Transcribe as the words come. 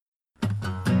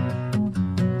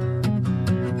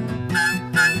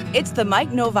It's the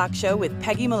Mike Novak Show with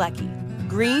Peggy Malecki.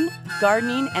 Green,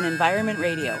 gardening, and environment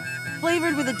radio.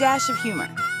 Flavored with a dash of humor.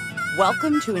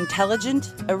 Welcome to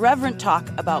intelligent, irreverent talk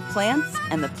about plants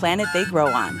and the planet they grow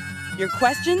on. Your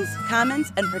questions,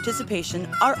 comments, and participation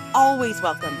are always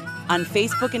welcome on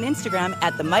Facebook and Instagram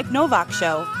at The Mike Novak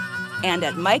Show and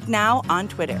at Mike Now on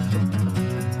Twitter.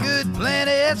 Good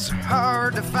planets are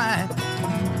hard to find.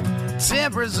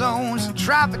 Temperate zones and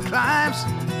tropic climes.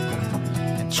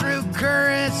 And true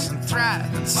currents and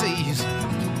thriving seas.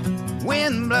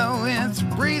 Wind blowing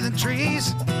through breathing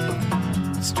trees.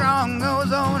 Strong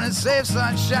ozone and safe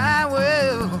sunshine.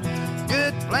 Well,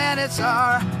 good planets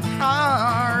are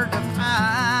hard to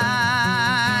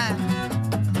find.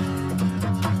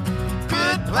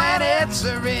 Good planets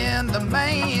are in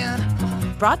demand.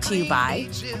 Brought to you by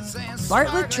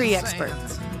Bartlett Tree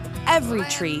Experts. Every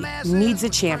tree needs a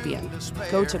champion.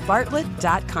 Go to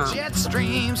bartlett.com. Jet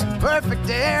streams, perfect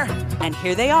air. And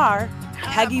here they are,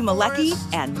 Peggy Malecki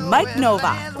and Mike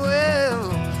Novak. Well,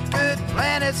 good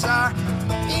planets are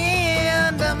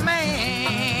in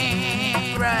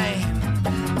demand, right?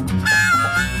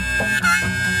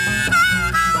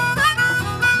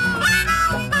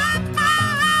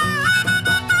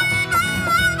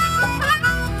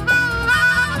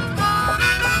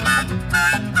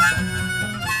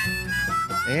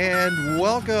 And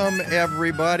welcome,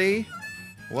 everybody.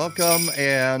 Welcome,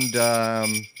 and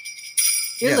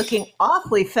You're looking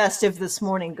awfully festive this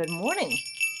morning. Good morning.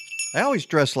 I always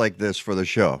dress like this for the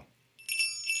show.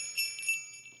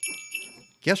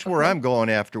 Guess where I'm going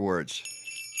afterwards?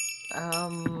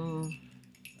 Um,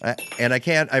 And I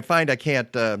can't have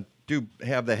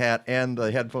the hat and the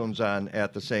headphones on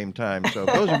at the same time. So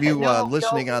those of you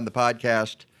listening on the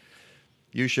podcast,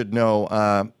 you should know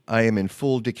I am in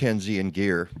full Dickensian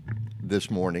gear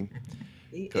this morning.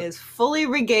 He is fully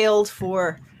regaled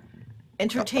for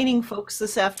entertaining folks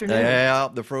this afternoon. Yeah,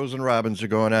 the Frozen Robins are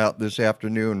going out this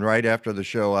afternoon. Right after the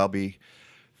show, I'll be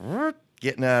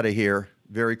getting out of here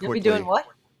very quickly. You'll be doing what?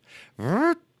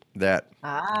 That.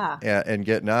 Ah. And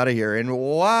getting out of here. And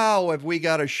wow, have we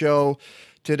got a show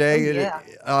today.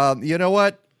 Oh, yeah. You know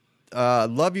what?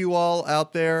 Love you all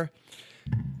out there.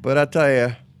 But I tell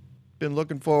you, been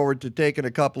looking forward to taking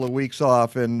a couple of weeks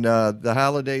off, and the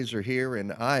holidays are here,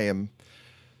 and I am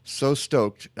so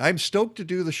stoked. I'm stoked to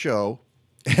do the show,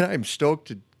 and I'm stoked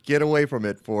to get away from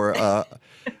it for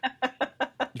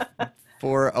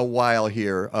for a while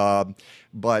here.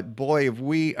 But boy, if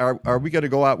we are we going to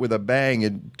go out with a bang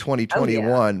in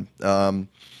 2021? Oh, yeah.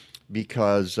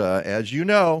 Because as you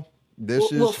know,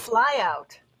 we'll fly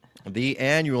out. The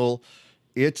annual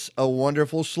 "It's a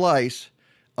Wonderful Slice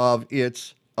of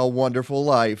It's a Wonderful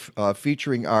Life,"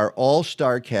 featuring our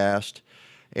all-star cast,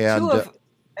 and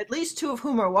at least two of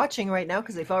whom are watching right now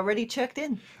because they've already checked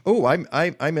in. Oh,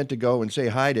 I meant to go and say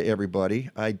hi to everybody.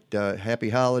 Happy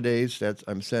holidays.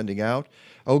 I'm sending out.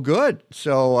 Oh, good.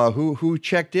 So who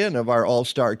checked in of our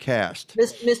all-star cast?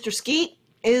 Mr. Skeet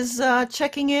is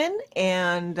checking in,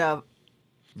 and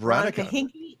Veronica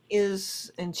Hinkie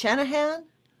is in Chanahan.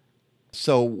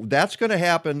 So that's going to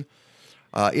happen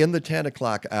in the 10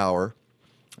 o'clock hour.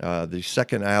 The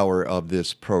second hour of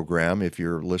this program, if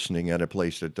you're listening at a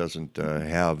place that doesn't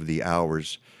have the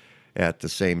hours at the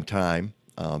same time,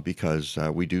 because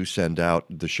we do send out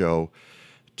the show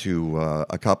to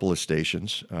a couple of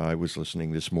stations. I was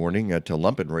listening this morning to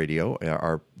Lumpen Radio,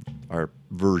 our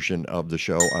version of the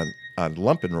show on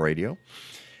Lumpen Radio.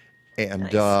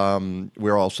 And nice.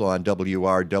 We're also on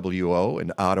WRWO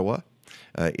in Ottawa,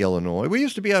 Illinois. We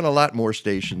used to be on a lot more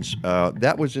stations.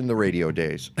 That was in the radio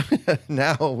days.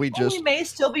 Now we may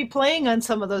still be playing on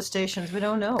some of those stations. We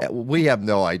don't know. We have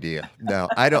no idea. No,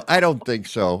 I don't think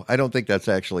so. I don't think that's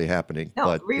actually happening. No,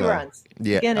 but reruns.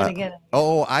 Yeah. Again and again.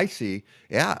 Oh, I see.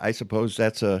 Yeah, I suppose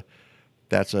that's a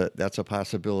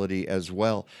possibility as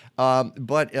well.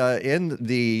 But in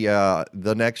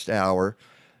the next hour,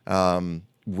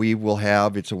 we will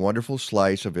have "It's a Wonderful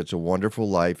Slice of It's a Wonderful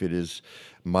Life." It is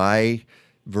my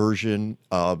version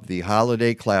of the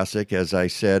holiday classic, as I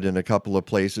said in a couple of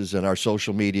places in our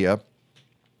social media.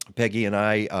 Peggy and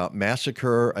I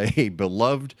massacre a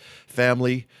beloved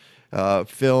family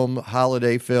film,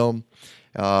 holiday film.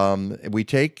 We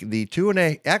take the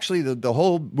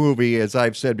whole movie, as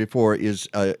I've said before, is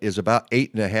about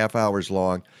 8.5 hours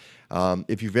long.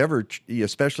 If you've ever,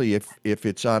 especially if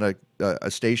it's on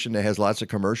a station that has lots of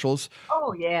commercials.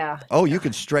 Oh, yeah. Oh, you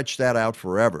can stretch that out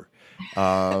forever.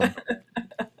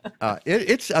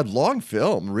 It's a long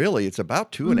film, really. It's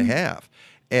about 2.5.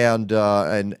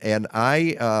 And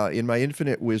I, in my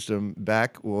infinite wisdom,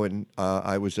 back when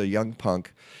I was a young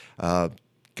punk,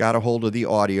 got a hold of the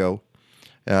audio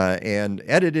and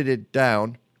edited it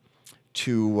down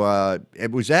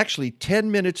it was actually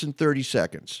 10 minutes and 30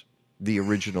 seconds, the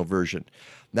original version.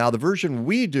 Now, the version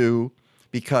we do,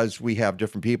 because we have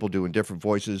different people doing different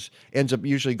voices, ends up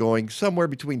usually going somewhere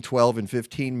between 12 and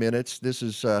 15 minutes. This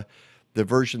is the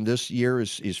version this year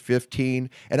is 15.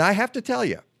 And I have to tell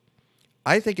you,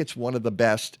 I think it's one of the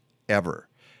best ever.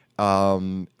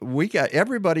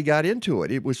 Everybody got into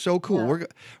it. It was so cool. Yeah.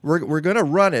 We're going to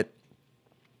run it,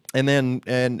 and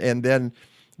then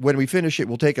when we finish it,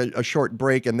 we'll take a short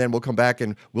break, and then we'll come back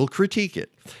and we'll critique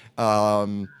it.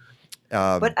 But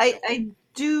I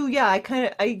do, yeah,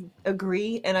 I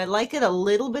agree, and I like it a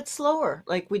little bit slower,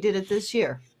 like we did it this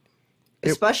year,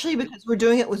 especially because we're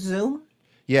doing it with Zoom.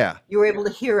 Yeah, You were able to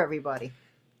hear everybody.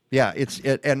 yeah.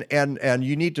 And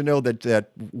you need to know that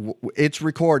it's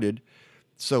recorded,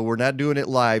 so we're not doing it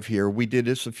live here. We did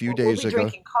this a few days We'll be ago.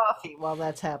 drinking coffee while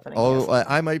that's happening. Oh, yes.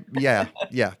 I might, yeah,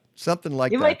 something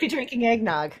like You that. might be drinking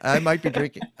eggnog. I might be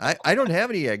drinking. I don't have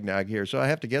any eggnog here, so I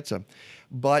have to get some.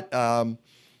 But that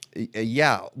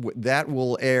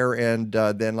will air, and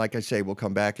then, like I say, we'll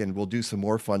come back and we'll do some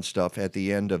more fun stuff at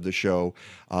the end of the show.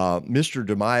 Mr.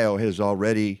 DeMaio has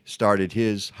already started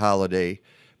his holiday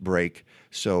break,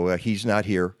 so he's not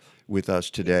here with us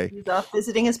today. He's off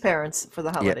visiting his parents for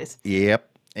the holidays. Yep.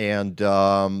 And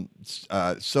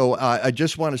so I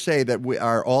just want to say that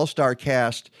our all-star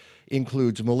cast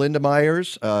includes Melinda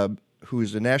Myers, who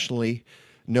is a nationally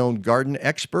known garden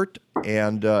expert,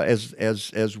 and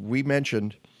as we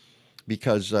mentioned,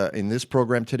 because in this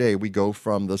program today we go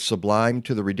from the sublime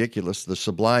to the ridiculous. The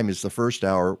sublime is the first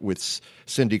hour with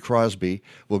Cindy Crosby.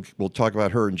 We'll talk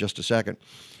about her in just a second.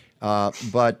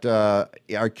 But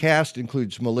our cast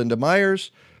includes Melinda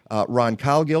Myers, Ron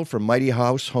Cowgill from Mighty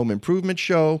House Home Improvement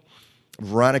Show,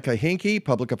 Veronica Hinkey,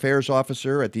 Public Affairs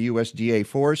Officer at the USDA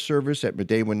Forest Service at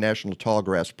Midewin National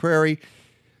Tallgrass Prairie,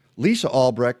 Lisa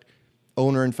Albrecht,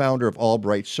 owner and founder of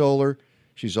Albright Solar.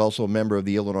 She's also a member of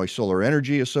the Illinois Solar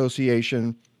Energy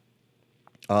Association.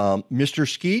 Mr.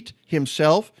 Skeet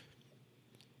himself,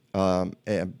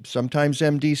 sometimes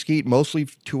MD Skeet, mostly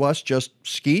to us just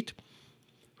Skeet,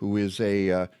 who is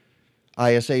a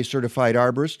ISA certified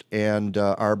arborist and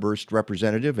arborist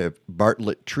representative of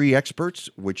Bartlett Tree Experts,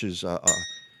 which is,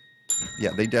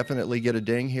 they definitely get a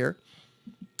ding here.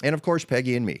 And of course,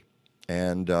 Peggy and me.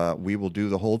 And we will do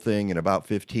the whole thing in about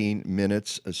 15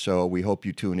 minutes. So we hope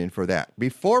you tune in for that.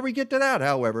 Before we get to that,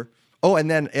 however, and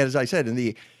then, as I said,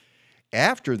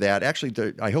 after that,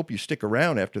 actually, I hope you stick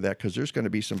around after that, because there's going to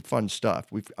be some fun stuff.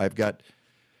 I've got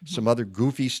some other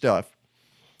goofy stuff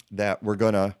that we're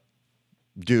going to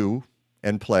do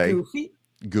and play. Goofy?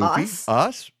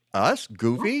 Us,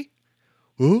 goofy.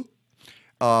 Who?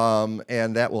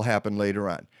 And that will happen later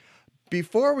on.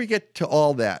 Before we get to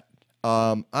all that,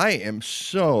 I am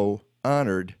so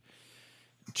honored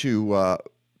to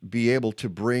be able to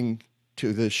bring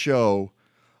to this show.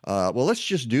 Let's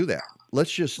just do that.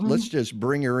 Let's just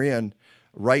bring her in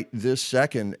right this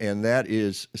second, and that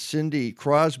is Cindy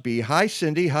Crosby. Hi,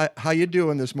 Cindy. How you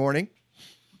doing this morning?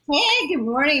 Hey, good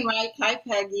morning, Mike. Hi,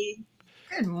 Peggy.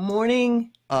 Good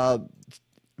morning.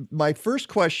 My first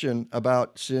question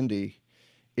about Cindy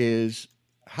is,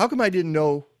 how come I didn't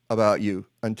know about you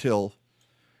until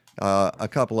a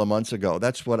couple of months ago?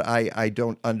 That's what I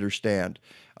don't understand.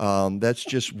 That's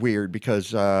just weird,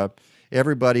 because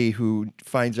everybody who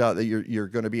finds out that you're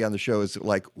going to be on the show is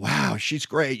like, wow, she's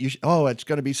great. It's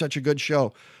going to be such a good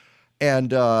show.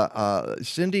 And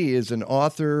Cindy is an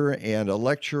author and a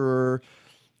lecturer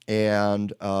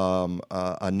and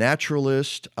a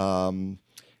naturalist.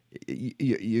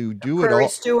 You do it all.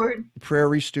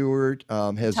 Prairie steward.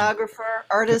 Has photographer,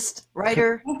 artist,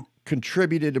 writer.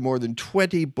 Contributed to more than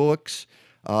 20 books,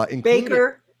 including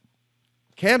Baker.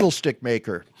 Candlestick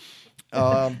maker.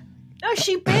 No,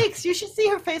 she bakes. You should see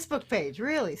her Facebook page.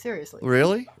 Really, seriously.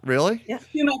 Really? Yeah.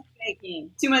 Too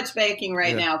much baking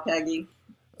right now, Peggy.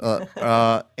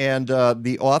 And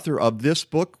the author of this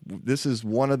book. This is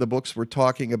one of the books we're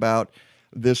talking about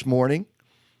this morning.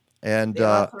 And the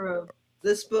author of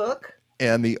this book.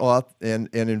 And the author and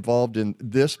involved in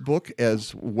this book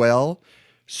as well.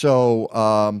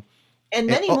 So and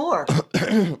many more.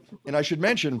 And I should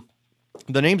mention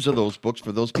the names of those books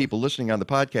for those people listening on the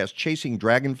podcast: Chasing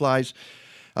Dragonflies,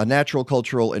 A Natural,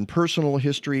 Cultural, and Personal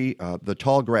History, The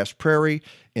Tallgrass Prairie,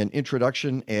 An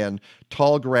Introduction, and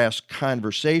Tallgrass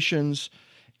Conversations,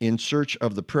 In Search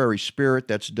of the Prairie Spirit.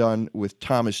 That's done with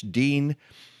Thomas Dean.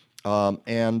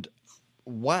 And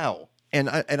wow. And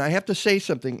I have to say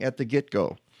something at the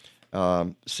get-go,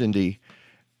 Cindy.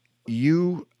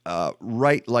 You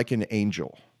write like an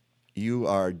angel. You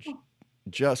are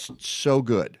just so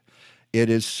good. It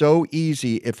is so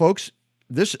easy. If folks,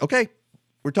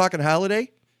 we're talking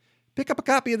holiday, pick up a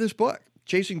copy of this book,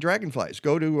 Chasing Dragonflies.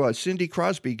 Go to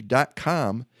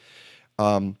cindycrosby.com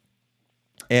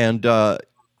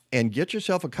and get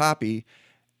yourself a copy,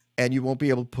 and you won't be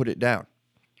able to put it down.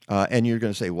 And you're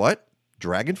going to say, what?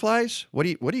 Dragonflies? What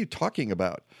are you talking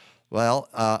about? Well,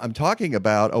 I'm talking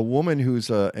about a woman who's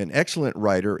an excellent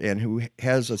writer and who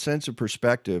has a sense of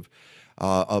perspective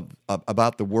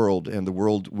about the world and the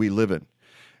world we live in,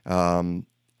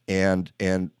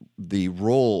 and the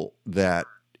role that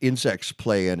insects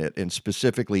play in it, and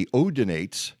specifically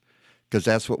odonates, because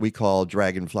that's what we call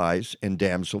dragonflies and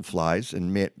damselflies.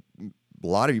 And a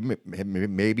lot of you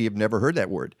maybe have never heard that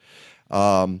word.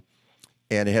 And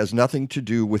it has nothing to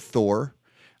do with Thor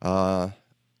or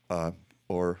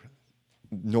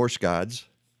Norse gods.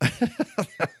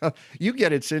 You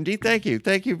get it, Cindy. Thank you.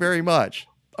 Thank you very much.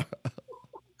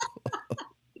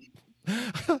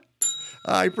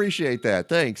 I appreciate that.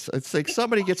 Thanks. It's like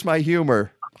somebody gets my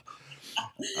humor.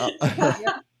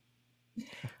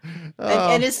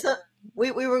 And it's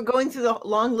we were going through the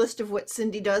long list of what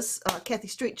Cindy does. Kathy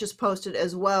Street just posted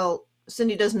as well.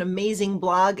 Cindy does an amazing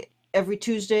blog every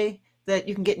Tuesday that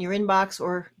you can get in your inbox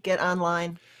or get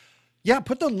online. Yeah,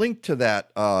 put the link to that.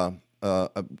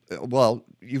 Well,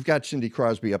 you've got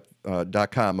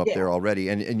cindycrosby.com up there already,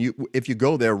 and you, if you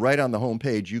go there right on the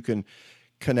homepage, you can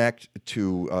connect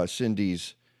to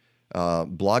Cindy's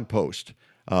blog post,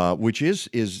 which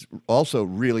is also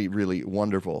really, really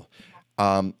wonderful.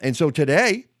 And so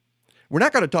today, we're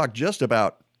not going to talk just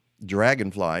about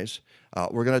dragonflies.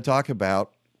 We're going to talk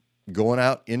about going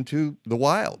out into the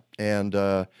wild and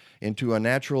into a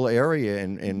natural area,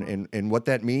 and what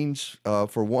that means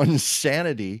for one's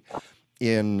sanity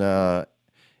in a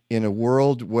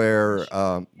world where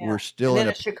we're still in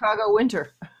a Chicago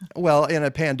winter. Well, in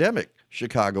a pandemic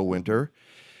Chicago winter,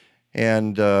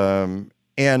 and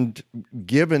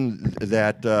given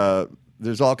that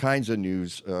there's all kinds of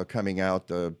news coming out.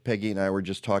 Peggy and I were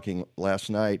just talking last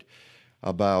night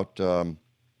about the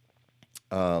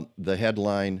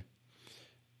headline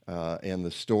and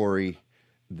the story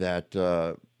that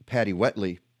Patty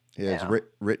Wetley has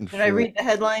written for. Can I read the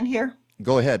headline here?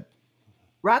 Go ahead.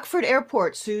 Rockford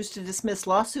Airport sues to dismiss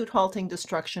lawsuit halting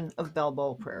destruction of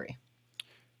Balboa Prairie.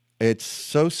 It's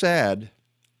so sad.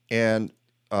 And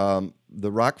the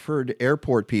Rockford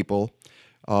Airport people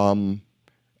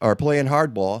are playing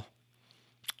hardball.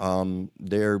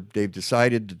 They've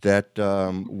decided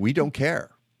that we don't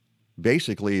care.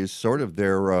 Basically, is sort of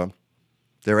their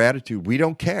attitude. We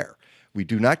don't care. We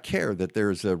do not care that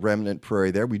there's a remnant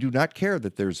prairie there. We do not care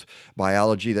that there's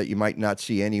biology that you might not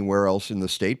see anywhere else in the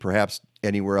state, perhaps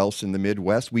anywhere else in the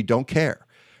Midwest. We don't care.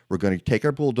 We're going to take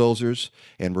our bulldozers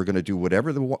and we're going to do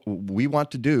whatever we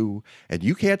want to do, and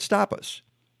you can't stop us.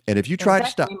 And if you try to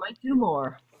stop, we might do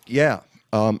more. Yeah,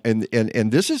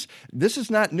 and this is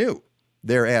not new.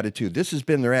 Their attitude. This has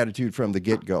been their attitude from the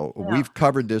get-go. Yeah. We've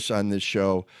covered this on this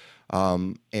show,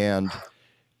 and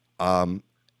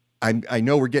I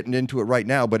know we're getting into it right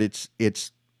now, but it's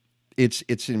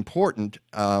important.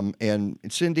 And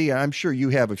Cindy, I'm sure you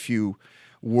have a few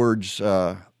words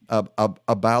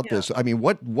about this. I mean,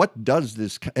 what does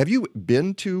this? Have you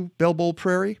been to Balboa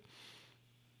Prairie?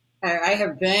 I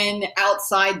have been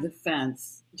outside the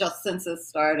fence just since it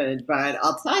started, but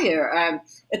I'll tell you,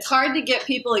 it's hard to get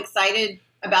people excited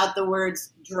about the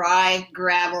words dry,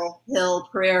 gravel, hill,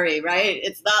 prairie, right?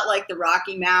 It's not like the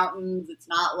Rocky Mountains. It's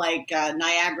not like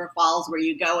Niagara Falls where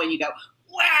you go and you go,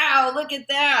 wow, look at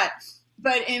that.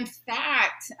 But in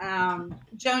fact,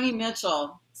 Joni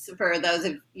Mitchell, for those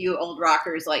of you old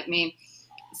rockers like me,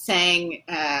 saying,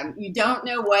 you don't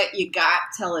know what you got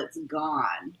till it's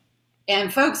gone.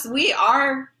 And folks, we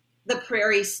are the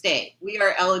prairie state. We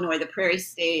are Illinois, the prairie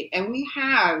state, and we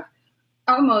have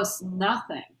almost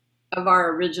nothing of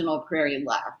our original prairie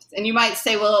left. And you might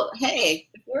say, well, hey,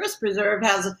 the Forest Preserve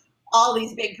has all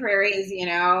these big prairies, you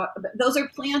know, those are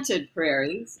planted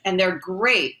prairies, and they're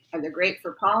great. And they're great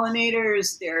for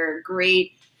pollinators. They're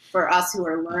great for us who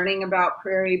are learning about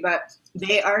prairie, but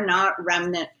they are not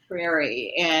remnant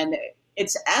prairie. And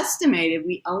it's estimated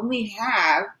we only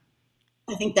have,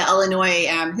 I think the Illinois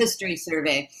History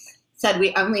Survey said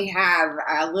we only have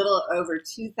a little over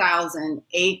 2,000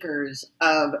 acres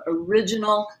of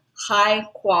original high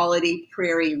quality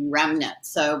prairie remnant.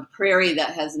 So prairie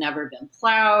that has never been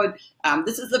plowed.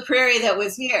 This is the prairie that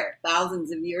was here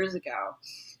thousands of years ago.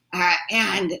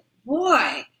 And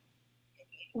boy,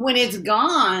 when it's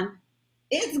gone,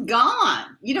 it's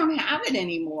gone. You don't have it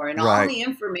anymore. And all the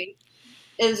information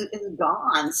is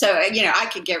gone. So, you know, I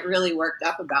could get really worked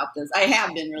up about this. I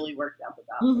have been really worked up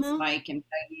about this, Mike and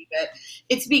Peggy, but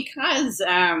it's because,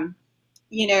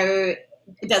 you know,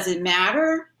 Does it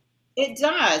matter? It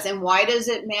does. And why does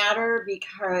it matter?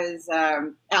 Because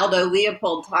Aldo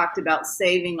Leopold talked about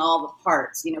saving all the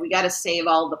parts. We got to save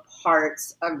all the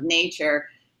parts of nature,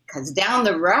 because down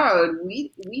the road,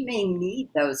 we may need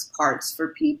those parts for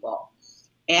people.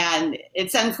 And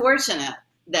it's unfortunate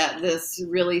that this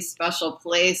really special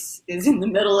place is in the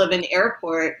middle of an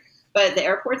airport, but the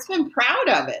airport's been proud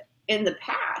of it in the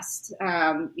past,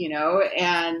 and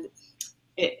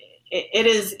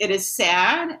it is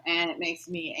sad, and it makes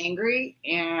me angry,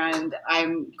 and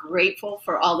I'm grateful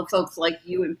for all the folks like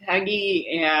you and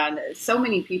Peggy and so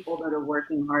many people that are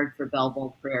working hard for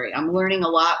Belleville Prairie. I'm learning a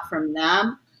lot from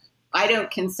them. I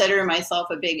don't consider myself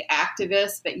a big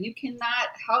activist, but you cannot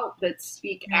help but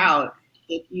speak out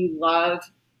if you love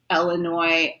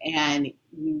Illinois and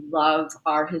you love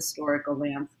our historical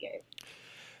landscape.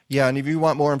 Yeah, and if you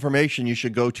want more information, you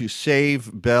should go to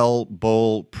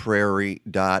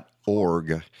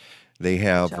savebellbowlprairie.org. They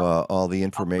have all the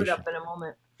information. I'll put up in a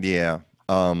moment. Yeah,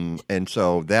 and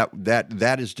so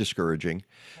that is discouraging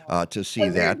to see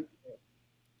that,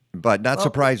 but not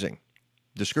surprising.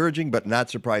 Discouraging, but not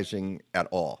surprising at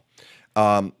all.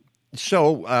 If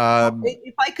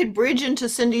I could bridge into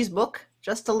Cindy's book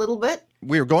just a little bit.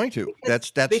 We're going to.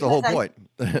 That's the whole point.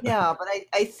 Yeah, but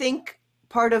I think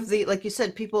part of the, like you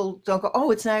said, people don't go,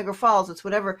 oh, it's Niagara Falls, it's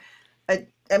whatever.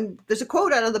 And there's a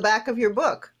quote out of the back of your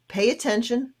book: pay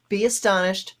attention, be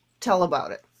astonished, tell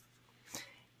about it.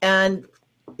 And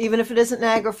even if it isn't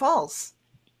Niagara Falls,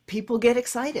 people get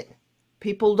excited.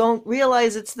 People don't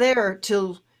realize it's there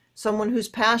till someone who's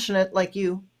passionate like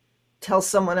you tells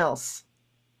someone else.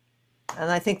 And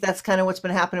I think that's kind of what's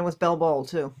been happening with Bell Bowl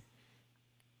too.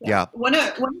 Yeah. One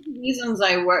of the reasons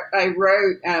I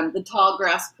wrote the Tall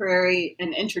Grass Prairie,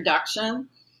 an introduction,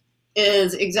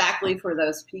 is exactly for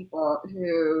those people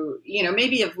who,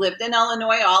 maybe have lived in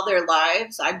Illinois all their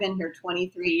lives. I've been here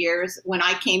 23 years. When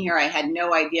I came here, I had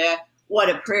no idea what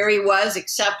a prairie was,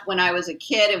 except when I was a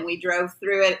kid and we drove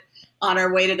through it on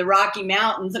our way to the Rocky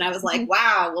Mountains. And I was like,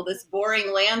 wow, will this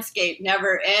boring landscape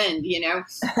never end,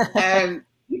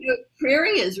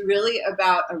 Prairie is really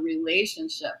about a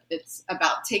relationship. It's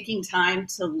about taking time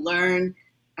to learn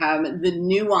the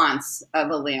nuance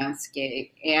of a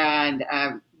landscape. And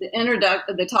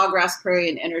the Tall Grass Prairie,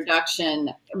 an introduction,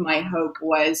 my hope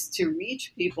was to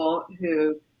reach people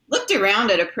who looked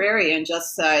around at a prairie and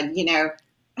just said, I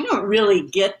don't really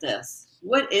get this.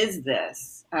 What is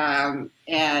this?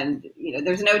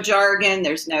 There's no jargon,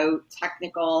 there's no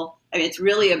technical. It's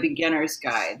really a beginner's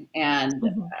guide. And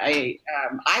I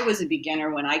was a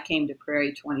beginner when I came to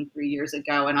Prairie 23 years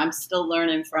ago, and I'm still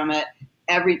learning from it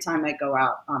every time I go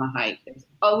out on a hike. There's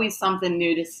always something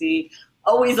new to see,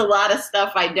 always a lot of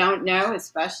stuff I don't know,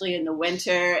 especially in the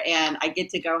winter, and I get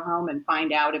to go home and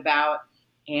find out about.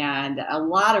 And a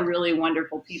lot of really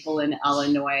wonderful people in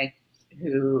Illinois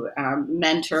who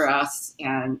mentor us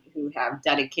and who have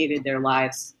dedicated their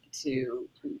lives to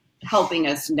helping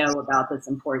us know about this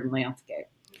important landscape.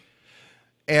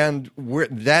 And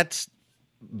that's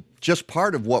just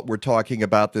part of what we're talking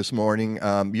about this morning.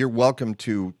 You're welcome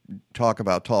to talk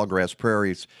about tall grass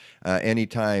prairies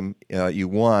anytime you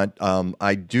want.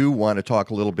 I do want to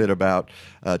talk a little bit about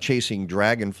Chasing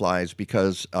Dragonflies,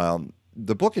 because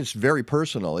the book is very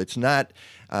personal. It's not,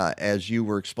 as you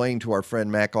were explaining to our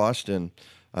friend Mac Austin,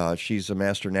 she's a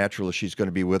master naturalist. She's going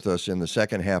to be with us in the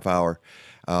second half hour.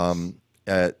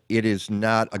 It is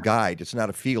not a guide. It's not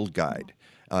a field guide.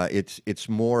 It's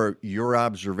more your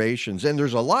observations, and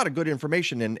there's a lot of good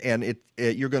information, and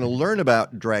you're going to learn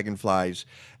about dragonflies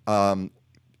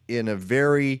in a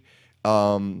very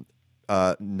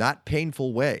not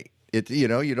painful way.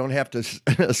 You don't have to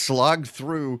slog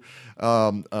through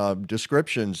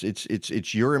descriptions.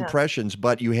 It's your impressions,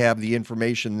 but you have the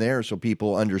information there so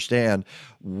people understand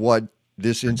what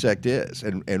this insect is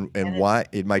and why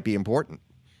it might be important.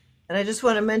 And I just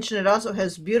want to mention it also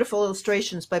has beautiful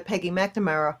illustrations by Peggy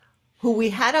McNamara, who we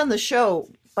had on the show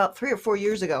about 3 or 4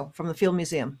 years ago from the Field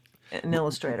Museum, an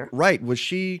illustrator. Right. Was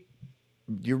she,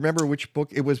 do you remember which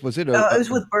book it was? Was it it was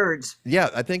with birds.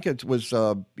 Yeah, I think it was,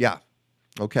 yeah.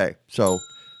 Okay. So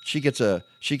she gets a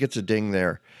ding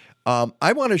there.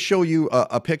 I want to show you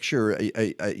a picture.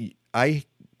 I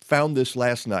found this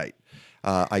last night.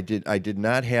 I did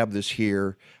not have this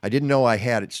here. I didn't know I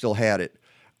had it, still had it.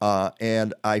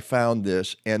 And I found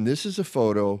this, and this is a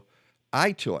photo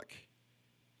I took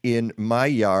in my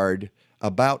yard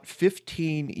about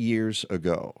 15 years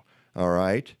ago. All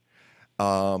right.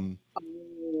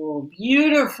 Oh,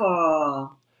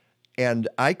 beautiful. And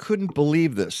I couldn't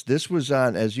believe this. This was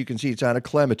on, as you can see, it's on a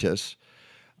clematis.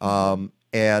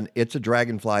 and it's a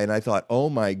dragonfly. And I thought, oh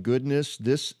my goodness,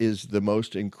 this is the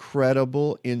most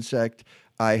incredible insect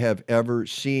I have ever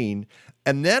seen.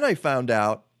 And then I found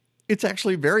out it's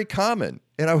actually very common.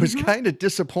 And I was kind of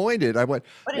disappointed. I went,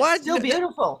 But what? it's still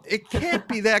beautiful. It can't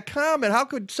be that common. How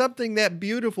could something that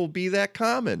beautiful be that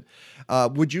common?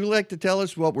 Would you like to tell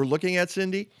us what we're looking at,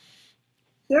 Cindy?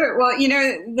 Sure. Well,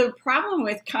 the problem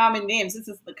with common names, this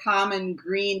is the common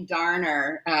green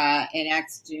darner in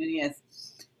X Junius.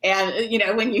 And,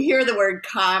 when you hear the word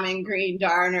common green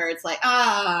darner, it's like,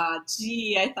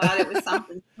 gee, I thought it was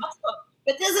something special.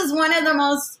 But this is one of the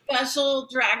most special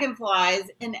dragonflies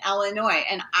in Illinois.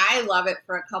 And I love it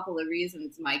for a couple of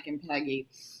reasons, Mike and Peggy.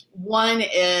 One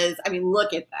is,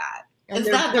 look at that. And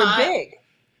they're big.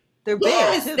 They're big.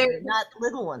 Yes, they're not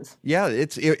little ones. Yeah,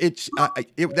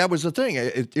 that was the thing.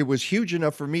 It was huge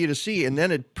enough for me to see, and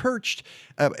then it perched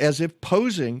as if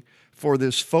posing for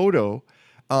this photo,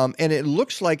 and it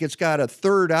looks like it's got a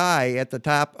third eye at the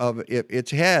top of its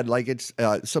head, like it's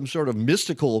some sort of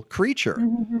mystical creature.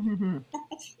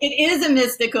 It is a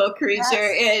mystical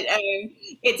creature. Yes.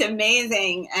 It's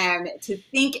amazing to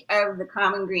think of the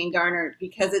common green darner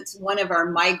because it's one of our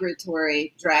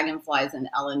migratory dragonflies in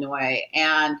Illinois.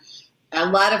 And a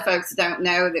lot of folks don't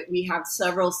know that we have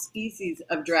several species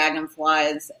of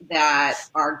dragonflies that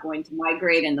are going to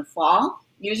migrate in the fall,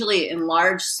 usually in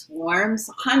large swarms,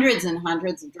 hundreds and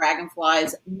hundreds of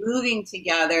dragonflies moving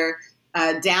together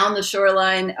down the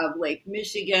shoreline of Lake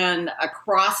Michigan,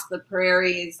 across the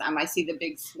prairies. I see the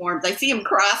big swarms. I see them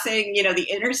crossing, the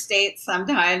interstate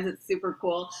sometimes. It's super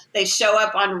cool. They show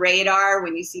up on radar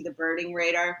when you see the birding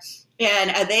radar.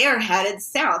 And they are headed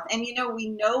south. And, we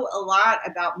know a lot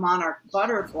about monarch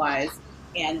butterflies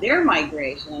and their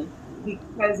migration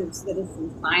because of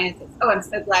citizen scientists. Oh, I'm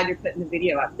so glad you're putting the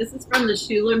video up. This is from the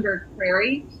Schulenburg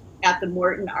Prairie at the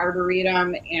Morton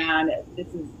Arboretum, and this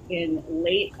is in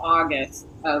late August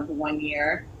of one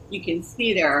year. You can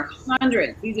see there are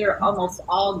hundreds. These are almost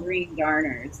all green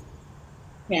darners,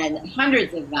 and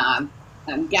hundreds of them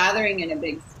gathering in a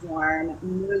big swarm,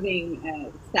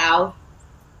 moving south.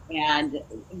 And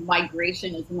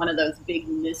migration is one of those big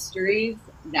mysteries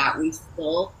that we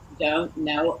still don't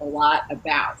know a lot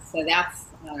about. So that's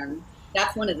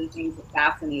one of the things that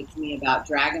fascinates me about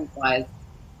dragonflies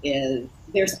is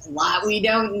there's a lot we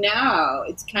don't know.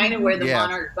 It's kind of where the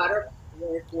monarch butterfly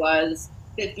work was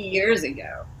 50 years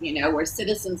ago, where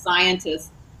citizen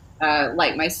scientists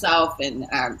like myself and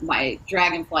my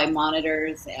dragonfly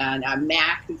monitors and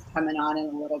Mac, who's coming on in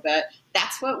a little bit,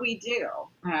 that's what we do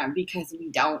because we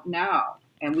don't know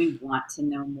and we want to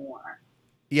know more.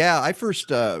 Yeah, I first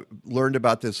learned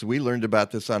about this. We learned about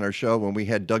this on our show when we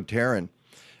had Doug Tarrant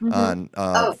on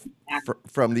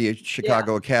from the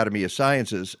Chicago Academy of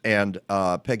Sciences and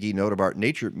Peggy Notabart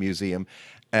Nature Museum.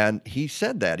 And he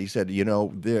said that. He said,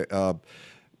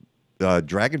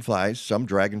 dragonflies, some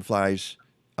dragonflies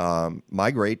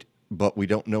migrate, but we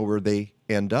don't know where they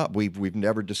end up. We've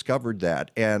never discovered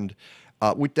that. And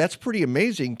that's pretty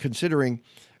amazing considering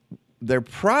they're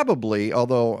probably,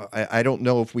 although I don't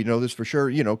know if we know this for sure,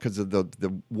 because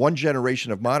the one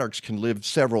generation of monarchs can live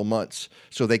several months,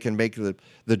 so they can make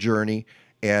the journey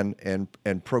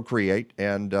and procreate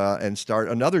and start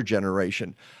another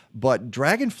generation. But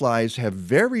dragonflies have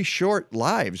very short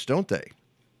lives, don't they?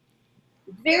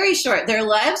 Very short. Their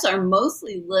lives are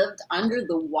mostly lived under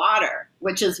the water,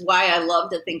 which is why I love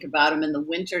to think about them in the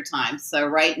wintertime. So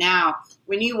right now,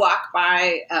 when you walk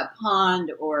by a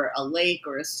pond or a lake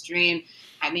or a stream,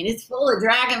 it's full of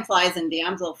dragonflies and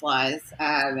damselflies,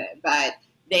 but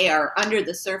they are under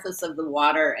the surface of the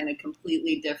water in a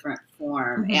completely different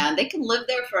form. And they can live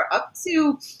there for up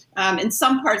to, in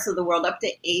some parts of the world, up to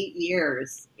 8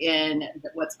 years in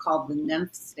what's called the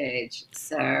nymph stage.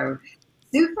 So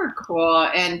super cool.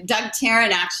 And Doug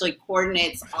Tarrant actually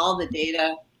coordinates all the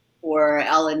data for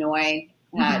Illinois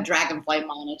dragonfly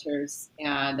monitors.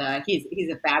 And he's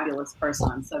a fabulous person.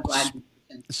 I'm so glad you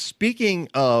mentioned. Speaking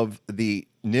of the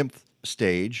nymph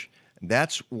stage,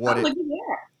 that's what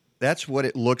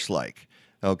it looks like.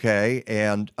 Okay.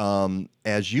 And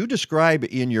as you describe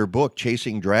in your book,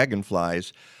 Chasing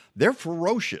Dragonflies, they're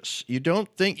ferocious. You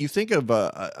think of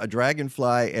a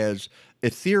dragonfly as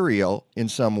ethereal in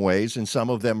some ways, and some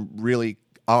of them really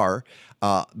are,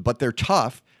 but they're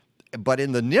tough. But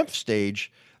in the nymph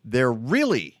stage, they're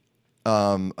really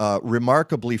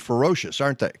remarkably ferocious,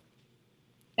 aren't they?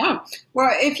 Yeah.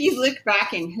 Well, if you look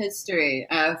back in history,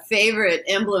 a favorite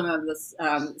emblem of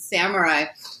the samurai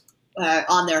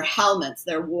on their helmets,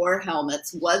 their war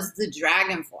helmets, was the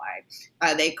dragonfly.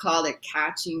 They called it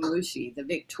kachimushi, the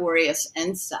victorious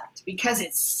insect, because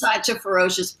it's such a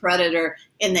ferocious predator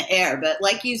in the air. But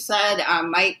like you said,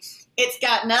 Mike, it's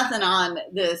got nothing on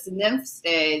this nymph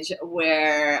stage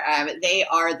where they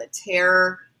are the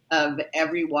terror of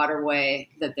every waterway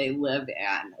that they live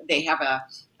in. They have a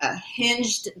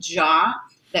hinged jaw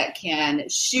that can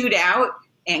shoot out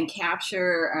and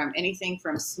capture anything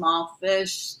from small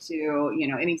fish to,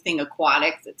 anything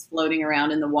aquatic that's floating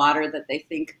around in the water that they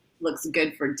think looks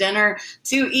good for dinner,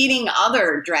 to eating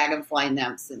other dragonfly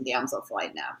nymphs and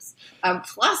damselfly nymphs.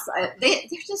 Plus, they're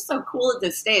just so cool at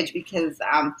this stage because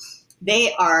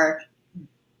they are,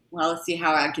 well, let's see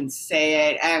how I can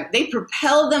say it. They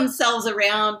propel themselves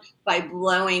around by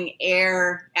blowing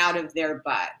air out of their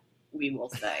butt, we will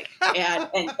say. and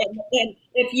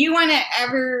if you want to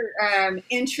ever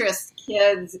interest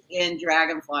kids in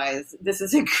dragonflies, this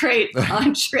is a great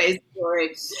entree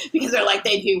story, because they're like,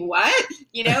 they do what?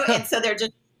 And so they're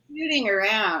just shooting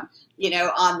around,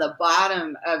 on the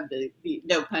bottom of the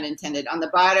no pun intended, on the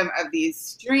bottom of these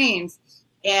streams.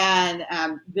 And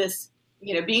this,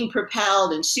 being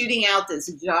propelled and shooting out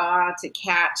this jaw to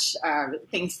catch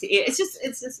things to eat. It's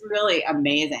just really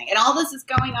amazing. And all this is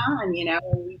going on, and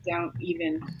we don't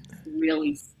even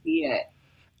really see it.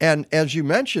 And as you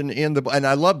mentioned and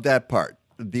I love that part,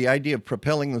 the idea of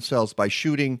propelling themselves by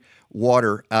shooting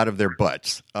water out of their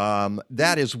butts.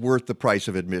 That is worth the price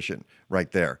of admission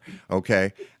right there.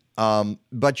 Okay.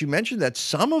 But you mentioned that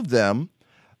some of them,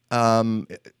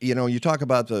 you talk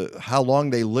about how long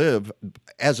they live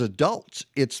as adults.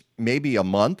 It's maybe a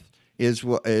month is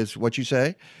what you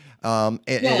say.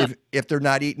 If they're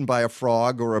not eaten by a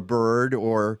frog or a bird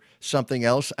or something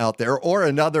else out there or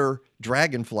another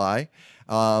dragonfly.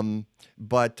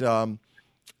 But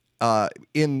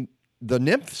in the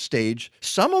nymph stage,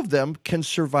 some of them can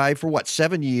survive for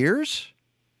 7 years?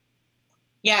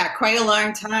 Yeah, quite a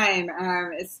long time,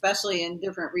 especially in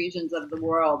different regions of the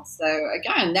world. So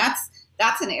again, that's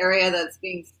an area that's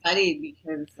being studied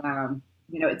because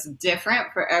it's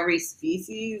different for every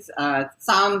species.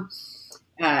 Some,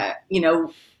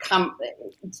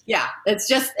 it's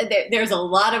just there's a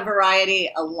lot of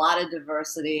variety, a lot of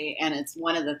diversity, and it's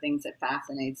one of the things that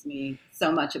fascinates me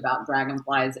so much about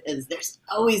dragonflies is there's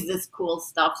always this cool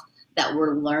stuff that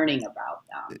we're learning about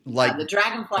them. Like the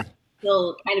dragonfly.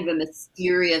 Still kind of a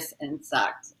mysterious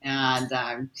insect, and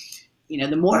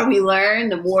the more we learn,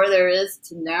 the more there is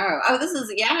to know.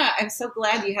 I'm so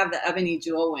glad you have the ebony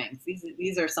jewel wings.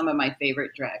 These are some of my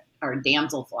favorite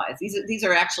damselflies. These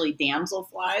are actually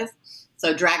damselflies.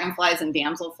 So dragonflies and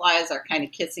damselflies are kind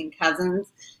of kissing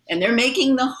cousins, and they're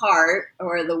making the heart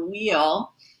or the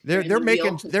wheel. They're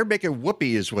making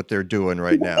whoopee is what they're doing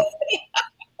right now.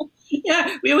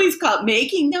 Yeah, we always call it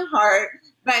making the heart.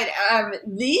 But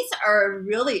these are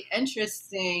really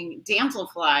interesting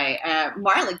damselfly.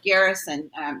 Marla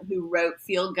Garrison, who wrote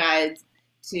field guides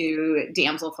to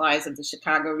damselflies of the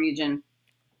Chicago region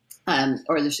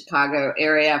or the Chicago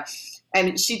area,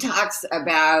 and she talks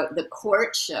about the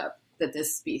courtship that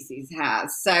this species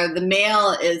has. So the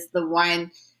male is the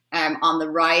one on the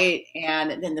right,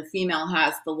 and then the female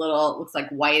has the little, looks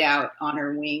like whiteout on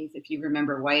her wings, if you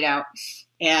remember whiteout.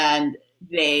 And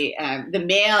the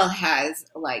male has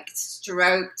like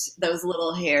stroked those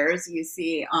little hairs you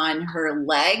see on her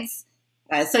legs.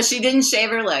 So she didn't shave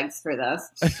her legs for this.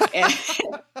 And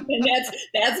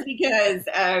that's because,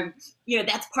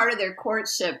 that's part of their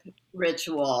courtship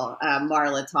ritual,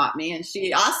 Marla taught me. And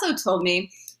she also told me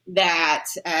that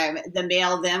the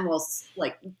male then will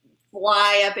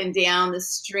fly up and down the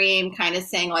stream, kind of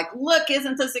saying like, look,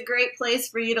 isn't this a great place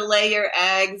for you to lay your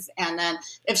eggs? And then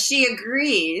if she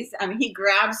agrees, he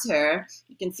grabs her.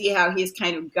 You can see how he's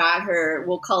kind of got her,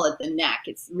 we'll call it the neck.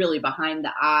 It's really behind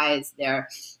the eyes there.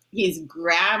 He's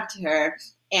grabbed her.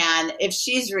 And if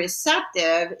she's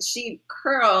receptive, she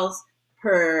curls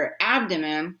her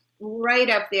abdomen right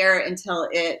up there until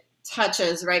it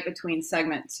touches right between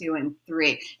segment 2 and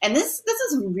 3. And this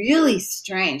is really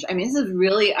strange. This is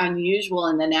really unusual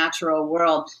in the natural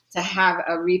world to have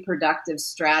a reproductive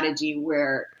strategy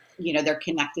where, they're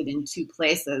connected in 2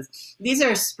 places. These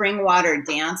are spring water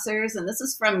dancers, and this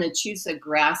is from the Chusa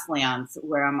grasslands,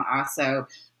 where I'm also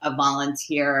a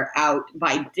volunteer out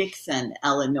by Dixon,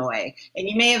 Illinois. And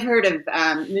you may have heard of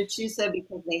Natusa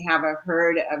because they have a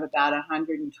herd of about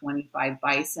 125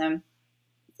 bison.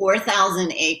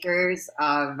 4,000 acres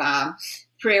of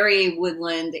prairie,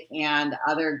 woodland, and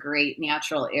other great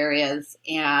natural areas,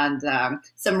 and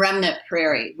some remnant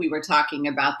prairie. We were talking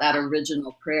about that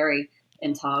original prairie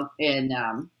in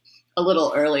a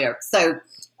little earlier. So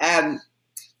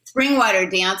spring water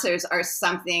dancers are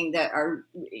something that are,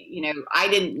 I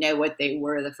didn't know what they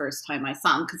were the first time I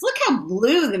saw them, because look how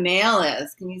blue the male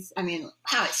is.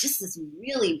 Wow, it's just this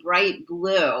really bright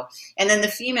blue. And then the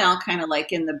female, kind of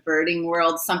like in the birding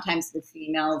world, sometimes the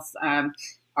females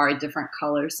are a different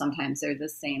color. Sometimes they're the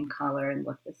same color and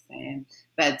look the same.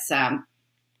 But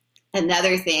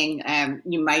another thing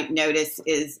you might notice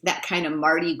is that kind of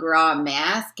Mardi Gras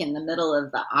mask in the middle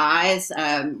of the eyes.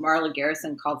 Marla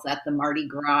Garrison calls that the Mardi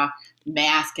Gras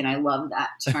mask, and I love that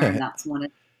term. That's one of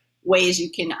the ways you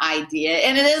can ID it.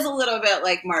 And it is a little bit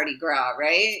like Mardi Gras,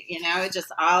 right?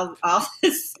 Just all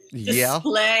this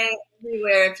display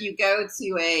everywhere. If you go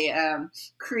to a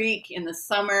creek in the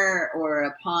summer or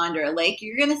a pond or a lake,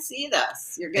 you're going to see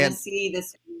this. You're going to see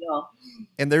this wheel.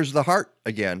 And there's the heart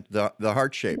again, the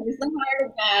heart shape. There's the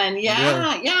heart again.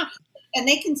 Yeah. And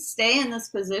they can stay in this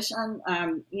position,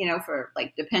 for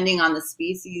depending on the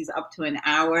species, up to an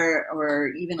hour or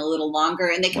even a little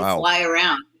longer. And they can fly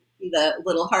around. You see the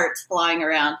little hearts flying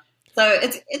around. So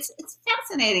it's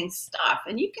fascinating stuff.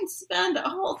 And you can spend a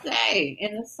whole day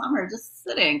in the summer just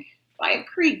sitting by a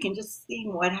creek and just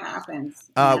seeing what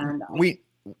happens.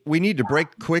 We need to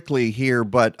break quickly here,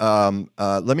 but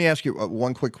let me ask you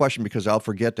one quick question, because I'll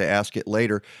forget to ask it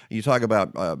later. You talk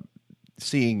about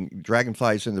seeing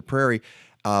dragonflies in the prairie,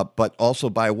 but also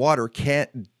by water.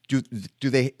 Do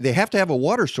they have to have a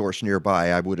water source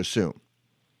nearby, I would assume?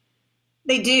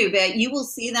 They do, but you will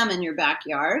see them in your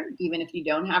backyard. Even if you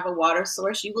don't have a water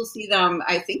source, you will see them,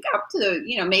 I think, up to,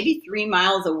 maybe 3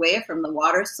 miles away from the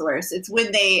water source. It's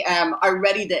when they are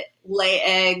ready to lay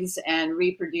eggs and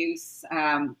reproduce,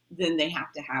 then they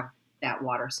have to have that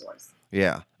water source.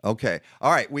 Yeah. Okay.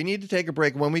 All right. We need to take a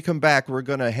break. When we come back, we're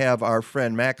going to have our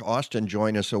friend Mac Austin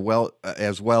join us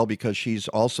as well, because she's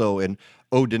also an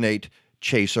Odinate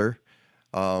chaser.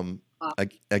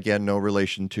 Again, no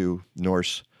relation to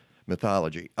Norse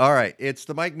mythology. All right. It's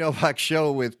the Mike Novak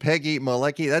Show with Peggy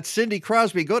Malecki. That's Cindy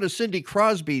Crosby. Go to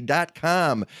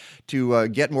cindycrosby.com to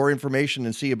get more information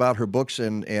and see about her books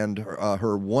and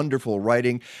her wonderful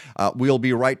writing. We'll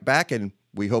be right back, and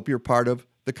we hope you're part of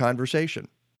the conversation.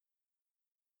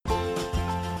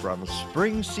 From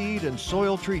spring seed and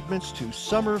soil treatments to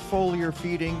summer foliar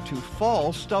feeding to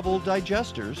fall stubble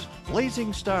digesters,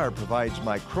 Blazing Star provides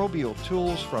microbial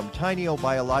tools from Tineo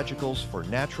Biologicals for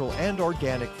natural and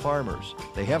organic farmers.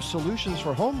 They have solutions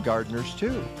for home gardeners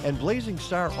too. And Blazing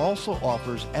Star also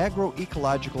offers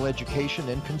agroecological education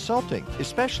and consulting,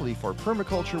 especially for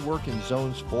permaculture work in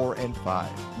zones 4 and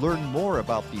 5. Learn more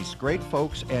about these great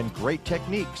folks and great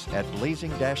techniques at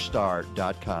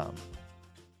blazing-star.com.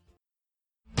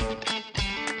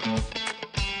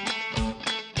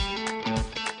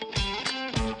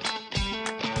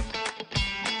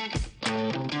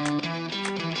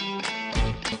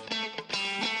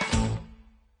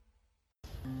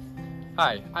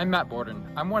 Hi, I'm Matt Borden.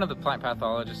 I'm one of the plant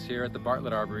pathologists here at the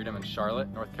Bartlett Arboretum in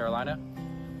Charlotte, North Carolina.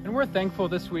 And we're thankful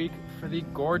this week for the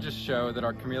gorgeous show that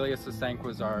our Camellia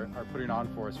sasanquas are putting on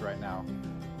for us right now.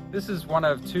 This is one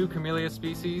of 2 camellia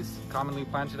species commonly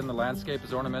planted in the landscape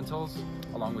as ornamentals,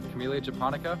 along with Camellia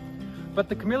japonica. But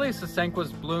the Camellia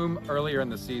sasanquas bloom earlier in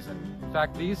the season. In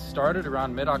fact, these started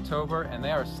around mid-October and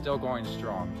they are still going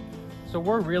strong. So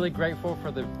we're really grateful for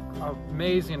the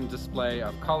amazing display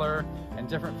of color and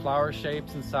different flower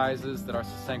shapes and sizes that our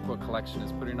sasanqua collection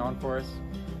is putting on for us.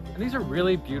 And these are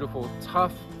really beautiful,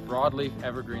 tough, broadleaf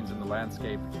evergreens in the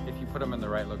landscape if you put them in the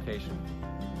right location.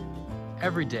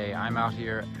 Every day I'm out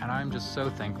here and I'm just so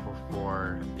thankful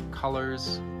for the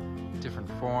colors, different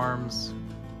forms,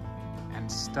 and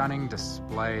stunning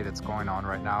display that's going on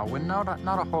right now when not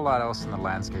a whole lot else in the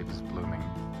landscape is blooming.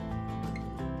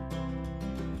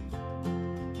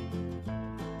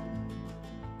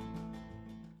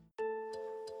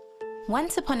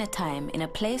 Once upon a time, in a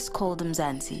place called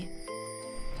Mzansi,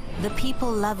 the people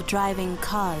loved driving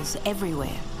cars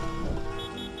everywhere.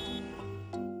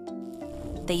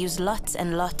 They used lots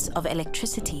and lots of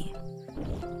electricity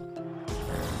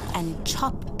and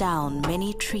chopped down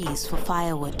many trees for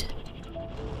firewood.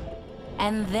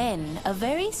 And then a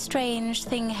very strange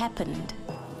thing happened.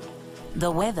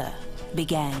 The weather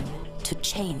began to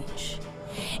change.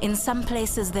 In some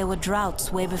places there were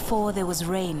droughts where before there was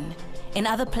rain. In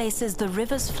other places, the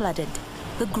rivers flooded.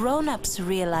 The grown-ups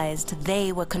realized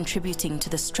they were contributing to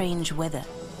the strange weather.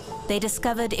 They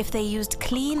discovered if they used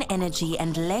clean energy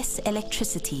and less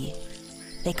electricity,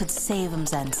 they could save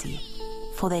Mzansi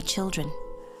for their children.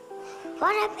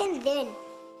 What happened then?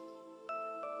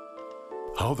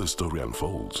 How the story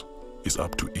unfolds is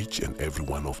up to each and every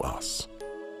one of us.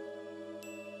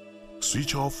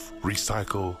 Switch off,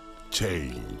 recycle,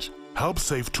 change. Help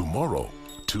save tomorrow,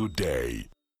 today.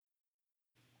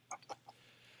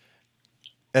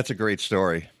 That's a great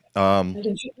story. That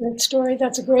is a great story.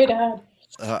 That's a great ad.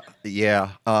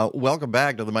 Yeah. Welcome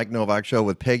back to the Mike Novak Show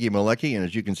with Peggy Malecki. And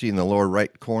as you can see in the lower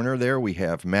right corner there, we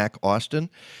have Mac Austin.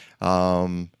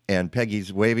 And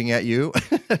Peggy's waving at you.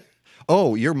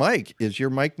 Oh, is your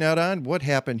mic not on? What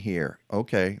happened here?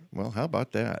 Okay. Well, how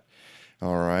about that?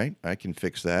 All right. I can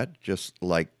fix that.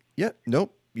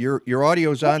 Nope. Your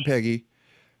audio's on, Peggy.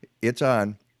 It's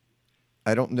on.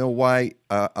 I don't know why.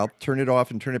 I'll turn it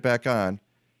off and turn it back on.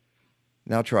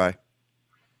 Now try.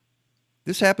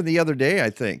 This happened the other day,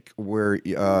 I think, where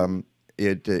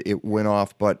it went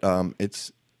off, but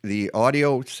it's the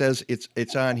audio says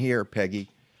it's on here, Peggy.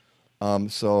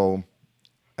 So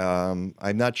I'm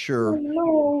not sure.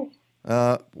 Oh,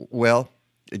 no. Well,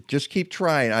 just keep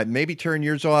trying. Maybe turn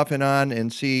yours off and on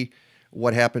and see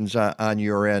what happens on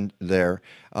your end there.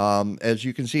 As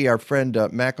you can see, our friend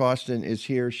Mac Austin is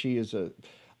here. She is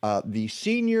the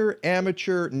senior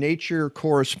amateur nature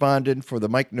correspondent for the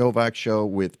Mike Novak Show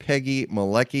with Peggy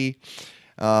Malecki.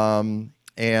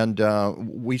 And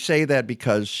we say that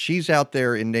because she's out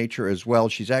there in nature as well.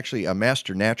 She's actually a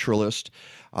master naturalist,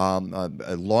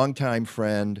 a longtime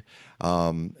friend,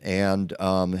 and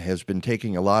has been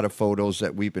taking a lot of photos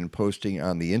that we've been posting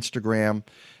on the Instagram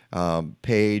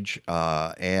page,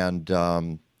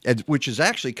 and which is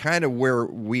actually kind of where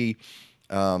we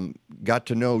got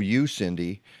to know you,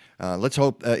 Cindy. Let's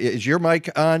hope. Is your mic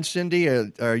on, Cindy?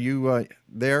 Are you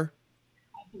there?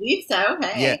 I believe so.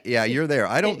 Hey. Yeah, you're there.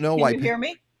 I don't know Can why. you hear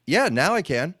me? Yeah, now I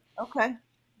can. Okay.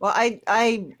 Well,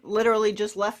 I literally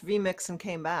just left VMix and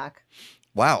came back.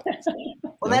 Wow.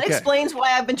 Well, that Okay. explains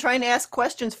why I've been trying to ask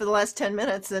questions for the last 10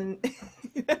 minutes. And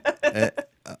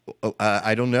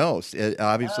I don't know.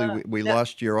 Obviously, we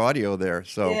lost your audio there.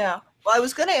 So yeah. Well, I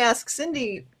was going to ask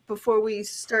Cindy before we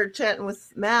started chatting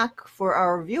with Mac for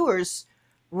our viewers,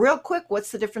 real quick,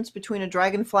 what's the difference between a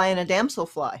dragonfly and a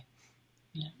damselfly?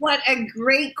 What a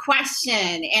great question.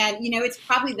 And, it's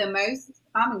probably the most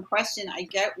common question I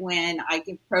get when I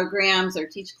give programs or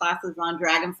teach classes on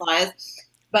dragonflies.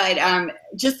 But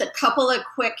just a couple of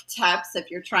quick tips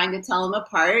if you're trying to tell them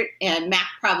apart. And Mac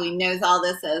probably knows all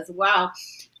this as well.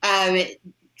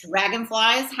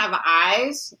 Dragonflies have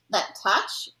eyes that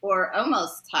touch or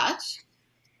almost touch.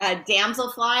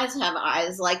 Damselflies have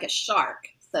eyes like a shark.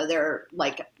 So they're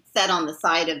like set on the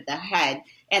side of the head.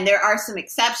 And there are some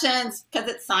exceptions because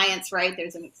it's science, right?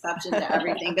 There's an exception to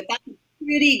everything, but that's a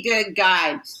pretty good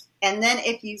guide. And then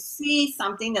if you see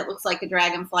something that looks like a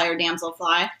dragonfly or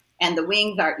damselfly and the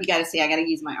wings are, you got to see, I got to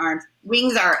use my arms.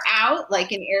 Wings are out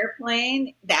like an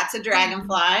airplane. That's a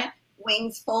dragonfly.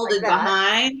 Wings folded Like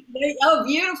behind. Oh,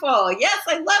 beautiful. Yes,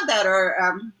 I love that.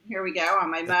 Or here we go on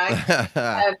my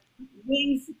mug.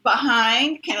 Wings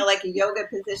behind, kind of like a yoga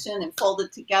position and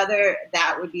folded together.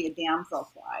 That would be a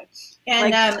damselfly.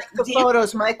 And like the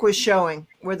photos Mike was showing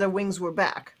where the wings were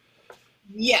back.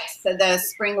 Yes, so the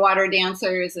spring water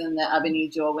dancers and the ebony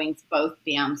jewel wings, both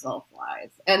damselflies.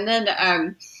 And then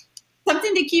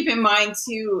something to keep in mind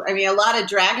too, a lot of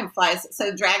dragonflies,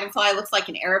 so dragonfly looks like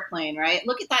an airplane, right?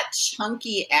 Look at that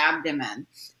chunky abdomen.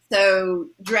 So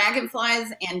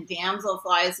dragonflies and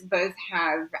damselflies both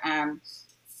have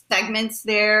segments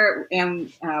there,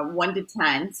 and 1 to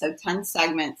 10, so 10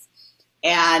 segments.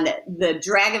 And the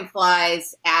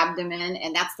dragonfly's abdomen,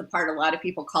 and that's the part a lot of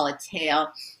people call a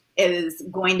tail, is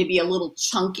going to be a little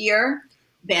chunkier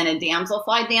than a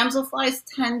damselfly. Damselflies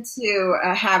tend to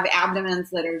have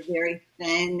abdomens that are very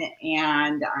thin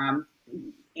and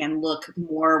look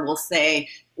more, we'll say,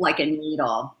 like a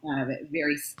needle,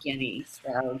 very skinny.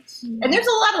 So, and there's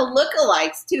a lot of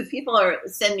lookalikes too. People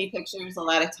send me pictures a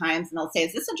lot of times, and they'll say,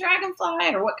 "Is this a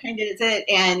dragonfly, or what kind is it?"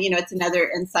 And it's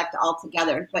another insect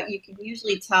altogether. But you can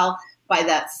usually tell by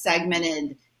that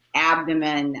segmented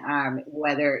abdomen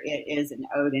whether it is an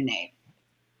odonate.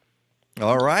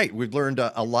 all right, we've learned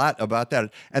a lot about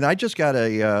that, and I just got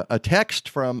a text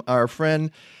from our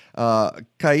friend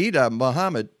Qaida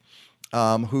Muhammad,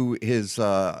 who is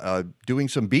doing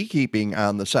some beekeeping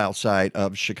on the south side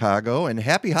of Chicago. And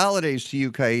happy holidays to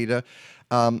you, Qaida.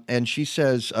 And she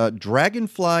says,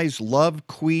 dragonflies love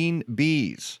queen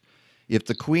bees. If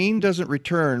the queen doesn't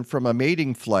return from a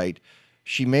mating flight,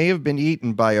 she may have been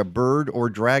eaten by a bird or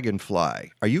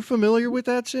dragonfly. Are you familiar with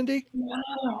that, Cindy? So,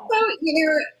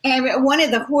 one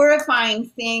of the horrifying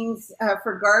things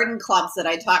for garden clubs that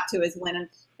I talk to is when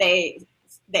they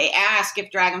ask if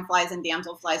dragonflies and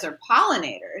damselflies are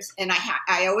pollinators. And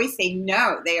I always say,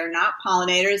 no, they are not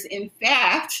pollinators. In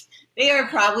fact, they are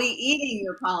probably eating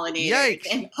your pollinators. Yikes.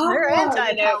 And, They're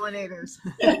anti-pollinators.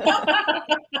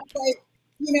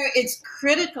 It's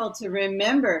critical to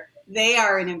remember they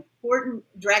are an important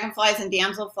dragonflies and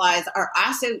damselflies are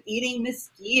also eating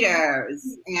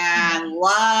mosquitoes, and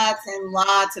lots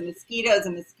of mosquitoes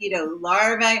and mosquito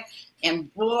larvae.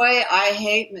 And boy, I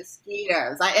hate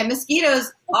mosquitoes. And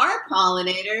mosquitoes are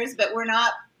pollinators, but we're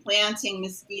not planting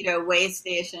mosquito way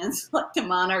stations like the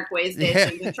monarch way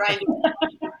stations and trying to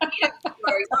mosquitoes to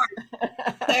our yard.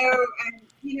 So,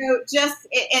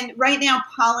 and right now,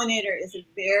 pollinator is a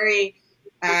very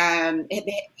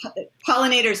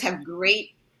pollinators have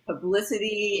great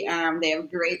publicity. They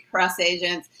have great press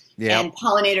agents, and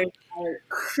pollinators are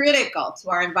critical to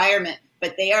our environment.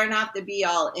 But they are not the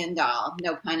be-all, end-all.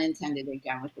 No pun intended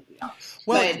again with the be-all.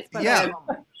 Well,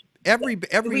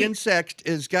 every insect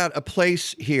has got a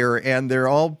place here, and they're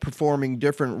all performing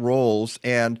different roles.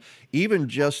 And even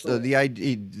just the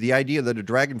idea that a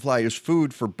dragonfly is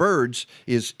food for birds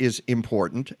is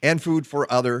important, and food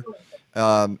for other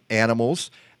animals.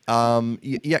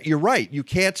 Yeah, you're right. You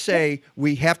can't say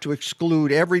we have to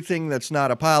exclude everything that's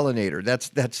not a pollinator.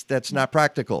 That's not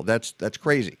practical. That's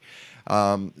crazy.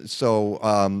 The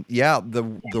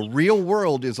real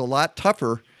world is a lot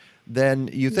tougher than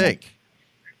you think.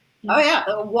 Oh yeah,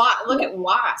 look at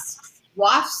wasps.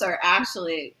 Wasps are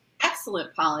actually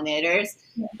excellent pollinators,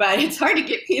 but it's hard to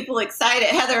get people excited.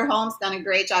 Heather Holmes done a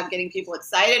great job getting people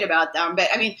excited about them. But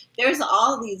I mean, there's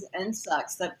all these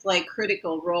insects that play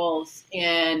critical roles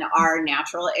in our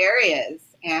natural areas.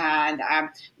 And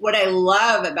what I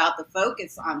love about the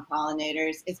focus on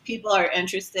pollinators is people are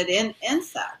interested in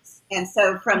insects. And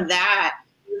so from that,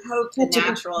 you hope the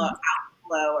natural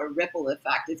outflow or ripple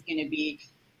effect is going to be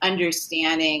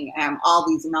understanding all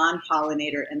these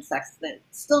non-pollinator insects that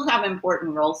still have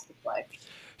important roles to play.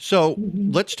 So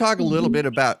let's talk a little bit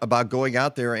about going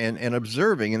out there and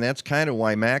observing, and that's kind of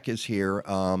why Mac is here.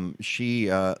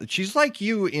 She's like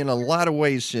you in a lot of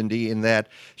ways, Cindy, in that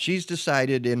she's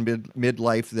decided in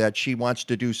midlife that she wants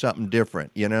to do something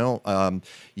different.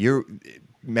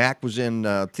 Mac was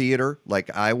in theater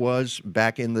like I was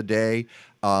back in the day.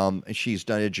 She's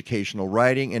done educational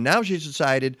writing, and now she's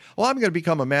decided, well, I'm going to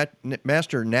become a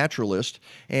master naturalist.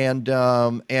 And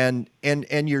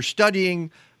you're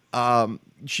studying.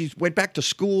 She went back to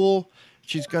school.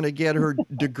 She's going to get her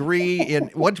degree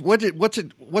in what's it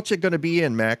going to be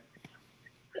in, Mac?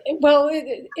 Well,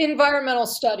 environmental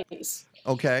studies.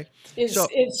 Okay. Is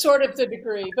sort of the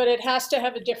degree, but it has to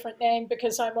have a different name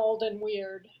because I'm old and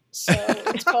weird. So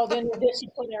it's called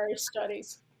interdisciplinary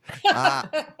studies.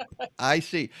 I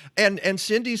see. And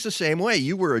Cindy's the same way.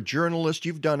 You were a journalist.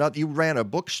 You ran a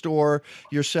bookstore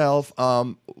yourself.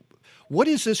 What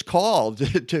is this called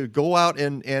to go out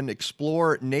and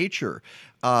explore nature?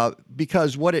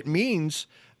 Because what it means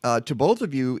to both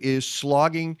of you is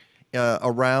slogging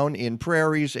around in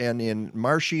prairies and in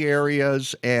marshy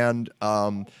areas, and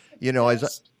and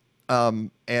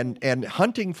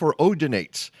hunting for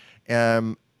odonates.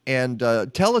 And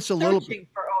tell us a little. Searching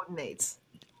for odonates.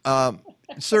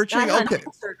 Searching. Okay.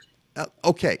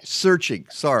 Searching. Searching.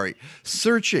 Sorry,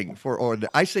 searching for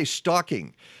odonates. I say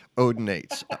stalking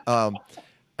odonates.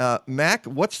 Mac,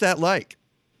 what's that like?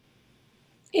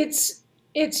 It's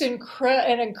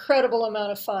an incredible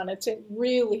amount of fun. It's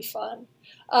really fun.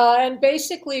 And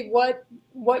basically what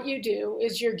you do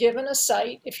is you're given a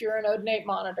site if you're an odonate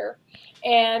monitor,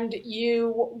 and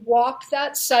you walk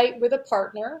that site with a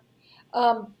partner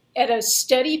at a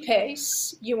steady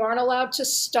pace. You aren't allowed to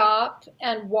stop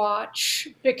and watch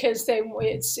because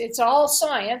it's all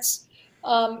science.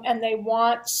 And they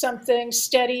want something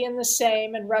steady and the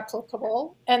same and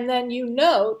replicable. And then you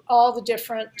note all the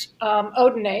different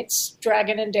odonates,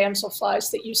 dragon and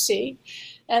damselflies that you see.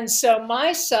 And so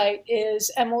my site is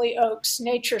Emily Oaks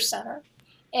Nature Center.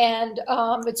 And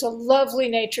it's a lovely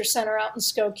nature center out in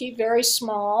Skokie, very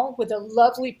small, with a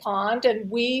lovely pond. And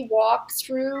we walk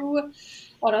through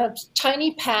on a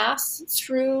tiny path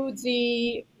through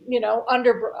the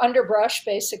underbrush,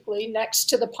 basically, next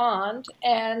to the pond.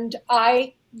 And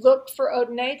I look for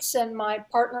odonates, and my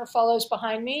partner follows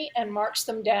behind me and marks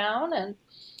them down. And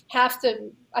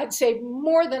I'd say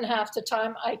more than half the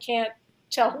time, I can't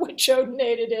tell which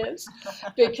odonate it is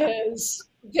because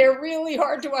they're really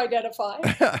hard to identify.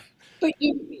 But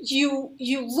you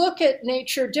look at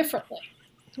nature differently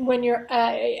when you're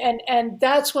and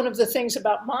that's one of the things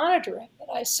about monitoring that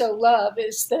I so love,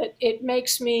 is that it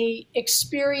makes me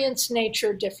experience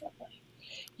nature differently.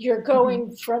 You're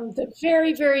going from the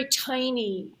very, very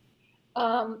tiny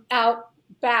out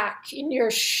back, and you're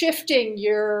shifting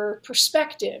your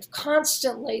perspective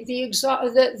constantly.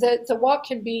 The walk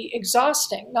can be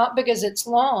exhausting, not because it's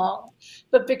long,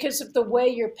 but because of the way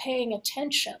you're paying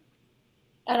attention.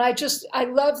 I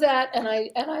love that, and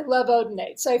I love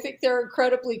odonates. I think they're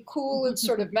incredibly cool and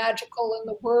sort of magical, and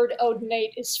the word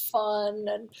odonate is fun.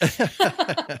 And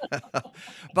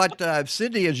But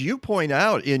Cindy, as you point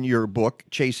out in your book,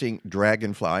 Chasing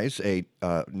Dragonflies, a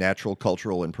natural,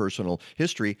 cultural, and personal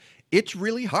history, it's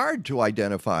really hard to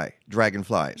identify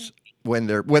dragonflies when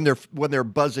they're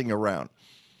buzzing around.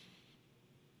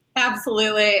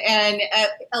 Absolutely. And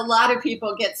a lot of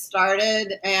people get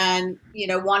started and,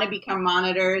 want to become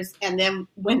monitors. And then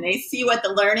when they see what the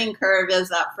learning curve is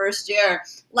that first year,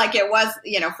 like it was,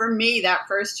 for me, that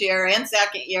first year and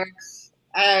second year,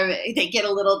 they get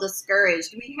a little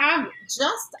discouraged. We have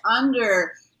just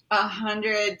under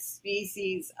 100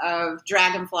 species of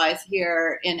dragonflies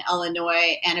here in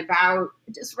Illinois and about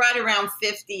just right around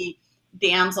 50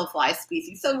 damselfly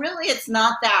species. So really it's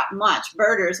not that much.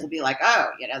 Birders will be like,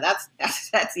 oh,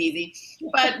 that's easy.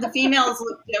 But the females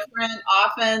look different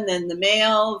often than the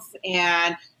males,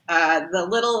 and the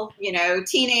little,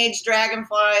 teenage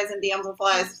dragonflies and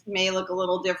damselflies may look a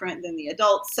little different than the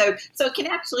adults. So it can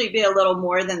actually be a little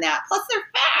more than that. Plus they're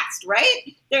fast,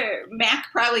 right? Mac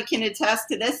probably can attest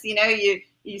to this. You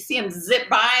see them zip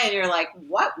by and you're like,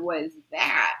 what was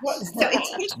that?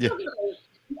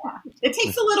 It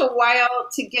takes a little while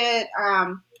to get,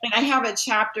 and I have a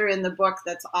chapter in the book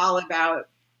that's all about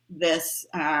this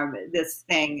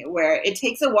thing where it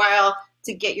takes a while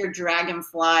to get your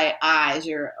dragonfly eyes,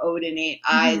 your odonate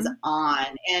eyes on.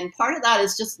 And part of that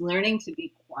is just learning to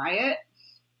be quiet,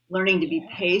 learning to be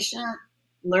patient,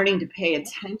 learning to pay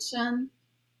attention.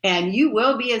 And you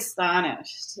will be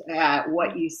astonished at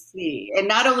what you see. And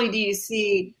not only do you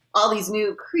see all these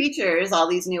new creatures, all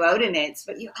these new odonates,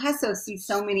 but you also see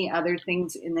so many other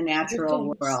things in the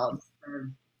natural world.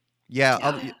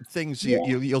 Other things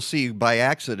you'll see by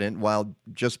accident while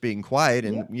just being quiet.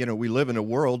 And, we live in a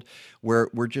world where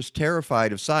we're just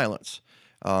terrified of silence.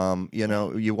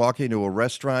 You walk into a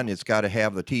restaurant, it's got to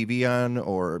have the TV on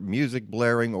or music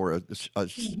blaring, or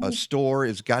a store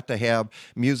has got to have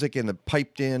music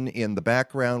piped in the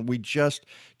background. We just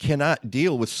cannot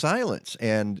deal with silence.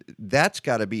 And that's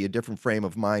got to be a different frame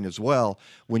of mind as well.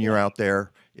 When you're out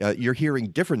there, you're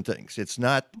hearing different things. It's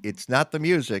not the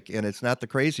music and it's not the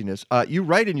craziness. You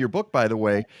write in your book, by the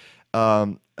way,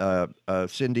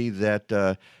 Cindy,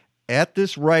 that at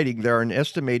this writing, there are an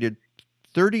estimated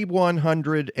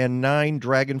 3,109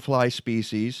 dragonfly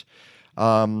species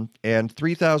and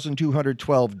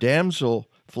 3,212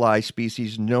 damselfly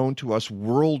species known to us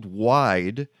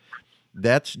worldwide.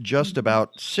 That's just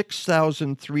about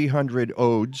 6,300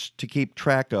 odes to keep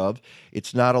track of.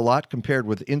 It's not a lot compared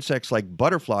with insects like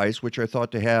butterflies, which are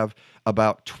thought to have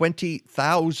about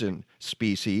 20,000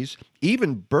 species.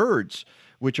 Even birds,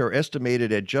 which are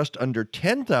estimated at just under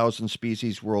 10,000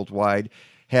 species worldwide,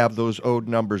 have those ode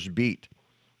numbers beat.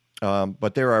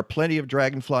 But there are plenty of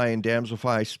dragonfly and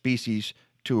damselfly species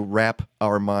to wrap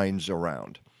our minds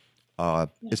around.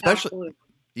 Especially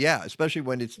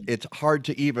when it's hard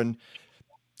to even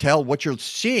tell what you're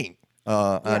seeing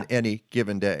on any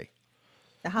given day.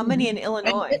 How many in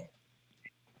Illinois?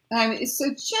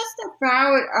 So just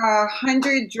about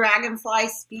 100 dragonfly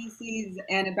species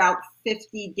and about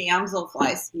 50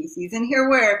 damselfly species. And here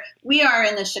where we are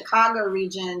in the Chicago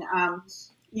region,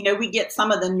 we get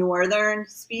some of the northern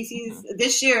species.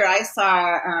 This year I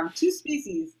saw 2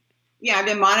 species. Yeah, I've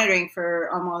been monitoring for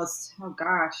almost,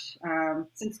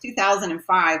 since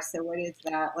 2005. So what is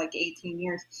that, like 18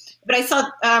 years? But I saw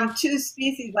 2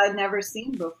 species I'd never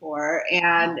seen before.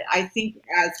 And I think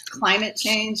as climate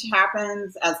change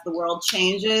happens, as the world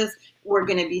changes, we're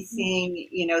going to be seeing,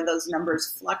 those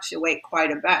numbers fluctuate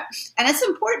quite a bit. And it's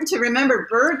important to remember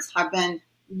birds have been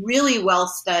really well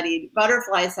studied.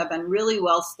 Butterflies have been really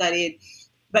well studied,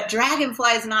 but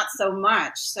dragonflies not so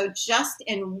much. So just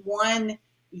in one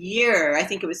year, I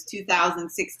think it was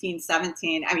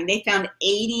 2016-17, they found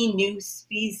 80 new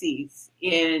species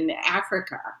in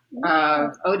Africa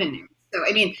of odonates. So,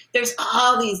 there's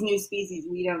all these new species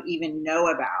we don't even know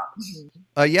about.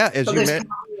 As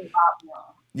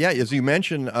you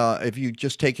mentioned, if you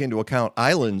just take into account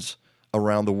islands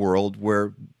around the world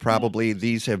where probably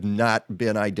these have not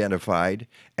been identified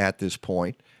at this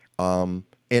point. And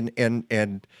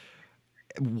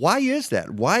why is that?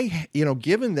 Why,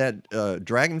 given that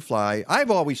dragonfly,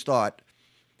 I've always thought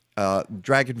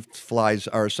dragonflies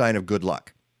are a sign of good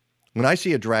luck. When I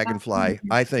see a dragonfly,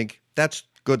 I think that's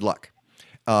good luck.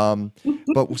 And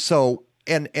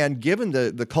given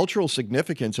the cultural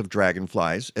significance of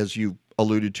dragonflies, as you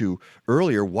alluded to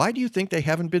earlier, why do you think they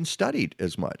haven't been studied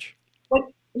as much?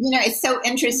 It's so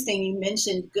interesting you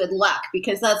mentioned good luck,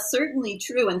 because that's certainly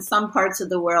true in some parts of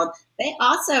the world. They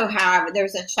also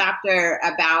there's a chapter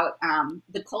about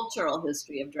the cultural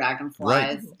history of Right.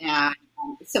 dragonflies, and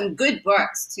some good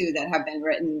books too that have been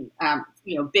written,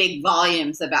 big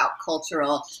volumes about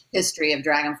cultural history of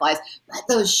dragonflies. But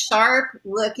those sharp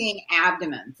looking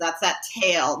abdomens, that's that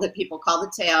tail that people call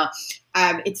the tail.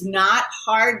 It's not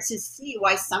hard to see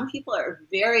why some people are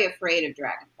very afraid of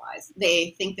dragonflies.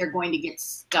 They think they're going to get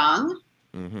stung.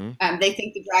 Mm-hmm. They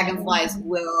think the dragonflies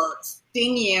will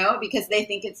sting you because they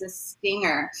think it's a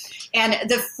stinger. And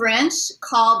the French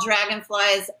call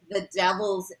dragonflies the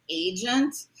devil's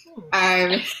agent.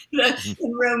 In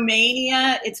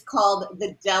Romania, it's called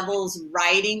the devil's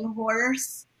riding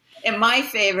horse. And my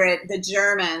favorite, the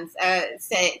Germans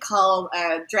call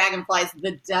dragonflies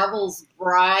the devil's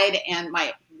bride, and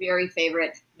my very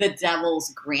favorite, the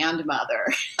devil's grandmother.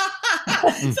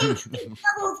 So the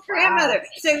devil's grandmother.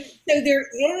 So there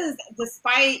is,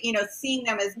 despite seeing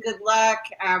them as good luck,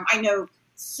 I know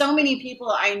so many people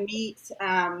I meet.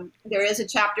 There is a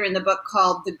chapter in the book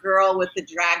called "The Girl with the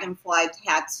Dragonfly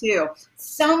Tattoo."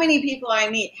 So many people I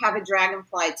meet have a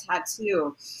dragonfly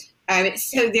tattoo.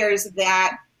 So there's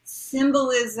that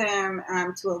symbolism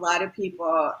to a lot of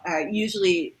people.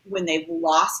 Usually when they've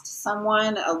lost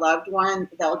someone, a loved one,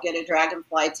 they'll get a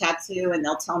dragonfly tattoo, and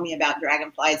they'll tell me about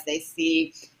dragonflies they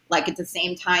see like at the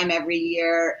same time every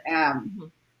year.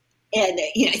 And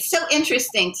it's so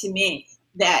interesting to me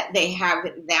that they have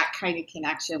that kind of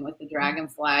connection with the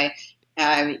dragonfly.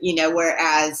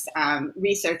 Whereas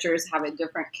researchers have a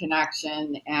different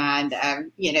connection, and,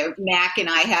 Mac and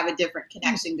I have a different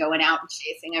connection going out and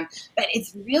chasing them. But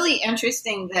it's really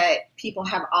interesting that people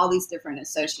have all these different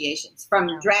associations, from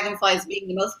dragonflies being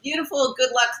the most beautiful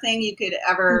good luck thing you could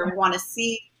ever want to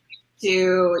see,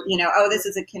 to, this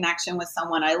is a connection with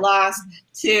someone I lost,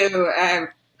 to,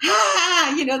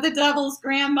 the devil's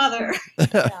grandmother.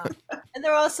 Yeah. And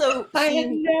they're also I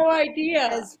had no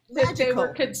idea that they were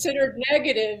magical. considered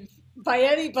negative by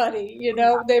anybody.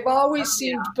 They've always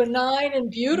seemed benign and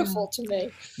beautiful to me.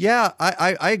 Yeah,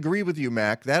 I agree with you,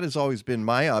 Mac. That has always been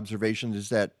my observation, is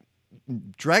that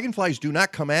dragonflies do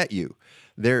not come at you.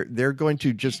 They're going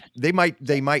to just, they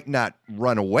might not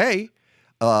run away,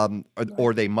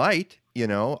 or they might,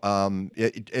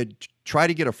 try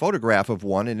to get a photograph of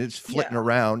one and it's flitting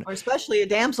around. Or especially a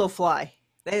damselfly.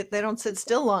 They don't sit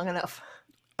still long enough.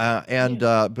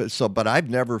 But I've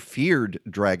never feared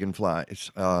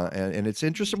dragonflies, and it's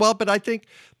interesting. Well, but I think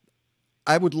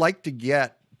I would like to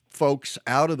get folks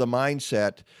out of the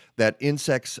mindset that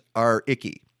insects are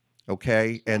icky,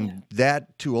 okay, and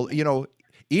that to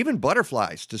even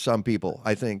butterflies to some people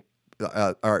I think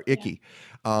are icky,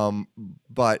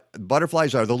 but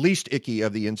butterflies are the least icky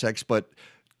of the insects. But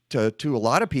to a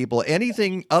lot of people,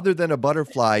 anything other than a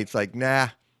butterfly, it's like, nah.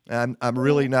 I'm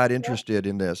really not interested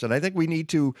in this. And I think we need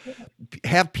to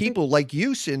have people like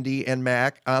you, Cindy and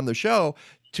Mac, on the show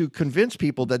to convince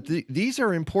people that these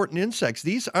are important insects.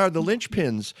 These are the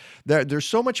linchpins. There's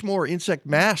so much more insect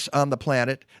mass on the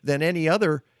planet than any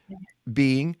other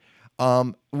being.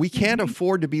 We can't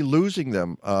afford to be losing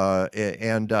them.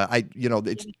 It's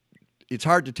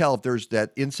hard to tell if there's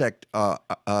that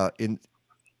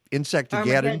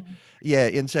insectageddon. Yeah,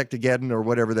 insectageddon or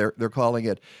whatever they're calling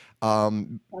it.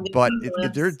 But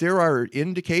there are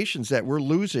indications that we're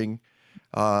losing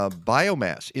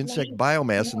biomass, insect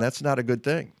biomass, and that's not a good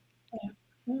thing.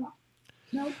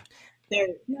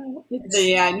 The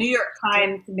New York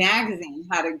Times Magazine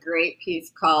had a great piece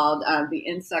called "The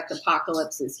Insect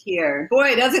Apocalypse is Here." Boy,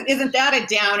 isn't that a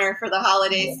downer for the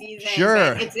holiday season?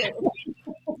 Sure.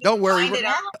 Don't worry.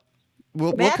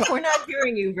 Mac, we're not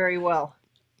hearing you very well.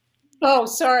 Oh,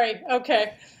 sorry.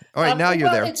 Okay. All right, now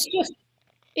you're there. It's just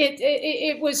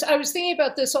it was. I was thinking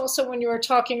about this also when you were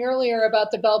talking earlier about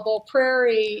the Belleville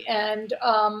Prairie and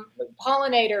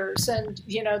pollinators, and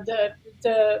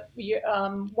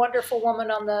the wonderful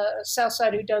woman on the south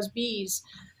side who does bees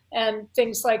and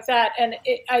things like that. And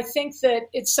I think that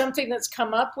it's something that's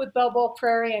come up with Belleville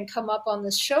Prairie and come up on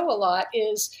this show a lot.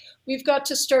 Is we've got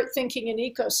to start thinking in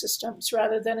ecosystems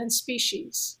rather than in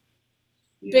species.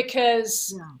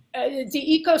 Because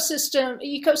the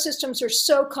ecosystems are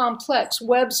so complex.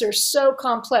 Webs are so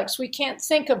complex. We can't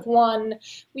think of one.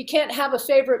 We can't have a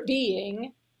favorite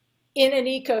being in an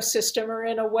ecosystem or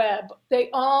in a web. They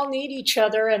all need each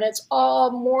other, and it's all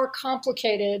more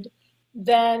complicated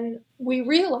than we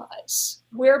realize.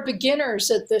 We're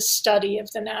beginners at this study of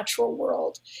the natural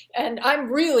world. And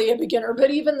I'm really a beginner,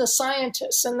 but even the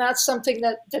scientists, and that's something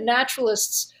that the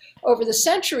naturalists over the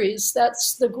centuries,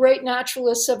 that's the great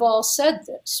naturalists have all said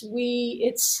this.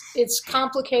 It's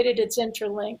complicated, it's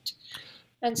interlinked.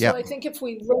 And so Yeah. I think if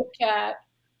we look at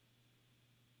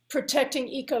protecting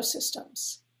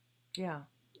ecosystems, Yeah.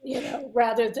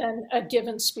 rather than a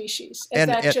given species,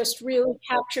 And, that and just really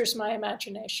captures my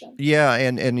imagination. yeah,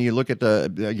 and you look at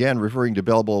again, referring to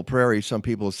Bellbowl Prairie, some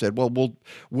people have said, well,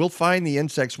 we'll find the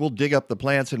insects, we'll dig up the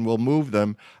plants, and we'll move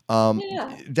them.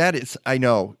 Yeah. That is, I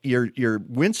know you're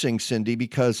wincing, Cindy,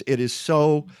 because it is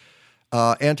so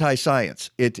anti-science.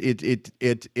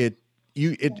 It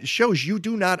shows you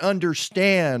do not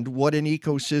understand what an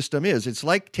ecosystem is. It's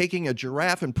like taking a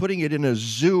giraffe and putting it in a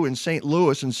zoo in St.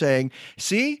 Louis and saying,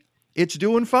 "See, it's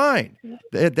doing fine."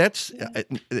 That's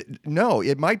no.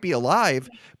 It might be alive,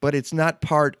 but it's not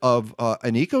part of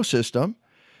an ecosystem.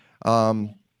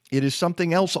 It is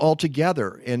something else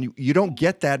altogether, and you don't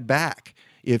get that back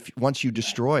once you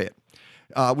destroy it.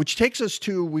 Which takes us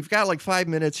to, we've got like 5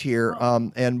 minutes here,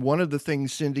 and one of the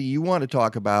things, Cindy, you want to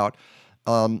talk about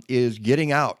is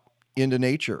getting out into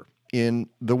nature in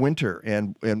the winter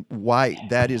and why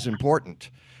that is important.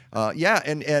 I'm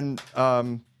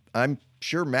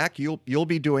sure, Mac, you'll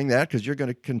be doing that because you're going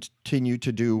to continue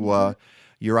to do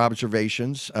your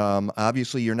observations.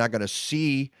 Obviously, you're not going to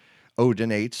see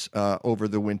odonates over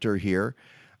the winter here,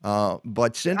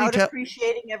 but Cindy, Without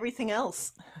appreciating everything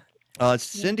else.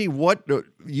 Cindy, what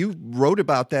you wrote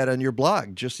about that on your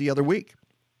blog just the other week?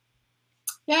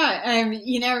 Yeah,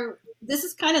 this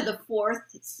is kind of the fourth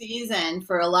season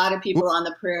for a lot of people on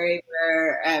the prairie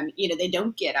where, they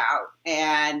don't get out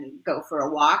and go for a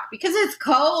walk because it's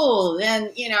cold and,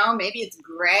 maybe it's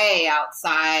gray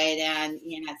outside and,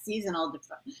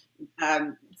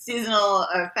 seasonal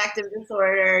affective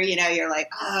disorder, you're like,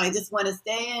 oh, I just want to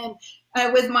stay in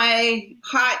with my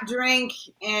hot drink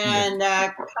and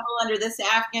cuddle under this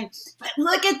Afghan. But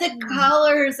look at the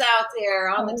colors out there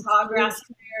on the tall grass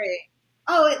prairie.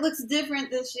 Oh, it looks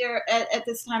different this year at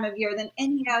this time of year than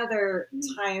any other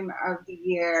time of the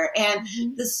year. And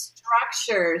the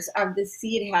structures of the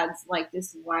seed heads, like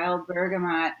this wild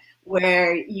bergamot,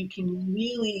 where you can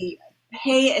really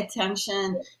pay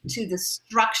attention to the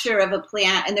structure of a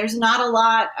plant. And there's not a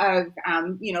lot of,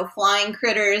 flying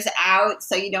critters out,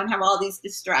 so you don't have all these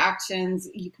distractions.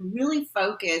 You can really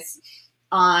focus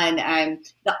on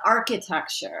the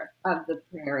architecture of the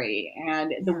prairie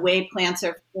and the way plants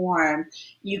are formed.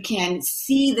 You can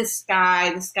see the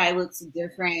sky. The sky looks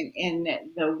different in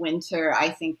the winter,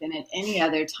 I think, than at any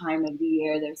other time of the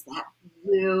year. There's that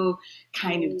blue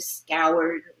kind of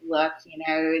scoured look,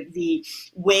 the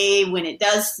way when it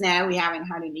does snow, we haven't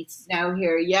had any snow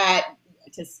here yet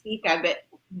to speak of, but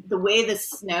the way the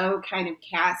snow kind of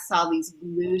casts all these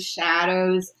blue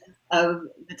shadows of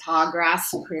the tall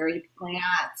grass prairie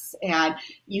plants. And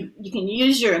you can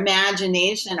use your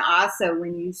imagination also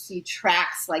when you see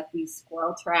tracks like these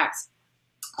squirrel tracks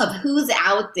of who's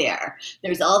out there.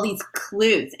 There's all these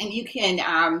clues, and you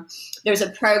can, there's a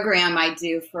program I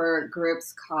do for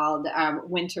groups called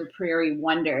Winter Prairie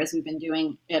Wonders. We've been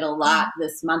doing it a lot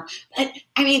this month. But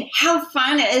I mean, how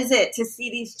fun is it to see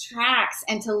these tracks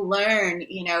and to learn,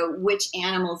 which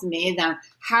animals made them?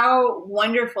 How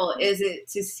wonderful is it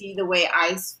to see the way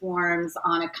ice forms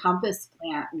on a compass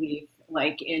plant leaf,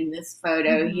 like in this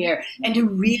photo here, and to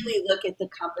really look at the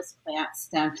compass plant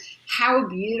stem. How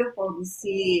beautiful to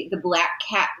see the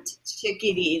black-capped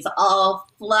chickadees all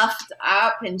fluffed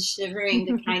up and shivering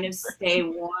to kind of stay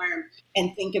warm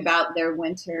and think about their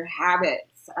winter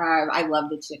habits. I love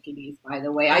the chickadees, by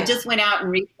the way. I just went out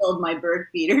and refilled my bird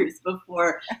feeders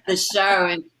before the show,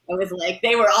 and I was like,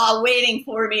 they were all waiting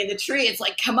for me in the tree. It's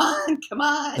like, come on,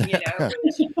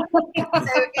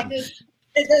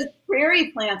 the prairie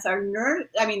plants are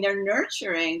they're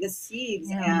nurturing the seeds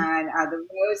and the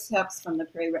rose hips from the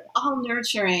prairie, all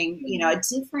nurturing, a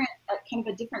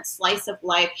different slice of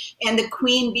life. And the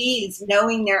queen bees,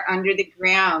 knowing they're under the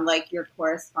ground, like your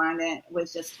correspondent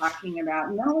was just talking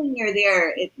about, knowing you're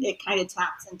there, it kind of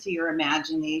taps into your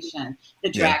imagination, the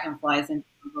dragonflies and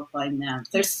butterfly nymphs.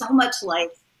 There's so much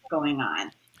life going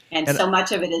on, and so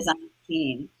much of it is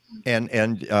unseen.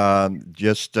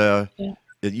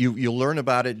 You'll learn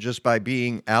about it just by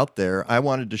being out there. I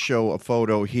wanted to show a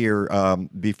photo here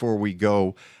before we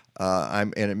go,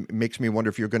 and it makes me wonder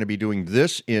if you're going to be doing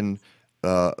this in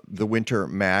the winter,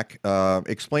 Mac.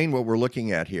 Explain what we're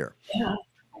looking at here. Yeah.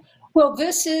 Well,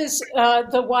 this is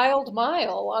the Wild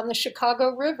Mile on the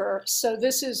Chicago River. So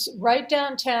this is right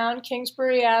downtown,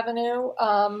 Kingsbury Avenue.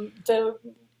 The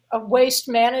waste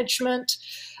management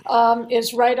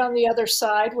is right on the other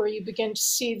side, where you begin to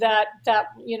see that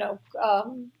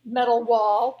metal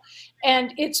wall,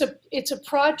 and it's a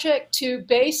project to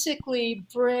basically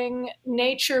bring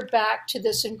nature back to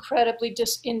this incredibly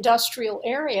industrial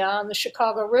area on the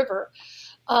Chicago River.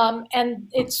 And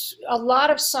it's a lot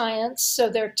of science. So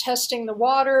they're testing the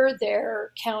water,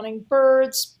 they're counting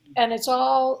birds, and it's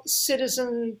all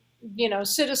citizen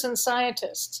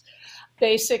scientists,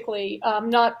 basically,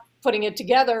 not putting it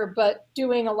together, but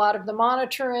doing a lot of the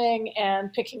monitoring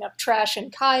and picking up trash in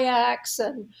kayaks,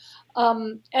 and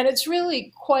it's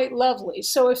really quite lovely.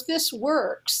 So if this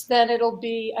works, then it'll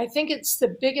be, I think it's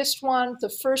the biggest one, the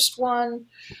first one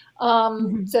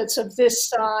that's of this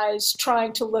size,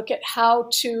 trying to look at how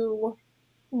to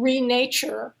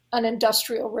renature an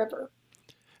industrial river.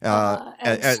 Are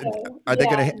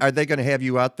they going to have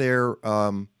you out there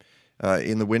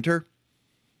in the winter?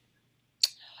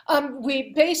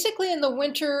 We basically, in the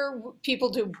winter, people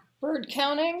do bird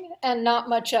counting and not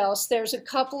much else. There's a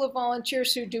couple of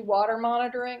volunteers who do water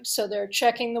monitoring, so they're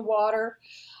checking the water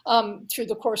through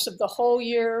the course of the whole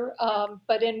year.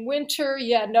 But in winter,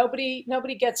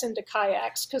 nobody gets into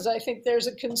kayaks, because I think there's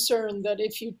a concern that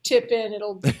if you tip in,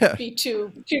 it'll be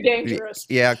too dangerous.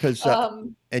 Yeah, because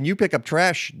and you pick up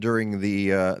trash during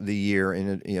the year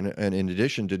in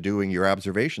addition to doing your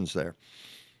observations there.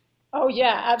 Oh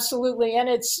yeah, absolutely. And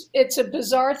it's a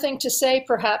bizarre thing to say,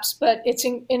 perhaps, but it's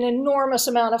an enormous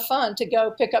amount of fun to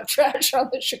go pick up trash on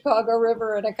the Chicago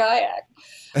River in a kayak.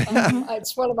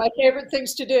 It's one of my favorite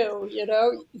things to do,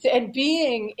 and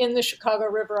being in the Chicago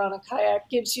River on a kayak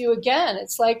gives you, again,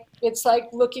 it's like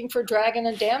looking for dragon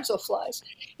and damselflies.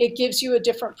 It gives you a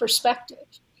different perspective.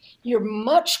 You're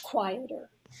much quieter,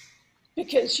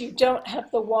 because you don't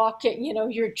have the walking,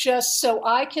 you're just, so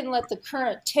I can let the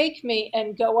current take me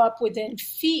and go up within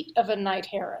feet of a night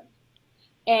heron.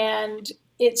 And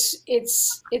it's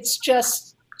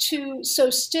just so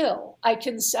still.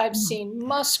 I've seen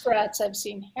muskrats, I've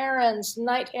seen herons,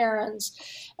 night herons,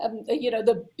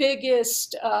 the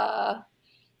biggest, the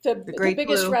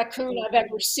biggest raccoon I've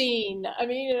ever seen. I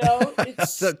mean,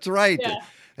 it's. That's right.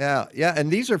 Yeah. And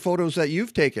these are photos that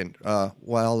you've taken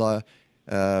while,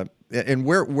 and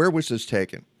where was this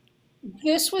taken?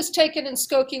 This was taken in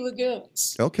Skokie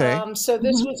Lagoons. Okay. So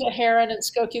this was a heron in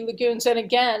Skokie Lagoons, and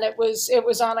again, it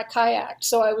was on a kayak.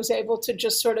 So I was able to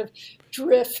just sort of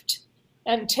drift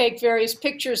and take various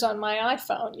pictures on my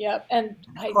iPhone. Yep. And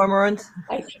Cormorant.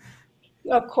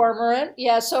 A cormorant.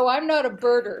 Yeah. So I'm not a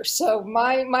birder. So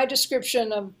my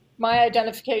description of my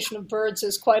identification of birds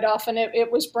is quite often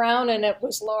it was brown and it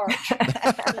was large.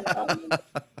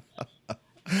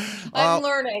 I'm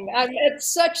learning. It's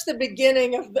such the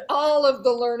beginning of all of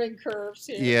the learning curves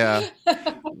here. Yeah.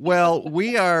 Well,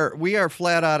 we are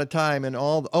flat out of time, and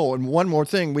and one more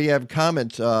thing, we have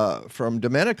comments from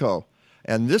Domenico,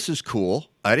 and this is cool.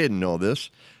 I didn't know this.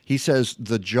 He says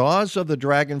the jaws of the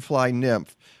dragonfly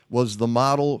nymph was the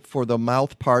model for the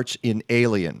mouth parts in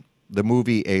Alien, the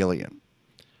movie Alien.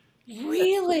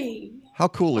 Really? How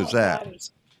cool is that?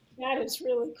 That is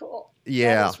really cool.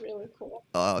 Yeah. That is really cool.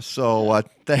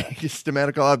 Thanks,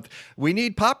 Domenico. We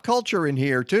need pop culture in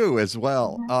here, too, as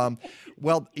well.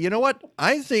 Well, you know what?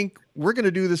 I think we're going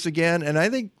to do this again, and I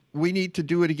think we need to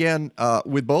do it again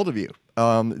with both of you.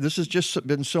 This has just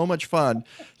been so much fun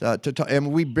to talk,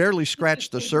 and we barely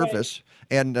scratched the surface.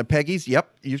 And Peggy's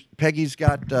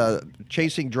got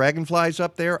Chasing Dragonflies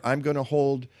up there. I'm going to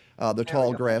hold the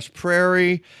Tall Grass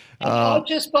Prairie. I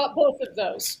just bought both of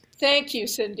those. Thank you,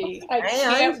 Cindy. I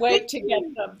can't wait to get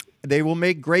them. They will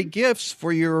make great gifts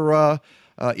for your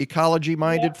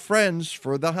ecology-minded friends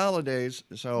for the holidays.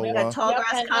 So Tall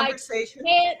Grass Conversation. I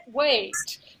can't wait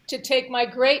to take my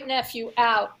great-nephew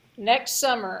out next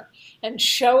summer and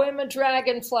show him a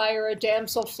dragonfly or a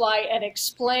damselfly and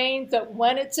explain that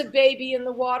when it's a baby in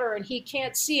the water and he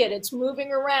can't see it, it's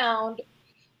moving around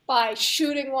by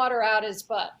shooting water out his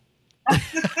butt. I'm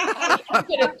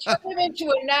going to turn him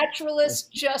into a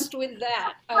naturalist just with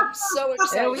that. I'm so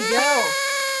excited. There we go.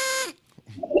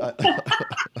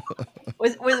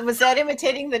 Was that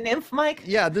imitating the nymph, Mike?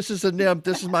 Yeah, this is a nymph.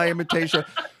 This is my imitation.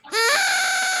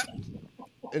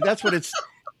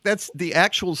 That's the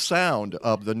actual sound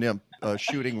of the nymph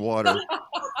shooting water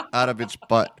out of its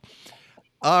butt.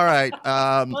 All right.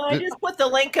 I just put the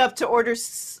link up to order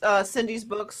Cindy's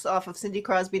books off of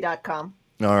cindycrosby.com.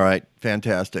 All right.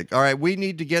 Fantastic. All right. We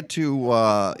need to get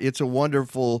to It's a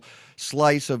Wonderful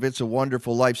Slice of It's a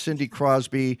Wonderful Life. Cindy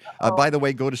Crosby. By the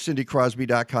way, go to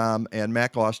cindycrosby.com, and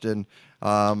Mac Austin,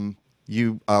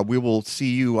 we will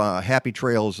see you happy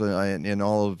trails in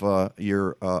all of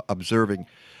your observing.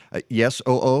 Yes,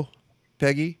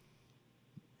 Peggy?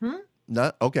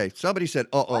 No? Okay. Somebody said,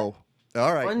 All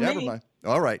right. Never mind.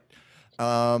 All right.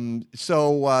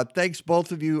 So thanks,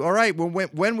 both of you. All right.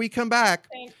 When we come back,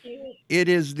 thank you. It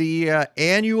is the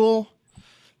annual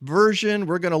version.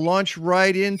 We're going to launch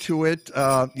right into it.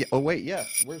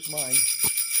 Where's mine?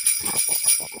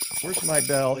 Where's my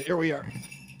bell? Here we are.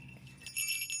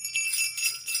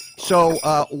 So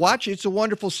watch It's a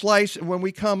Wonderful Slice. When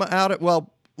we come out of,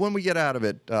 well, when we get out of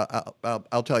it,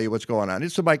 I'll tell you what's going on.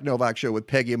 It's the Mike Novak Show with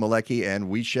Peggy and Malecki, and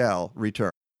we shall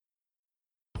return.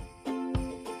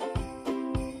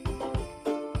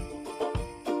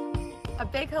 A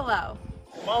big hello.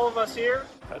 From all of us here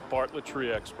at Bartlett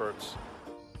Tree Experts.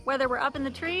 Whether we're up in the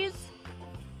trees,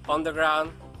 On the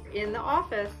ground. in the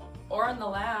office, or in the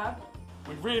lab,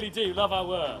 We really do love our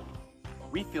work.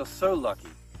 We feel so lucky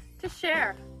to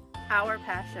share our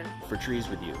passion. for trees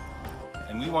with you.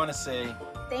 And we want to say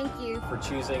Thank you For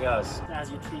choosing us as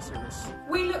your tree service.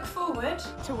 we look forward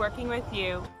to working with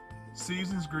you.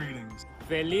 Season's greetings.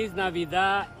 Feliz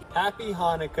Navidad. Happy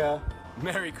Hanukkah.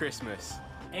 Merry Christmas.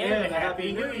 And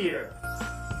Happy New Year.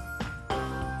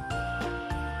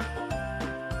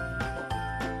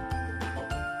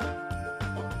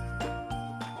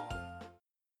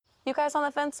 You guys on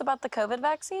the fence about the COVID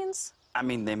vaccines? I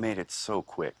mean, they made it so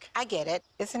quick. I get it.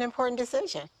 It's an important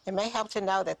decision. It may help to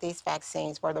know that these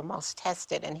vaccines were the most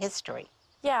tested in history.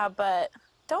 Yeah, but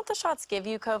don't the shots give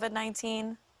you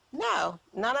COVID-19? No,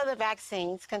 none of the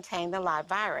vaccines contain the live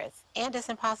virus, and it's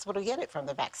impossible to get it from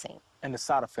the vaccine. And the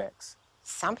side effects.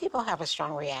 Some people have a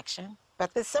strong reaction,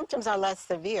 but the symptoms are less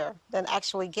severe than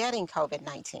actually getting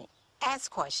COVID-19.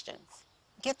 Ask questions.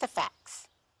 Get the facts.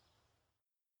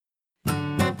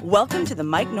 Welcome to the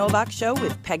Mike Novak Show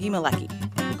with Peggy Malecki.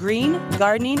 Green,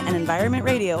 gardening, and environment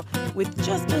radio with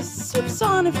just a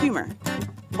soupçon of humor.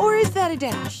 Or is that a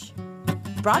dash?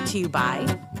 Brought to you by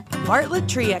Bartlett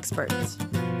Tree Experts.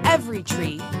 Every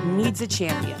tree needs a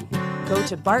champion. Go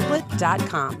to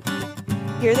bartlett.com.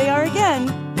 Here they are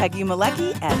again, Peggy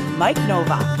Malecki and Mike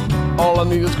Novak. All I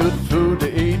need is good food to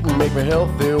eat and make me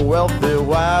healthy, wealthy,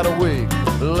 wide awake.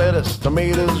 Lettuce,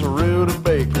 tomatoes, rooted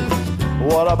bacon.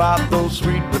 What about those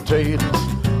sweet potatoes?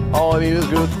 All I need is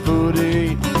good food to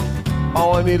eat.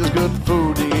 All I need is good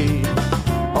food to eat.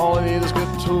 All I need is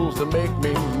good tools to make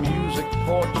me music,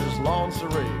 porches, lawn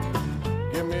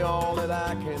serene. Give me all that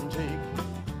I can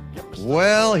take.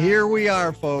 Well, here we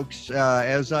are, folks.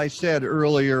 As I said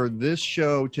earlier, this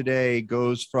show today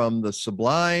goes from the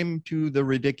sublime to the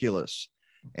ridiculous.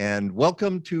 And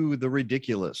welcome to the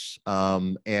ridiculous.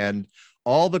 And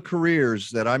all the careers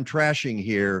that I'm trashing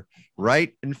here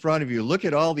right in front of you. Look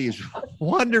at all these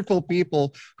wonderful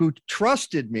people who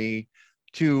trusted me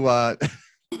to,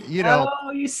 you know. Oh,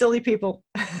 you silly people.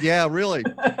 Yeah, really.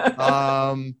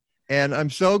 And I'm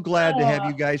so glad to have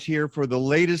you guys here for the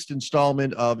latest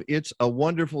installment of It's a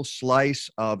Wonderful Slice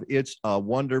of It's a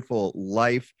Wonderful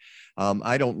Life.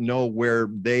 I don't know where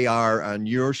they are on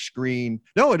your screen.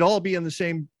 No, it'll all be in the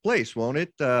same place, won't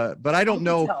it? But I don't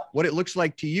know what it looks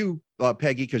like to you,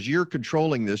 Peggy, because you're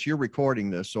controlling this, you're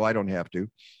recording this, so I don't have to.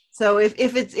 So if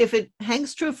it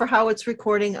hangs true for how it's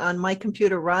recording on my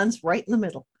computer, Ron's right in the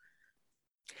middle.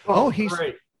 Oh, he's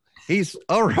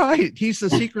all right. He's the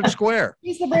secret square.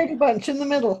 He's the Brady Bunch in the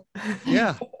middle.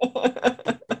 Yeah.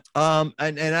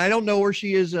 And I don't know where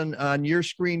she is on your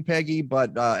screen, Peggy,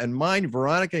 but and mine,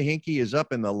 Veronica Hinke is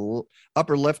up in the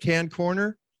upper left-hand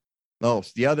corner. Oh,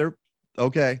 it's the other.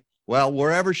 Okay. Well,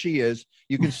 wherever she is,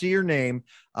 you can see her name.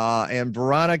 And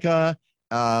Veronica,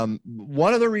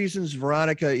 one of the reasons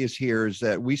Veronica is here is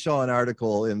that we saw an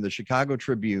article in the Chicago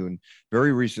Tribune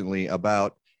very recently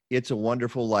about It's a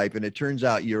Wonderful Life. And it turns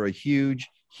out you're a huge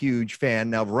fan.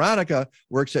 Now, Veronica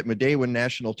works at Medewan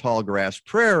National Tallgrass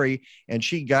Prairie, and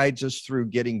she guides us through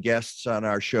getting guests on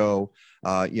our show,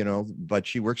 but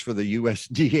she works for the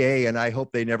USDA, and I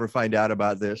hope they never find out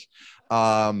about this.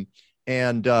 Also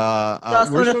an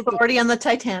authority on the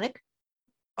Titanic.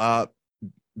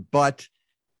 But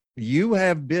you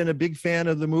have been a big fan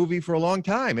of the movie for a long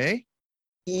time, eh?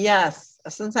 Yes,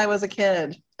 since I was a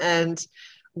kid. And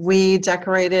we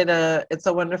decorated a It's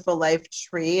a Wonderful Life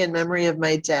tree in memory of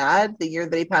my dad the year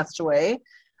that he passed away.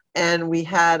 And we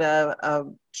had a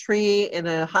tree in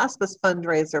a hospice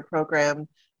fundraiser program,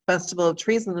 Festival of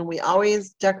Trees, and then we always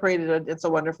decorated a It's a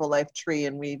Wonderful Life tree.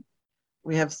 And we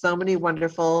have so many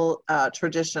wonderful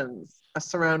traditions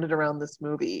surrounded around this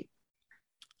movie.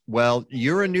 Well,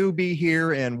 you're a newbie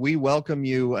here, and we welcome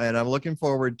you, and I'm looking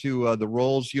forward to the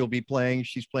roles you'll be playing.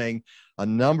 She's playing a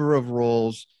number of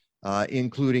roles,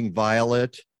 including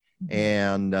Violet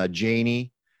and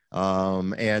Janie,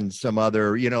 and some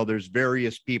other, there's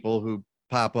various people who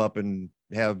pop up and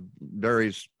have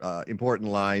various important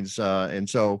lines. And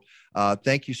so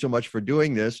thank you so much for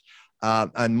doing this.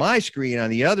 On my screen, on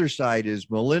the other side, is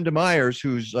Melinda Myers,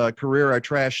 whose career I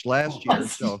trashed last year.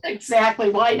 So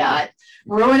exactly, why not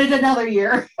ruin it another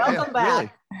year? Welcome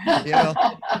back. Really.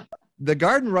 the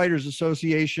Garden Writers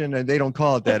Association, and they don't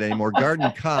call it that anymore,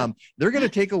 Garden Com, they're going to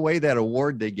take away that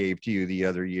award they gave to you the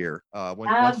other year.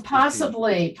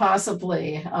 Possibly.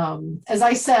 As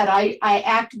I said, I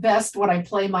act best when I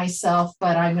play myself,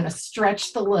 but I'm going to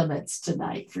stretch the limits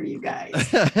tonight for you guys.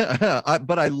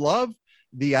 But I love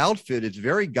the outfit. It's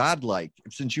very godlike,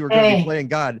 since you were going to be playing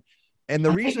God. And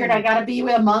the reason I got to be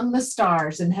among the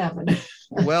stars in heaven.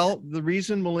 Well, the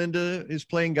reason Melinda is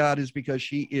playing God is because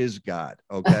she is God.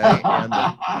 Okay.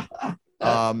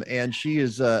 And she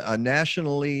is a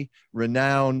nationally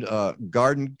renowned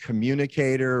garden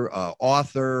communicator,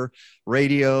 author,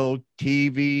 radio,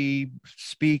 TV,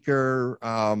 speaker,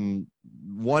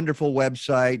 wonderful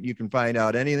website. You can find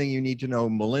out anything you need to know.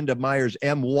 Melinda Myers,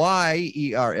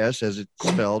 MYERS, as it's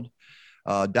spelled,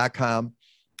 .com.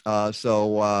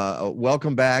 So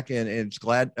welcome back, and it's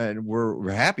glad, and we're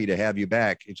happy to have you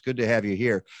back. It's good to have you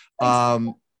here.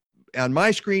 On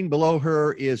my screen below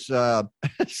her is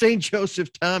St.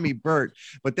 Joseph Tommy Burt,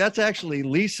 but that's actually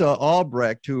Lisa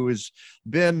Albrecht, who has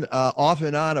been off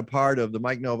and on a part of the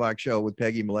Mike Novak Show with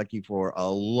Peggy Malecki for a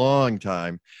long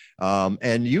time.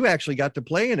 And you actually got to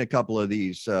play in a couple of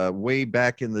these way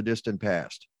back in the distant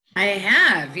past. I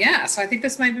have, yeah. So I think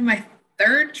this might be my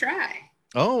third try.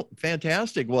 Oh,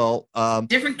 fantastic. Well,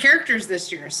 different characters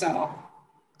this year, so.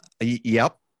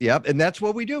 Yep. And that's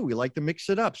what we do. We like to mix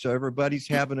it up so everybody's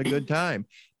having a good time.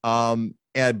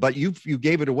 But you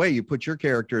gave it away. You put your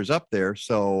characters up there,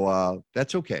 so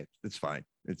that's okay. It's fine.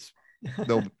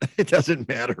 No, it doesn't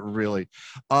matter really.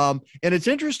 And it's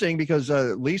interesting because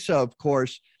Lisa, of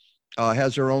course,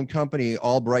 has her own company,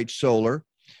 Albright Solar.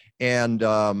 And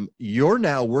you're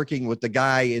now working with the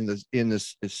guy in this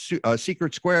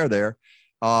secret square there,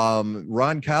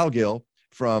 Ron Cowgill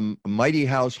from Mighty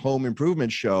House Home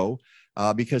Improvement Show,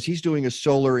 because he's doing a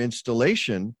solar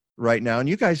installation right now, and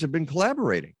you guys have been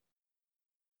collaborating.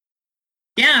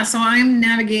 Yeah, so I'm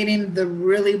navigating the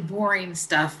really boring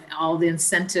stuff, all the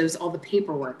incentives, all the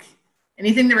paperwork.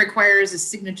 Anything that requires a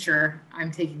signature, I'm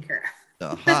taking care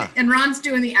of. And Ron's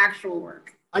doing the actual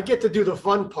work. I get to do the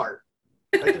fun part.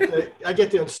 I get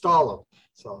to install them.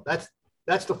 So that's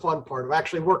the fun part of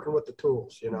actually working with the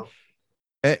tools, you know.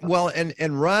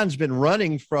 And Ron's been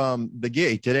running from the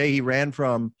gig. Today he ran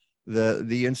from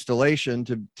the installation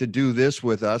to do this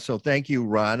with us. So thank you,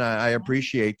 Ron. I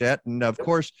appreciate that. And of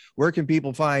course, where can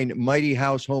people find Mighty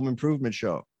House Home Improvement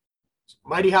Show?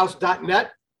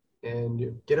 mightyhouse.net, and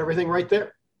you get everything right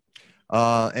there.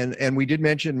 And we did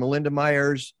mention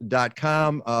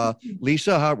melindamyers.com.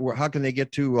 Lisa, how can they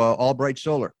get to Albright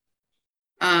Solar?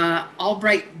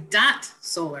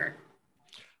 Albright.solar.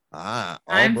 Albright.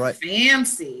 I'm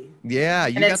fancy. Yeah,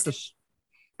 you got this.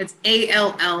 It's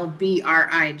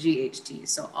ALLBRIGHT.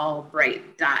 So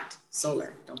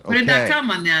Albright.solar. Don't put a .com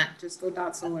on that. Just go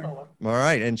 .solar. All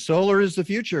right. And solar is the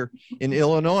future in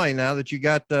Illinois now that you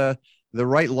got the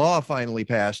right law finally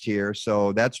passed here.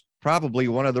 So that's probably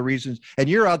one of the reasons. And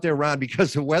you're out there, Ron,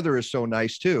 because the weather is so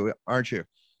nice too, aren't you?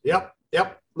 Yep.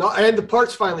 No, and the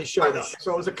parts finally showed up.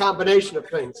 So it was a combination of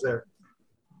things there.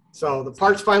 So the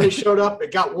parts finally showed up.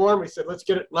 It got warm. We said, let's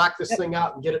knock this thing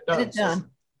out and get it done. Get it done. So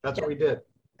that's what we did.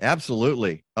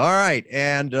 Absolutely. All right.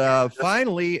 And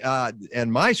finally,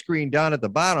 and my screen down at the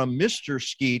bottom, Mr.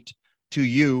 Skeet to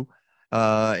you.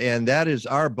 And that is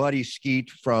our buddy Skeet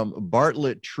from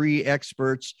Bartlett Tree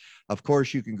Experts. Of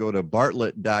course, you can go to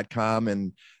bartlett.com,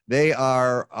 and they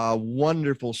are a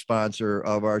wonderful sponsor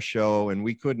of our show, and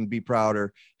we couldn't be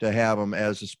prouder to have them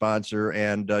as a sponsor.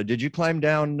 And did you climb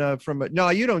down from it? No,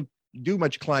 you don't do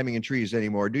much climbing in trees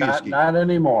anymore, do you, Skeet? Not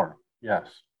anymore. Yes.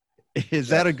 Is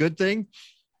that a good thing?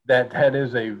 That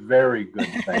is a very good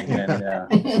thing.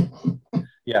 And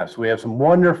yes, we have some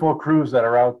wonderful crews that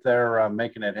are out there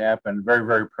making it happen. Very,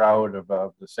 very proud of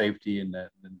the safety and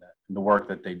the work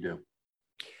that they do.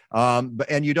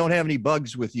 And you don't have any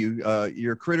bugs with you.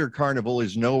 Your critter carnival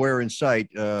is nowhere in sight,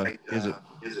 is it?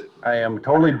 I am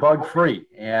totally bug free,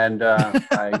 and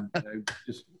I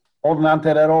just holding on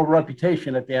to that old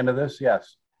reputation at the end of this.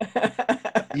 Yes.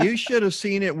 You should have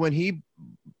seen it when he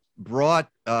brought.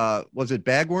 Was it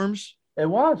bagworms? It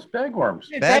was bagworms.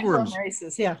 Bagworms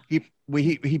races, yeah. He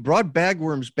brought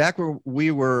bagworms back where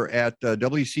we were at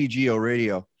WCGO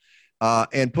Radio,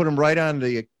 and put them right on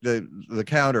the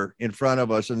counter in front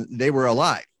of us, and they were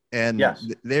alive. And yes,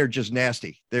 they're just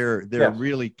nasty. They're yes,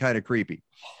 really kind of creepy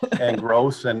and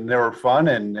gross, and they were fun,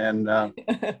 and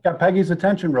got Peggy's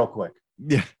attention real quick.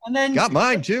 Yeah, and then got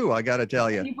mine too. I got to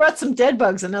tell you, he brought some dead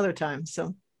bugs another time.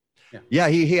 So yeah,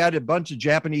 he had a bunch of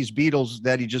Japanese beetles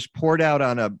that he just poured out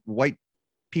on a white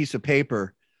piece of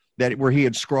paper where he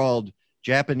had scrawled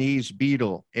Japanese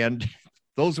beetle, and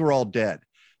those were all dead,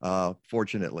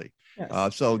 fortunately.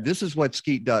 Yes. So this is what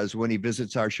Skeet does when he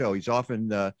visits our show. He's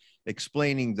often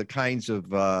explaining the kinds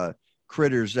of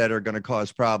critters that are going to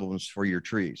cause problems for your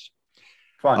trees.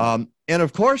 Fun. And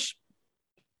of course,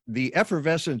 the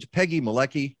effervescent Peggy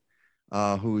Malecki,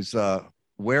 who's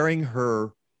wearing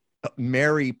her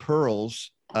Mary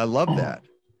pearls. I love that.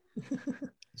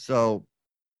 So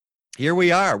here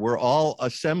we are. We're all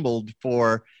assembled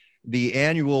for the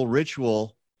annual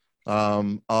ritual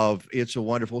of It's a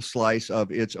Wonderful Slice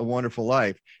of It's a Wonderful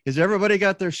Life. Has everybody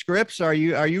got their scripts? Are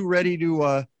you ready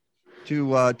to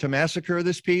massacre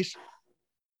this piece?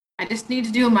 I just need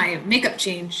to do my makeup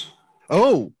change.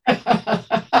 Oh,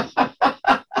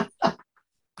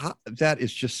 that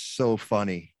is just so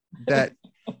funny. That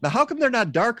now, how come they're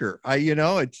not darker? I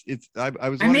was.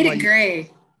 I made it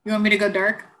gray. You want me to go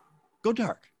dark? Go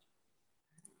dark.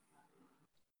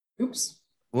 Oops.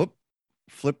 Whoop.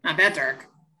 Flip. Not that dark.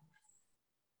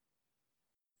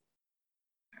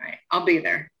 All right, I'll be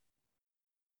there.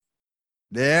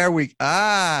 There we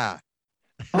Oh.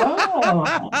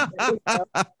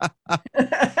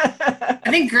 I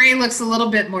think gray looks a little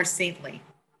bit more saintly.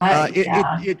 It Yeah,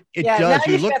 does. now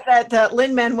You you've look. got that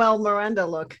Lin-Manuel Miranda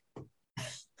look.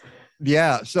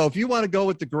 Yeah. So if you want to go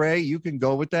with the gray, you can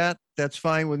go with that. That's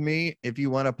fine with me. If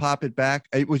you want to pop it back,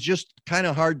 it was just kind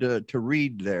of hard to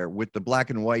read there with the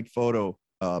black and white photo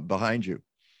behind you.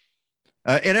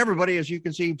 And everybody, as you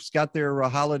can see, has got their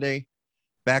holiday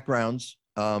backgrounds.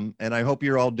 And I hope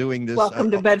you're all doing this.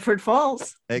 Welcome to Bedford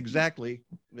Falls. Exactly.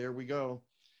 There we go.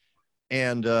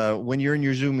 And when you're in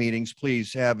your Zoom meetings,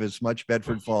 please have as much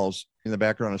Bedford Falls in the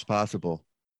background as possible.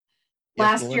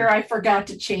 Last year, I forgot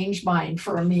to change mine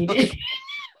for a meeting.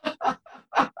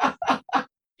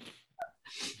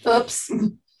 Oops.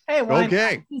 Hey, why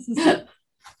okay.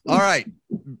 All right.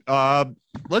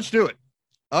 Let's do it.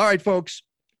 All right, folks.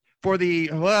 For the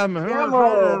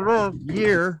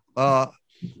year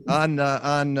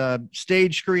on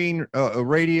stage screen,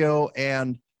 radio,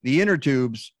 and the inner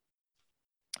tubes,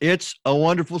 it's a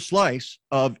wonderful slice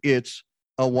of It's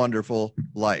a Wonderful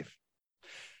Life.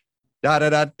 Da da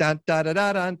da da da da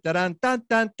da da da da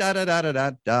da da da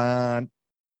da da.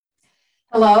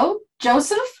 Hello,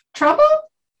 Joseph? Trouble?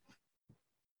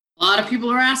 A lot of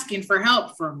people are asking for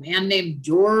help for a man named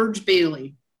George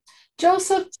Bailey.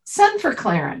 Joseph, send for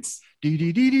Clarence. You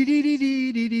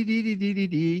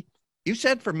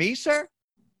said for me, sir?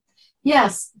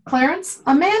 Yes, Clarence,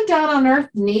 a man down on Earth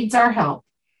needs our help.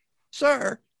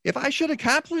 Sir, if I should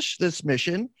accomplish this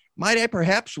mission, might I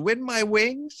perhaps win my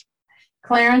wings?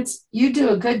 Clarence, you do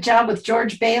a good job with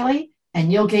George Bailey,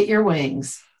 and you'll get your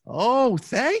wings. Oh,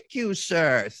 thank you,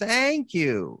 sir. Thank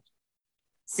you.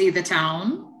 See the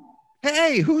town?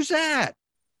 Hey, who's that?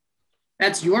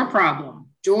 That's your problem,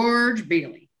 George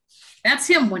Bailey. That's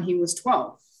him when he was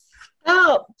 12.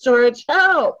 Help, George,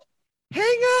 help. Hang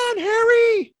on,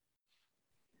 Harry.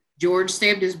 George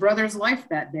saved his brother's life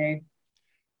that day.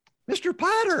 Mr.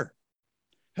 Potter,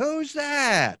 who's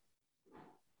that?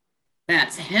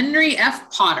 That's Henry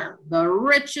F. Potter, the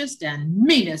richest and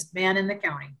meanest man in the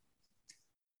county.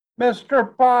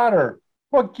 Mr. Potter,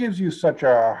 what gives you such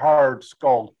a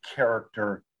hard-skulled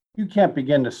character? You can't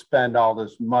begin to spend all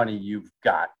this money you've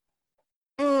got.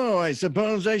 Oh, I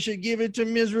suppose I should give it to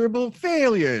miserable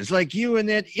failures like you and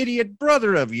that idiot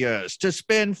brother of yours to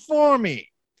spend for me.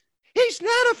 He's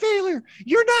not a failure.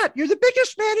 You're not. You're the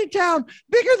biggest man in town.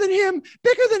 Bigger than him.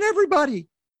 Bigger than everybody.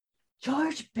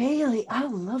 George Bailey, I'll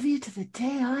love you to the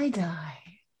day I die.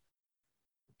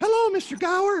 Hello, Mr.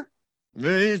 Gower.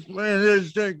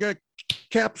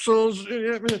 Capsules.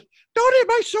 Don't hit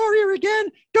my sawyer again.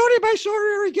 Don't hit my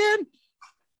sawyer again.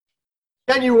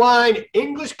 Genuine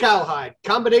English cowhide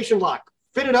combination lock,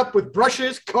 fitted up with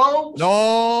brushes, combs.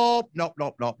 No.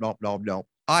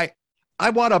 I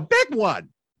want a big one.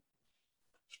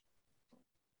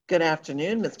 Good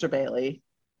afternoon, Mr. Bailey.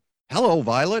 Hello,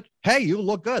 Violet. Hey, you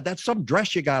look good. That's some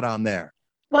dress you got on there.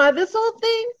 Why, this old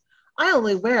thing? I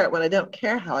only wear it when I don't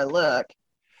care how I look.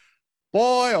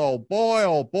 Boy, oh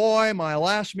boy, my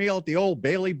last meal at the old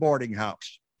Bailey boarding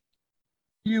house.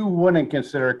 You wouldn't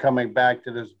consider coming back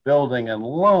to this building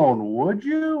alone, would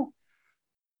you?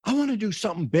 I want to do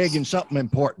something big and something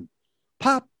important.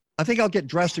 Pop, I think I'll get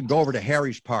dressed and go over to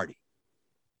Harry's party.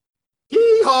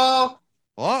 Hee-haw!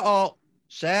 Uh-oh,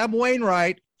 Sam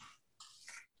Wainwright.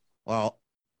 Well,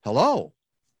 hello.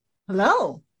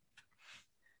 Hello.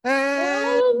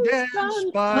 And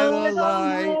danced by the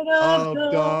light of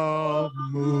the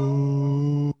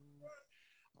moon.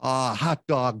 Hot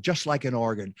dog, just like an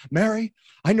organ. Mary,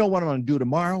 I know what I'm going to do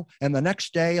tomorrow and the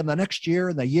next day and the next year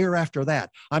and the year after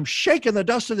that. I'm shaking the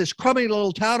dust of this crummy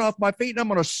little town off my feet and I'm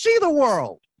going to see the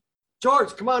world.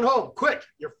 George, come on home, quick.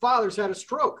 Your father's had a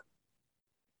stroke.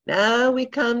 Now we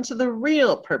come to the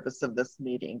real purpose of this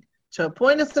meeting, to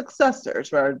appoint a successor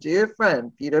to our dear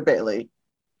friend, Peter Bailey.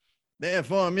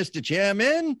 Therefore, Mr.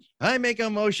 Chairman, I make a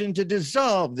motion to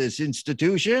dissolve this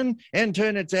institution and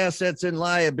turn its assets and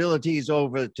liabilities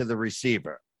over to the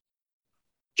receiver.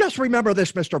 Just remember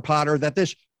this, Mr. Potter, that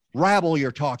this rabble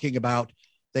you're talking about,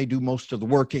 they do most of the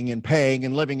working and paying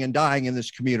and living and dying in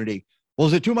this community. Well,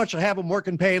 is it too much to have them work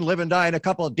and pay and live and die in a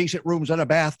couple of decent rooms and a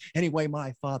bath? Anyway,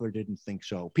 my father didn't think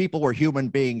so. People were human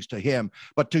beings to him.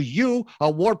 But to you, a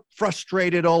warped,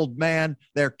 frustrated old man,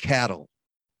 they're cattle.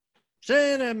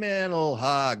 Sentimental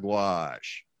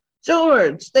hogwash.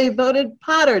 George, they voted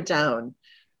Potter down.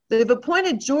 They've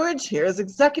appointed George here as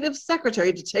executive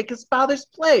secretary to take his father's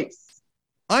place.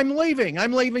 I'm leaving.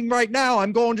 I'm leaving right now.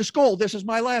 I'm going to school. This is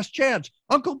my last chance.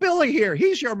 Uncle Billy here.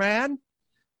 He's your man.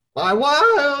 My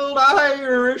wild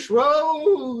Irish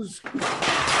rose. I'm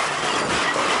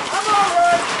all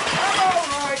right. I'm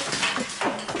all right.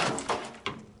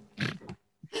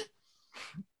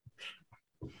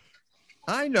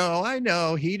 I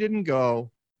know. He didn't go.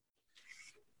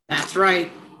 That's right.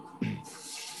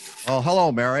 Oh,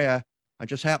 hello, Mary. I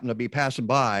just happened to be passing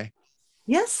by.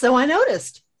 Yes, so I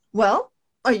noticed. Well,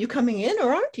 are you coming in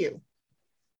or aren't you?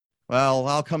 Well,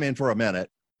 I'll come in for a minute.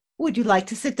 Would you like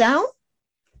to sit down?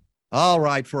 All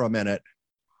right, for a minute.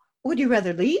 Would you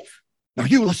rather leave? Now,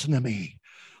 you listen to me.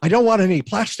 I don't want any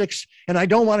plastics, and I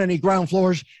don't want any ground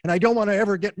floors, and I don't want to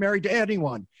ever get married to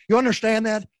anyone. You understand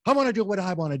that? I want to do what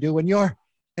I want to do, and you're,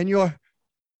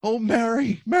 oh,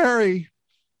 Mary.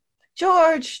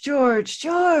 George. Dun,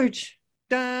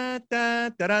 dun,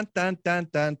 dun, dun, dun,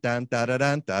 dun, dun, dun,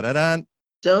 dun, dun, dun.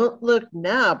 Don't look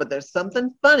now, but there's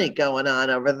something funny going on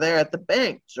over there at the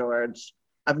bank, George.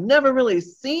 I've never really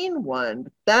seen one,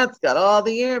 but that's got all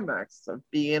the earmarks of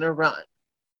being a run.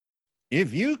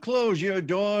 If you close your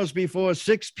doors before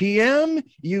 6 p.m.,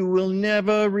 you will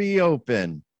never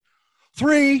reopen.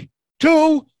 3,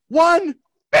 2, 1,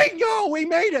 bingo! We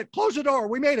made it. Close the door.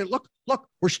 We made it. Look,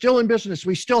 we're still in business.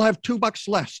 We still have $2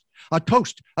 left. A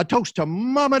toast to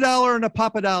Mama Dollar and a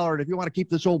Papa Dollar. And if you want to keep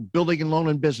this old building and loan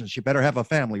in business, you better have a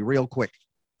family real quick.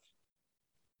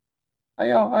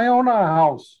 I own a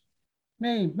house.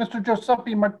 Me, Mr.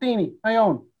 Giuseppe Martini. I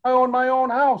own my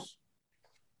own house.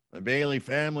 The Bailey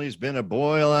family's been a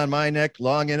boil on my neck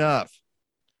long enough.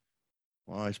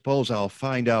 Well, I suppose I'll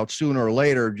find out sooner or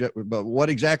later, but what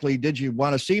exactly did you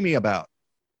want to see me about?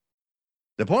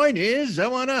 The point is, I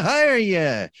want to hire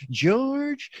you.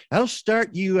 George, I'll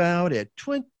start you out at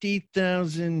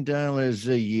 $20,000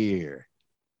 a year.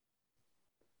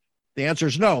 The answer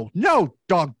is no. No,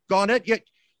 doggone it.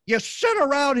 You sit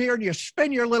around here and you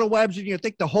spin your little webs and you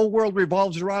think the whole world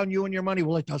revolves around you and your money.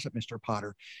 Well, it doesn't, Mr.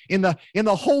 Potter. In the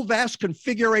whole vast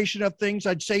configuration of things,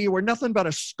 I'd say you were nothing but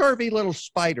a scurvy little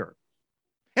spider.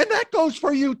 And that goes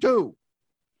for you, too.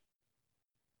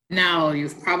 Now,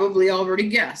 you've probably already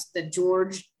guessed that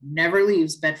George never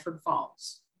leaves Bedford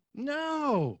Falls.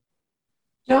 No.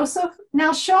 Joseph,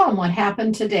 now show him what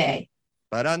happened today.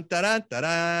 No,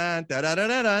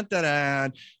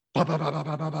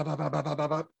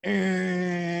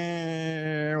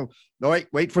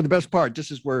 wait for the best part.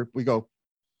 This is where we go.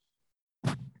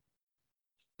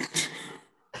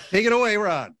 Take it away,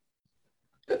 Ron.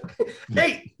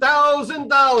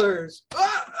 $8,000.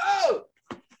 Oh!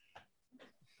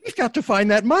 You've got to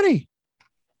find that money.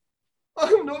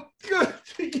 I'm no good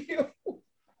to you.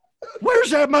 Where's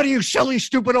that money, you silly,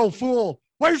 stupid old fool?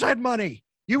 Where's that money?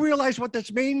 You realize what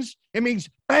this means? It means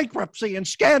bankruptcy and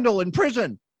scandal and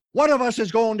prison. One of us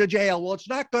is going to jail. Well, it's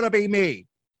not going to be me.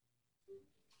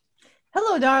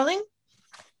 Hello, darling.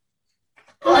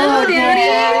 Hello,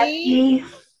 Daddy.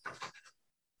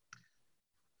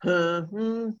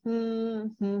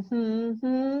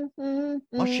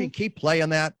 Must she keep playing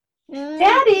that?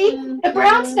 Daddy, the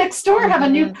Browns next door have a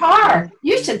new car.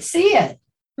 You should see it.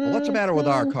 Well, what's the matter with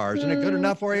our car? Isn't it good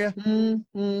enough for you?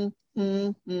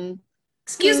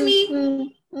 Excuse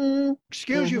me.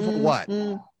 Excuse you for what?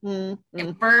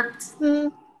 It burped.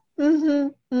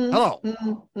 Hello,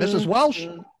 Mrs. Welsh?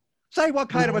 Say, what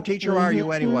kind of a teacher are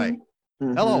you anyway?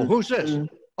 Hello, who's this?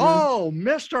 Oh,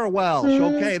 Mr. Welsh.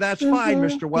 Okay, that's fine,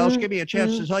 Mr. Welsh. Give me a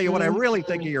chance to tell you what I really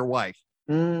think of your wife.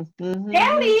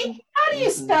 Daddy, how do you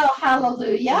spell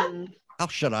hallelujah? How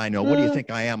should I know? What do you think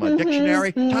I am, a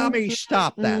dictionary? Tommy,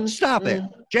 stop that. Stop it.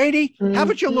 Janie,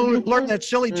 haven't you learned that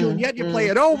silly tune yet? You play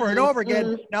it over and over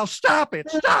again. Now stop it.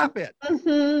 Stop it.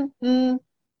 Well,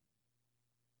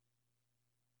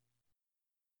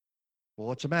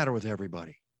 what's the matter with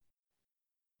everybody?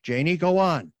 Janie, go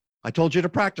on. I told you to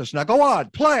practice. Now go on,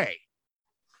 play.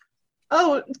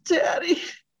 Oh, Daddy.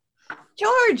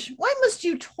 George, why must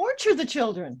you torture the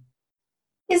children?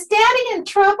 Is Daddy in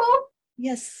trouble?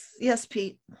 Yes,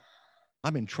 Pete.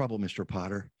 I'm in trouble, Mr.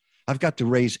 Potter. I've got to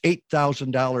raise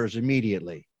 $8,000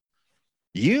 immediately.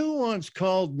 You once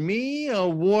called me a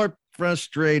warped,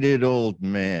 frustrated old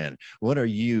man. What are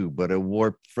you but a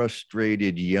warped,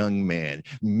 frustrated young man?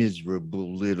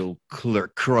 Miserable little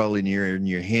clerk crawling here on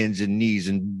your hands and knees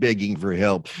and begging for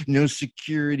help. No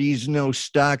securities, no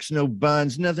stocks, no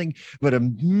bonds, nothing but a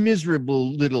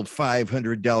miserable little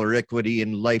 $500 equity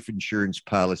and life insurance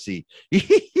policy.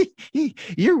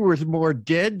 You're worth more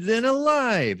dead than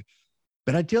alive.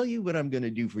 But I tell you what I'm going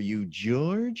to do for you,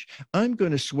 George. I'm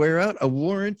going to swear out a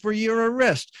warrant for your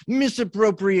arrest,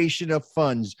 misappropriation of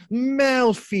funds,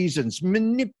 malfeasance,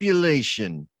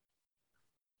 manipulation.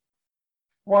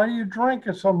 Why do you drink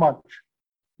it so much,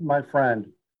 my friend?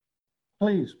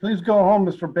 Please go home,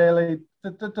 Mr. Bailey.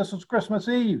 This is Christmas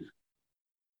Eve.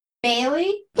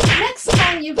 Bailey, next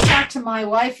time you talk to my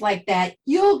wife like that,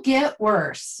 you'll get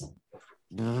worse.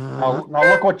 Now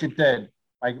look what you did.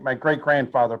 My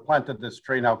great-grandfather planted this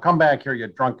tree. Now come back here, you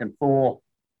drunken fool.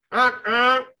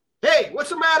 Hey,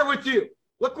 what's the matter with you?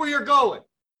 Look where you're going.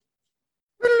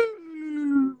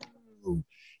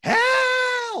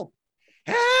 Help!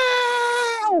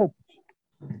 Help!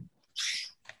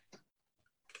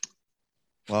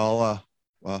 Well,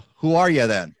 who are you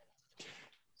then?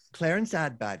 Clarence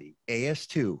Oddbody,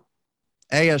 AS2.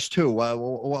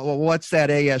 AS2, what's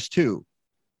that AS2?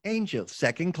 Angel,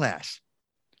 second class.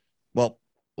 Well,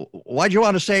 why'd you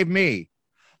want to save me?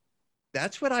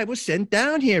 That's what I was sent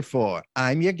down here for.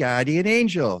 I'm your guardian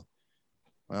angel.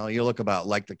 Well, you look about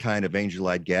like the kind of angel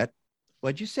I'd get.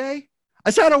 What'd you say? I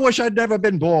said I wish I'd never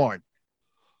been born.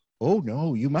 Oh,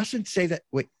 no, you mustn't say that.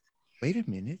 Wait a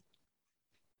minute.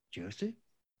 Joseph,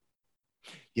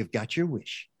 you've got your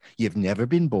wish. You've never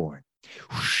been born.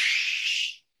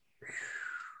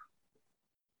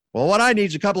 Well, what I need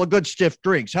is a couple of good stiff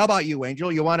drinks. How about you,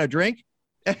 Angel? You want a drink?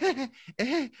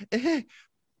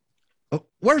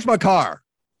 Where's my car?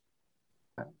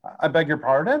 I beg your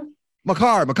pardon? My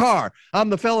car. I'm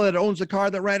the fellow that owns the car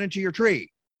that ran into your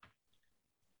tree.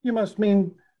 You must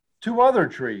mean two other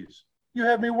trees. You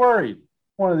have me worried.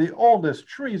 One of the oldest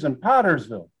trees in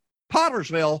Pottersville.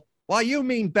 Pottersville? Why, you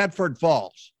mean Bedford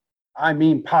Falls. I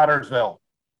mean Pottersville.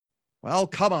 Well,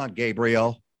 come on,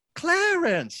 Gabriel.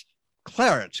 Clarence.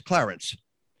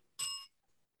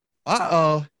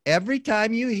 Uh-oh. Every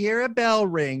time you hear a bell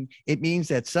ring, it means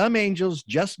that some angel's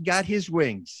just got his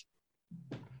wings.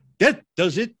 That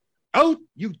does it. Out,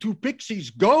 you two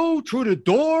pixies, go through the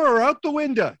door or out the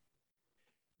window.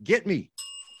 Get me.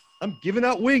 I'm giving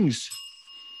out wings.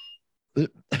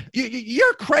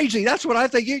 You're crazy. That's what I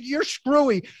think. You're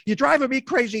screwy. You're driving me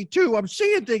crazy too. I'm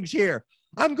seeing things here.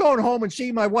 I'm going home and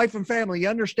seeing my wife and family. You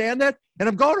understand that? And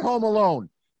I'm going home alone.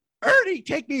 Ernie,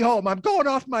 take me home. I'm going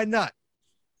off my nut.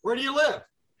 Where do you live?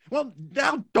 Well,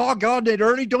 now, doggone it,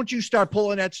 Ernie, don't you start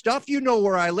pulling that stuff. You know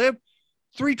where I live.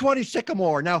 320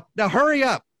 Sycamore. Now hurry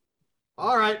up.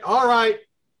 All right.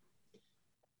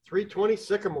 320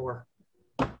 Sycamore.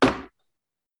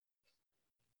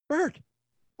 Bert,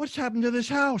 what's happened to this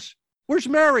house? Where's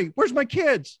Mary? Where's my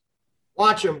kids?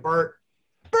 Watch him, Bert.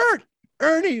 Bert,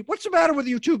 Ernie, what's the matter with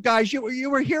you two guys? You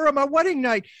were here on my wedding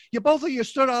night. Both of you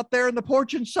stood out there in the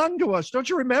porch and sung to us. Don't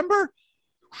you remember?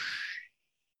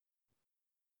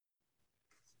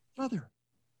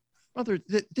 Mother,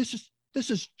 this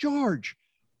is George.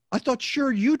 I thought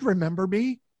sure you'd remember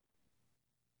me.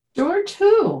 George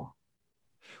who?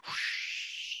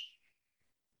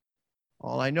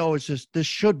 All I know is this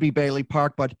should be Bailey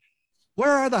Park, but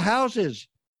where are the houses?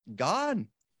 Gone.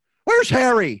 Where's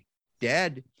Harry?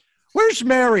 Dead. Where's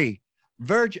Mary?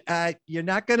 You're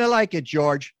not going to like it,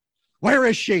 George. Where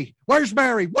is she? Where's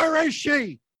Mary? Where is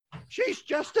she? She's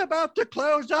just about to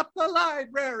close up the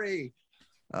library.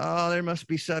 Oh, there must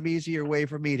be some easier way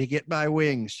for me to get my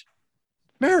wings.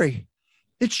 Mary,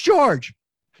 it's George.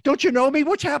 Don't you know me?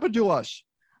 What's happened to us?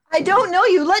 I don't know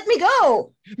you. Let me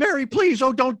go. Mary, please.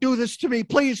 Oh, don't do this to me.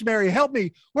 Please, Mary, help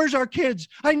me. Where's our kids?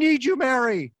 I need you,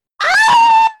 Mary.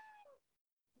 Ah!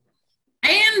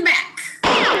 And back.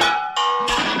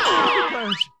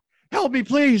 Help me,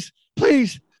 please.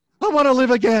 Please. I want to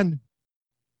live again.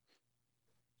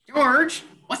 George,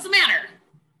 what's the matter?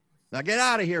 Now get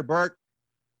out of here, Bert,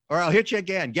 or I'll hit you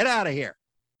again. Get out of here.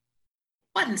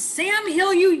 What in Sam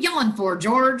Hill you yelling for,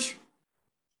 George?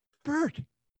 Bert,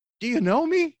 do you know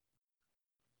me?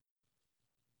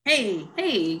 Hey,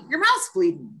 your mouth's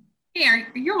bleeding. Hey, are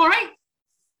you all right?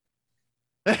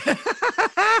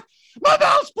 My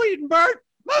mouth's bleeding, Bert.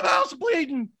 My mouth's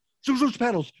bleeding. Zuzu's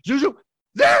pedals. Zuzu.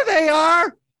 There they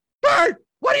are. Bert,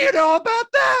 what do you know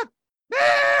about that?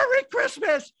 Merry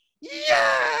Christmas!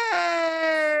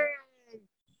 Yay!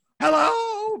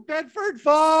 Hello, Bedford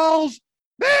Falls.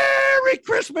 Merry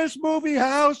Christmas, movie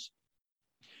house.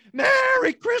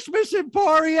 Merry Christmas,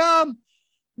 Emporium.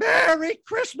 Merry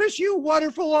Christmas, you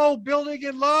wonderful old building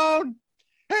and loan.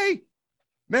 Hey,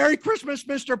 Merry Christmas,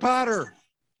 Mr. Potter.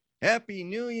 Happy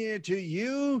New Year to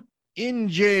you in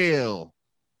jail.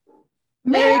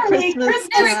 Merry Christmas,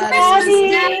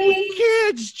 Daddy.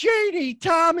 Kids, Janie,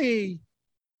 Tommy.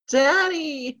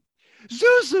 Daddy.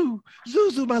 Zuzu,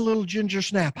 my little ginger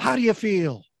snap. How do you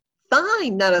feel?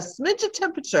 Fine, not a smidge of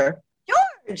temperature.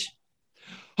 George.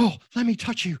 Oh, let me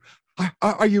touch you.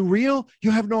 Are you real?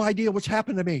 You have no idea what's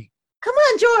happened to me. Come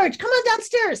on, George. Come on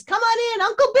downstairs. Come on in.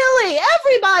 Uncle Billy,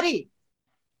 everybody.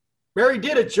 Mary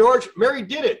did it, George. Mary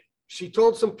did it. She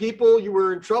told some people you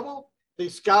were in trouble. They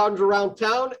scrounged around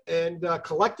town and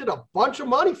collected a bunch of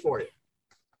money for you.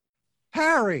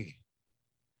 Harry.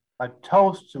 A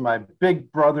toast to my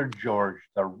big brother George,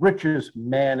 the richest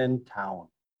man in town.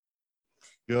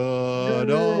 Good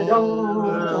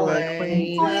old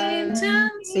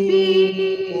acquaintance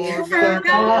be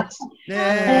forgot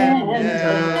and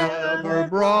never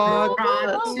brought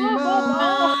to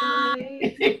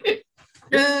mind.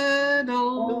 Good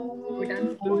old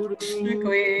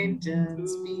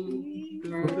acquaintance be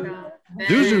forgot.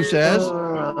 Zuzu says.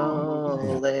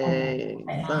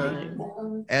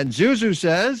 And Zuzu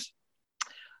says.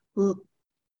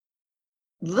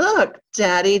 Look,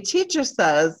 Daddy, teacher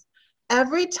says,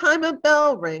 every time a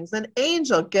bell rings, an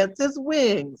angel gets his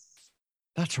wings.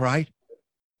 That's right.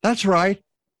 That's right.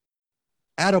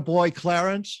 Attaboy,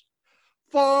 Clarence.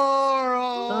 For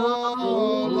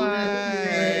all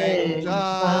lang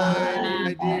syne,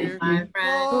 my dear.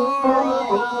 For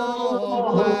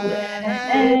all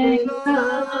lang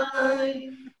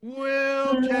syne,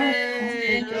 we'll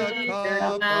take a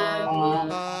cup of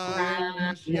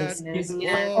kindness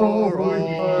yet for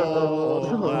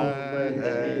all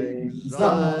lang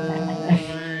syne.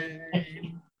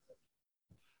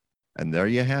 And there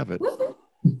you have it.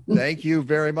 Thank you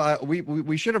very much.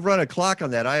 We should have run a clock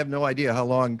on that. I have no idea how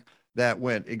long that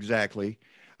went exactly.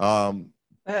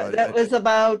 That was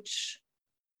about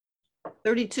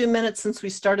 32 minutes since we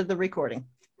started the recording.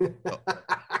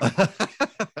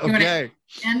 Okay.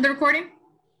 End the recording?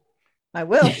 I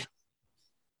will.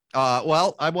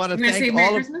 Well, I want to thank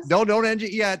all of. No, don't end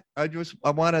it yet. I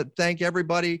want to thank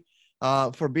everybody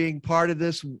for being part of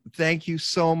this. Thank you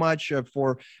so much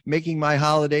for making my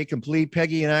holiday complete.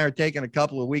 Peggy and I are taking a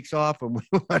couple of weeks off and we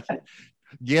want to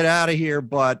get out of here,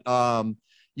 but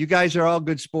you guys are all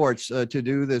good sports to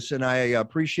do this, and I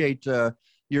appreciate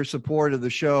your support of the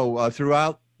show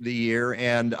throughout the year.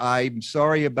 And I'm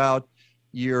sorry about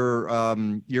your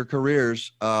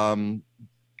careers,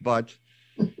 but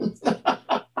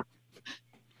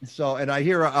so. And I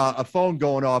hear a phone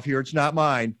going off here. It's not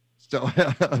mine. So.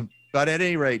 But at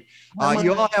any rate,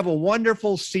 you all have a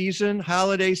wonderful season,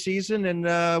 holiday season, and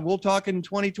we'll talk in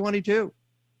 2022.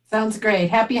 Sounds great.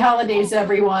 Happy holidays,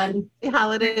 everyone. Happy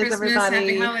holidays, Christmas,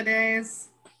 everybody. Happy holidays.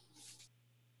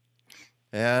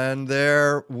 And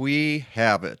there we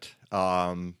have it.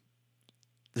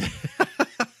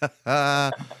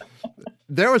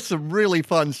 There was some really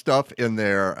fun stuff in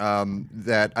there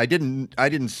that I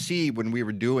didn't see when we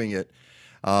were doing it,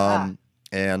 and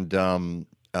then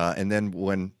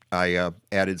when I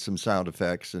added some sound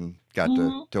effects and got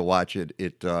to watch it.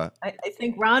 I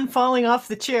think Ron falling off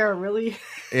the chair really.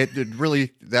 It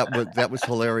really that was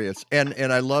hilarious,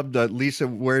 and I loved Lisa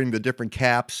wearing the different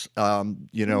caps,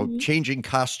 changing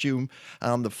costume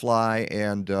on the fly,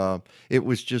 and it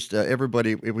was just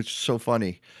everybody. It was so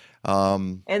funny.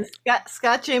 And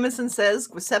Scott Jameson says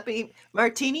Giuseppe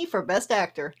Martini for Best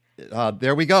Actor.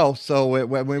 There we go. So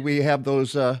when we have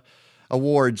those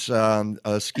awards,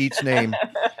 Skeet's name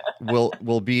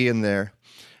will be in there.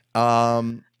 I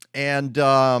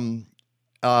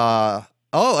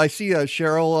see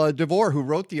Cheryl DeVore, who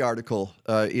wrote the article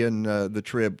in the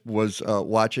Trib, was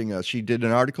watching us. She did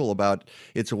an article about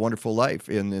It's a Wonderful Life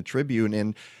in the Tribune,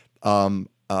 and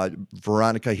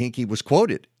Veronica Hinkey was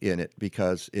quoted in it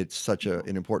because it's such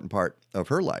an important part of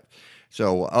her life.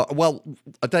 So, well,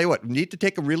 I'll tell you what, we need to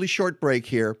take a really short break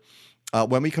here.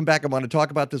 When we come back, I want to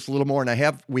talk about this a little more,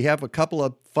 and we have a couple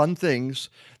of fun things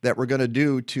that we're going to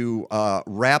do to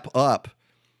wrap up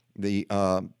the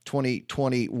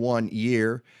 2021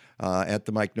 year at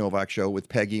the Mike Novak Show with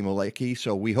Peggy Malecki.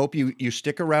 So we hope you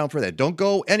stick around for that. Don't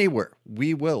go anywhere.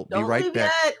 We will be right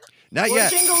back. Yet. Not More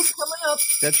yet. Jingles coming up.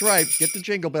 That's right. Get the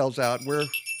jingle bells out. We're a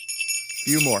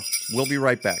few more. We'll be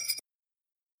right back.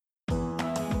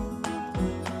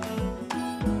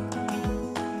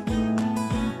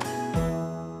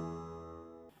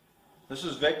 This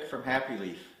is Vic from Happy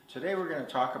Leaf. Today we're going to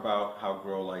talk about how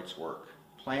grow lights work.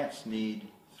 Plants need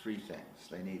three things.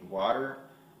 They need water,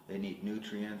 they need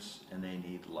nutrients, and they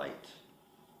need light.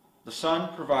 The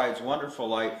sun provides wonderful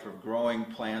light for growing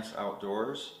plants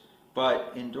outdoors,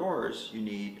 but indoors you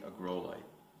need a grow light.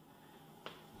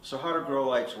 So how do grow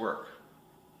lights work?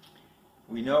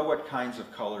 We know what kinds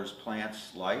of colors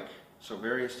plants like, so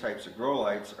various types of grow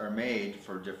lights are made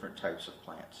for different types of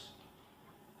plants.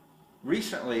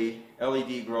 Recently,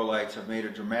 LED grow lights have made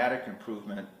a dramatic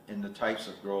improvement in the types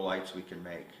of grow lights we can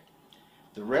make.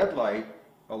 The red light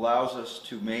allows us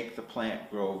to make the plant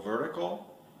grow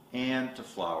vertical and to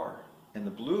flower, and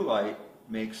the blue light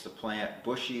makes the plant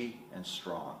bushy and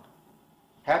strong.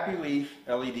 Happy Leaf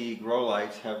LED grow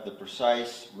lights have the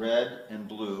precise red and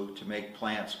blue to make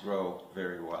plants grow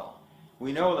very well.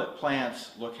 We know that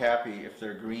plants look happy if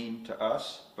they're green to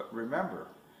us, but remember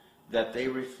that they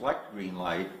reflect green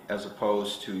light as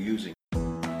opposed to using.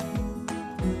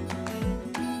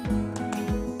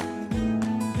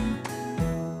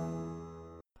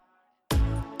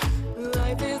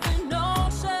 Life is an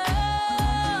ocean,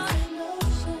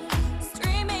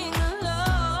 streaming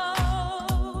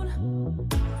alone,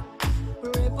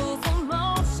 ripples of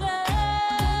motion,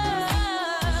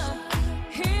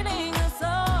 hitting us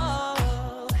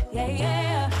all,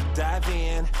 yeah. Dive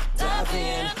in,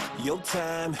 your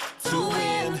time to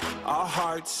win, our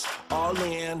hearts all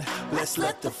in, let's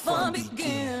let the fun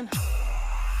begin.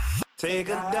 Take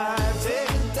a dive, take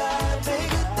a dive,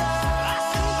 take a dive.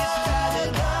 I see you skydiving,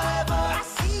 diver. I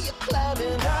see you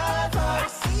climbing, diver. I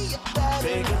see you diving.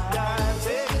 Take a dive,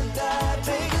 take a dive,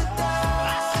 take a dive. I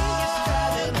see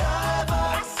you skydiving, diver. I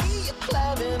see you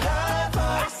climbing, diver.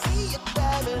 I see you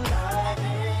diving.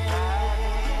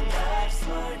 Dive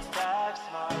smart, dive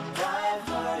smart, dive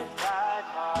hard, dive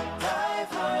hard,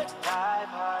 dive hard, dive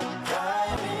hard,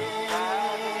 dive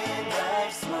in.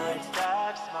 Dive smart,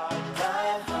 dive smart,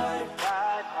 dive hard,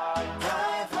 dive hard,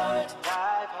 dive hard,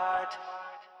 dive hard.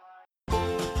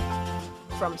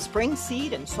 From spring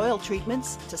seed and soil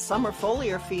treatments to summer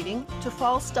foliar feeding to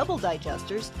fall stubble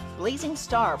digesters, Blazing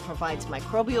Star provides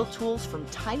microbial tools from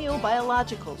tiny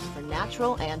biologicals for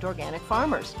natural and organic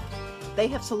farmers. They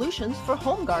have solutions for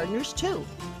home gardeners too.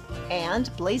 And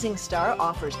Blazing Star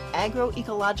offers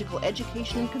agroecological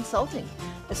education and consulting,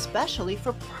 especially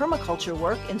for permaculture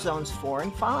work in zones 4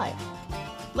 and 5.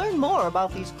 Learn more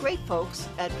about these great folks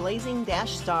at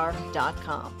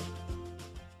blazing-star.com.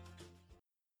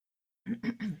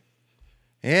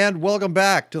 And welcome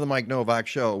back to the Mike Novak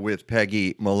Show with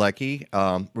Peggy Malecki.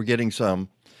 We're getting some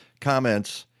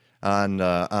comments on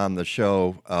the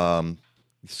show.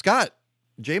 Scott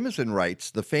Jameson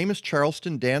writes, the famous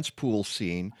Charleston dance pool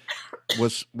scene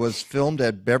was filmed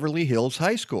at Beverly Hills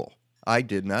High School. I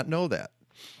did not know that.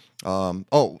 Now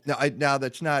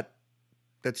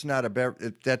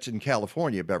that's in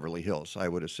California, Beverly Hills, I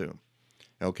would assume.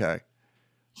 Okay.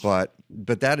 But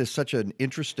that is such an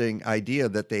interesting idea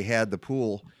that they had the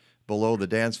pool below the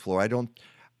dance floor. I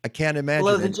can't imagine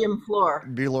below the gym floor.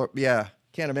 Yeah,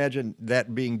 can't imagine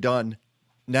that being done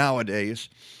nowadays.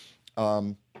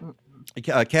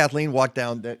 Kathleen walked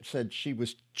down that said she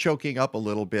was choking up a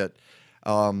little bit.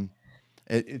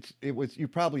 It was you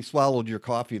probably swallowed your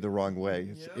coffee the wrong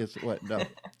way. It's what no.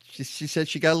 She said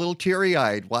she got a little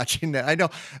teary-eyed watching that. I know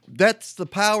that's the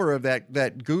power of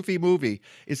that goofy movie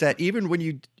is that even when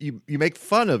you make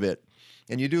fun of it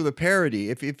and you do the parody,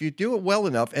 if you do it well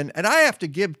enough, and I have to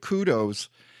give kudos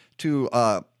to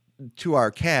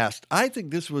our cast. I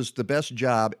think this was the best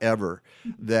job ever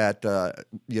that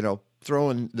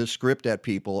throwing the script at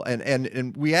people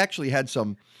and we actually had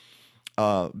some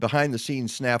behind the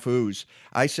scenes snafus.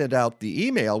 I sent out the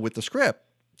email with the script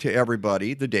to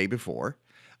everybody the day before.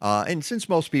 And since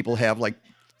most people have like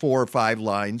 4 or 5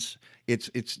 lines,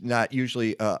 it's not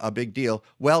usually a big deal.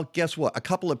 Well, guess what? A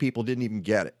couple of people didn't even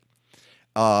get it.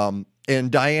 And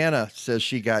Diana says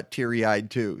she got teary-eyed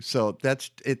too. So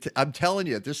that's it. I'm telling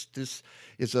you, this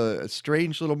is a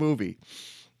strange little movie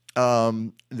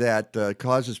that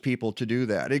causes people to do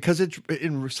that because it's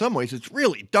in some ways it's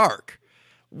really dark.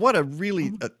 What a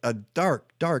really a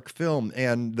dark film.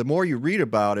 And the more you read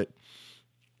about it,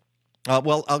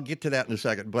 well, I'll get to that in a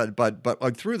second. But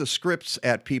I threw the scripts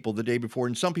at people the day before,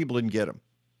 and some people didn't get them.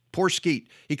 Poor Skeet.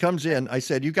 He comes in. I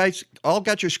said, "You guys all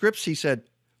got your scripts?" He said,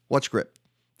 "What script?"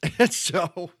 And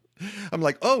so I'm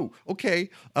like, "Oh, okay."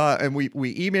 And we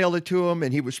emailed it to him,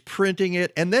 and he was printing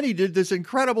it, and then he did this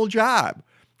incredible job,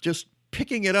 just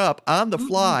picking it up on the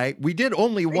fly. We did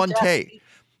only one take.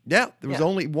 Yeah, there was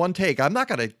only one take. I'm not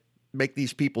going to make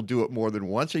these people do it more than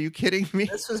once. Are you kidding me?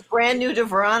 This was brand new to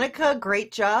Veronica.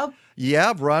 Great job.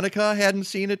 Yeah, Veronica hadn't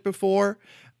seen it before.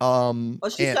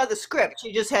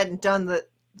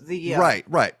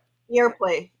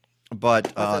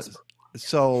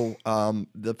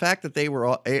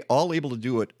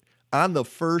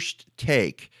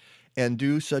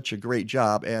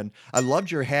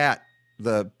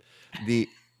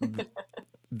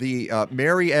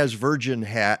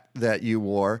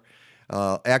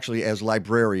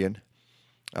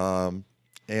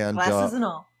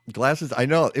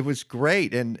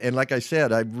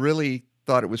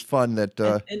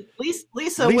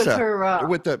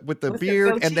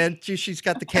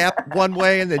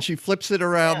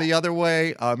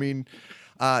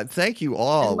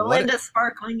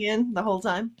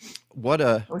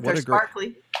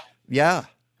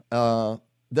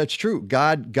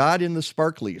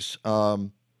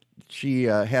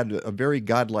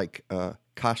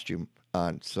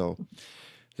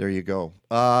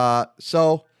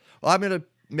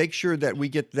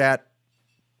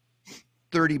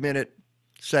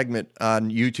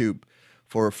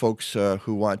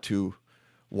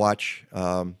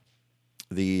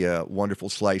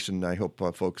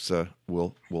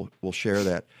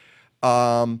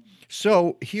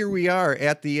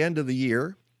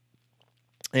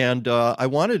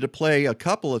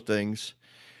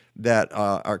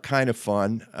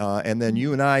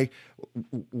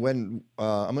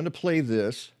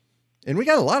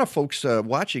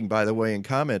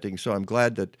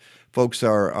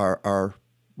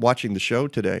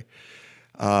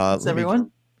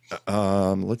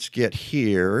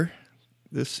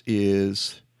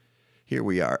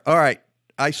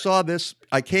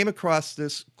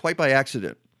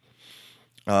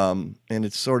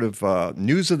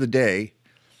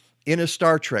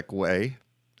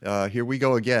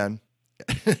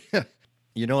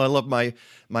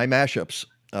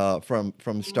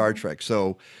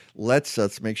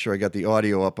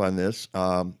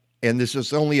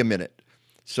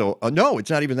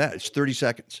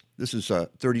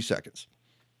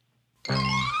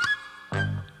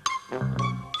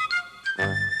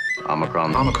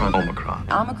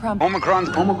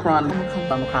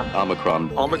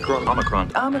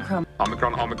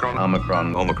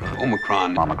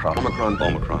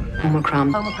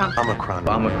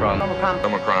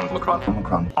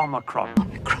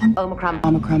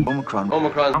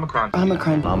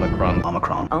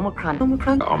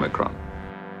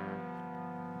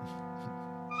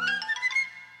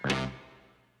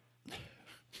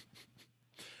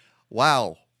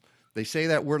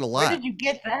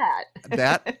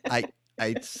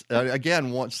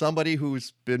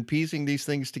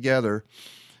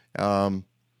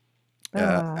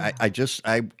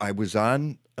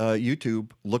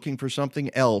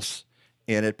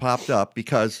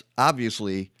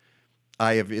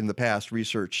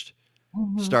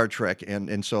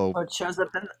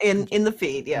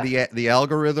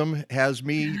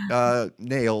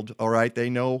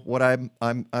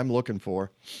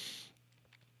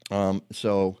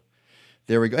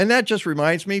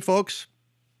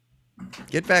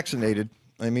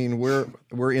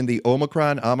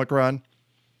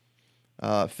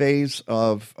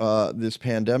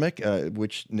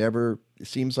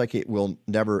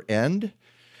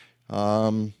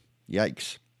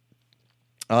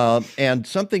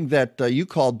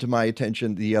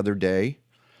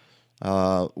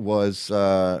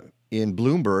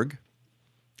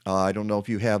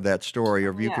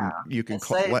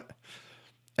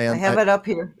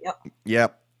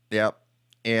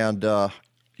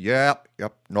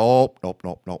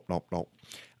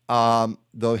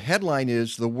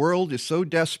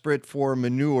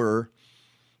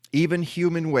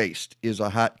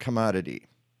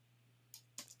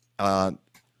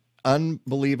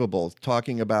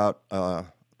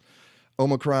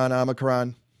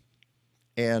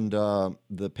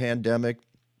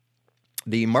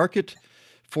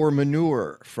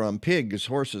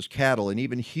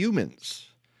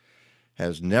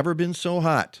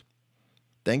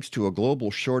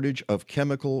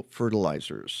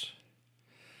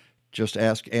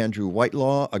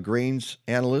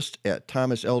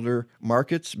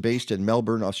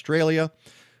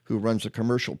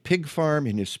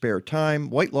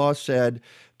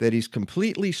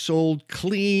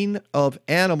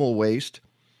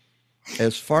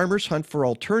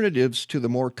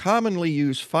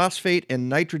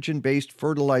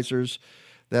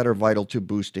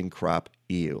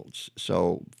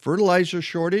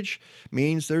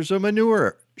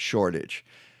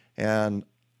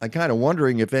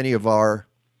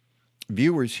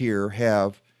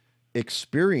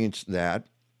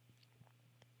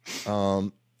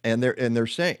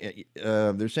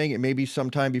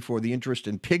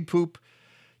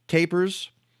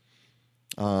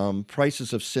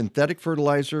 Prices of synthetic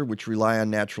fertilizer, which rely on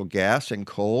natural gas and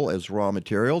coal as raw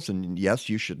materials. And yes,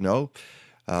 you should know,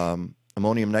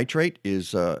 ammonium nitrate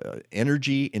is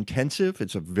energy intensive.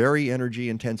 It's a very energy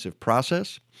intensive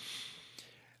process.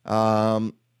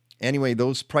 Anyway,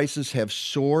 those prices have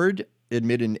soared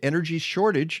amid an energy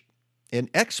shortage and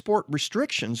export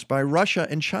restrictions by Russia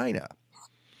and China.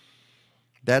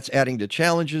 That's adding to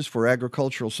challenges for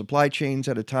agricultural supply chains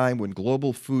at a time when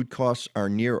global food costs are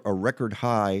near a record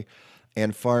high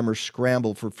and farmers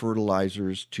scramble for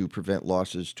fertilizers to prevent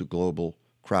losses to global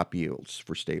crop yields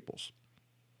for staples.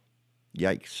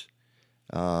 Yikes.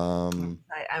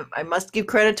 I must give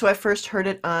credit to I first heard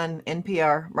it on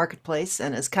NPR Marketplace,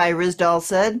 and as Kai Rizdal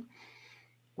said,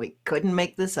 we couldn't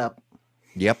make this up.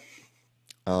 Yep.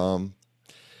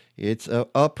 It's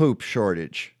a poop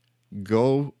shortage.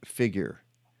 Go figure.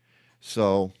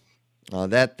 So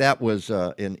that was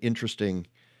an interesting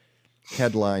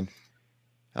headline.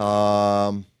 We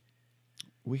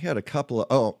had a couple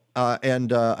of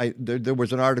there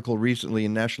was an article recently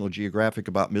in National Geographic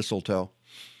about mistletoe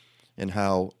and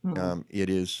how it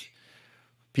is.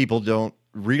 People don't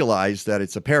realize that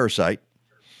it's a parasite,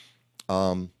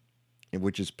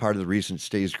 which is part of the reason it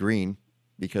stays green.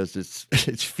 Because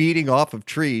it's feeding off of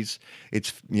trees.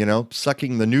 It's,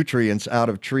 sucking the nutrients out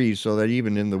of trees so that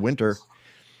even in the winter,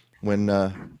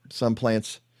 when some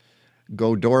plants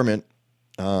go dormant,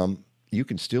 you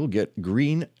can still get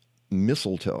green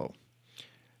mistletoe.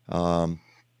 Yeah.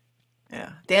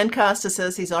 Dan Costa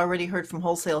says he's already heard from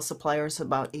wholesale suppliers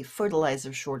about a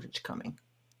fertilizer shortage coming.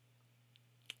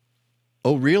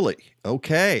 Oh, really?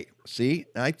 Okay. See,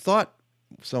 I thought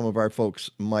some of our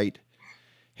folks might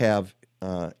have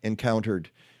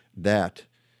encountered that.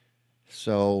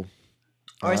 So,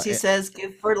 or as he says,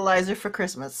 give fertilizer for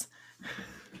Christmas.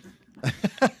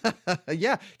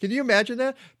 Yeah, can you imagine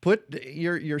that? Put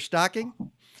your stocking.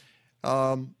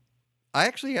 I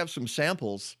actually have some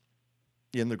samples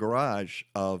in the garage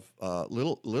of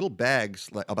little bags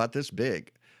like about this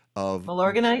big of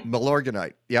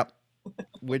Milorganite. Yep.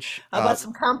 Which how about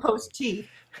some compost tea?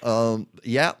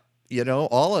 Yeah,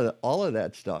 all of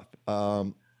that stuff.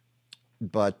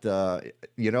 But I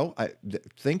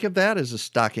think of that as a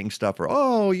stocking stuffer.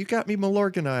 Oh, you got me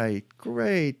Milorganite.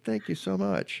 Great. Thank you so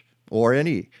much. Or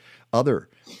any other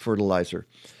fertilizer.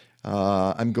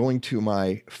 I'm going to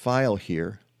my file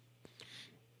here.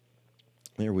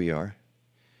 There we are.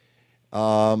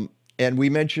 And we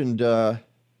mentioned the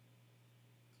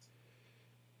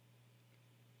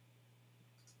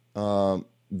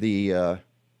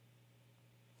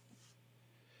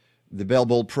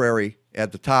Bellbold Prairie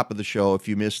at the top of the show. If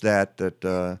you missed that, it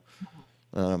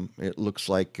looks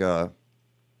like the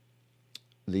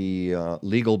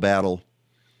legal battle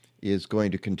is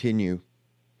going to continue.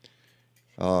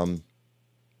 I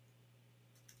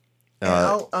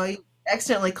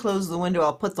accidentally closed the window.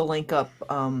 I'll put the link up.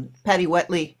 Patty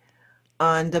Wetley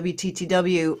on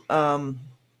WTTW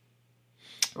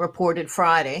reported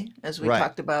Friday, as we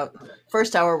talked about.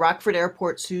 First hour, Rockford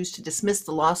Airport sues to dismiss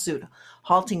the lawsuit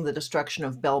halting the destruction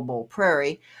of Bellbold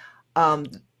Prairie.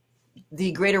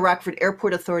 The Greater Rockford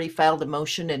Airport Authority filed a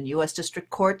motion in U.S. District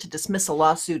Court to dismiss a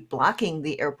lawsuit blocking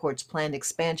the airport's planned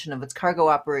expansion of its cargo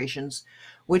operations,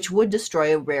 which would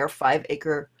destroy a rare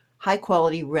 5-acre,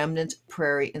 high-quality remnant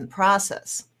prairie in the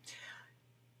process.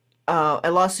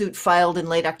 A lawsuit filed in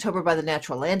late October by the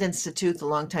Natural Land Institute, the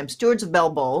longtime stewards of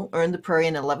Bellbold, earned the prairie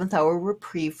an 11th-hour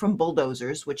reprieve from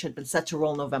bulldozers, which had been set to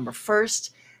roll November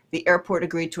 1st. The airport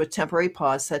agreed to a temporary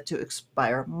pause set to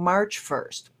expire March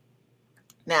 1st.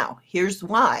 Now, here's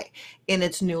why. In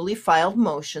its newly filed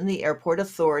motion, the airport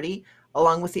authority,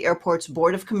 along with the airport's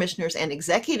Board of Commissioners and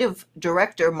Executive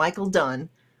Director Michael Dunn,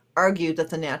 argued that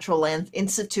the Natural Land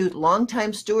Institute,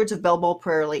 longtime stewards of Bellbold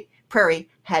Prairie,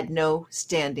 had no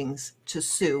standings to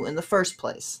sue in the first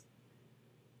place.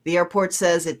 The airport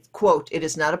says it, quote, it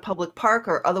is not a public park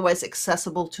or otherwise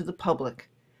accessible to the public.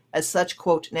 As such,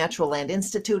 quote, Natural Land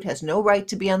Institute has no right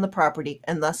to be on the property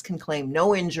and thus can claim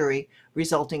no injury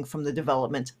resulting from the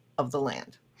development of the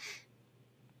land.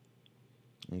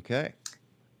 Okay.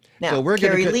 Now, so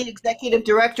Carrie Lee, Executive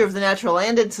Director of the Natural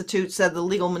Land Institute, said the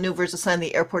legal maneuvers assigned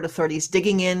the airport authorities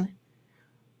digging in.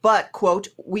 But, quote,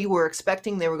 we were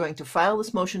expecting they were going to file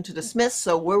this motion to dismiss,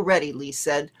 so we're ready, Lee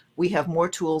said. We have more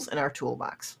tools in our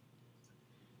toolbox.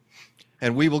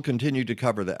 And we will continue to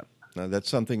cover that. That's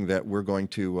something that we're going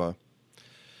to,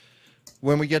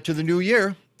 when we get to the new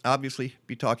year, obviously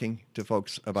be talking to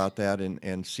folks about that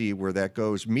and see where that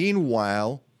goes.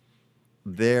 Meanwhile,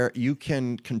 you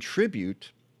can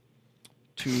contribute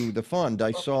to the fund.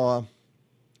 I saw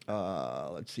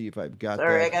Let's see if I've got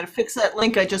Sorry, that. I got to fix that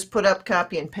link I just put up.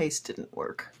 Copy and paste didn't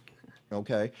work.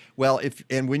 Okay. Well,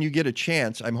 when you get a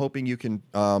chance, I'm hoping you can.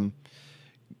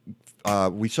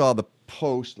 We saw the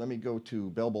post. Let me go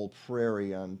to Bellbowl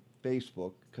Prairie on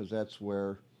Facebook because that's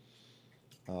where.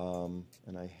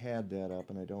 And I had that up,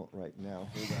 and I don't right now.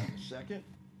 Hold on a second.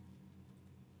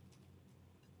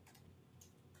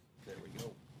 There we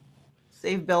go.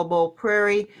 Save Bellbowl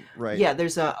Prairie. Right. Yeah,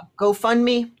 there's a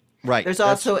GoFundMe. Right. There's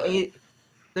also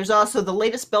the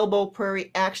latest Bellbowl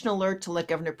Prairie action alert to let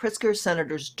Governor Pritzker,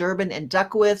 Senators Durbin and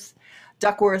Duckworth,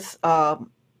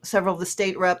 several of the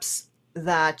state reps,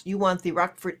 that you want the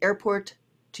Rockford Airport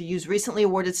to use recently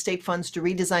awarded state funds to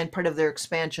redesign part of their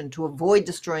expansion to avoid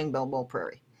destroying Bellbowl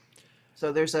Prairie.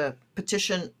 So there's a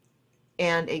petition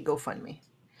and a GoFundMe.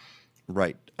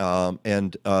 Right.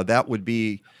 And that would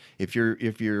be if you're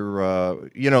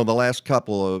the last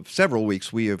several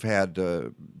weeks we have had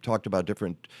talked about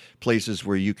different places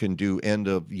where you can do end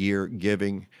of year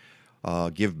giving,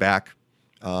 give back,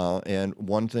 and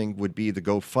one thing would be the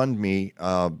GoFundMe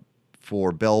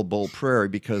for Bellbowl Prairie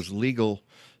because legal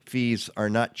fees are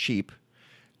not cheap.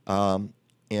 And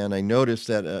I noticed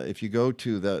that if you go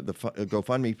to the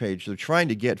GoFundMe page, they're trying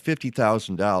to get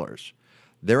 $50,000.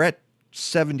 They're at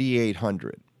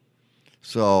 $7,800.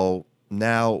 So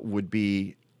now would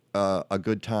be a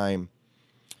good time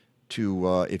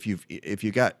to if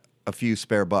you got a few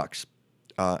spare bucks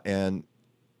and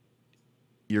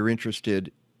you're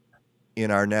interested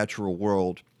in our natural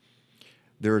world.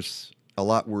 There's a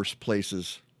lot worse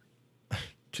places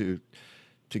to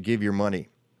give your money.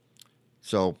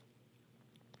 So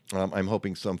I'm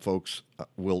hoping some folks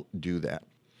will do that.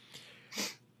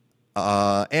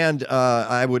 And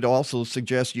I would also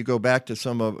suggest you go back to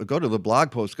go to the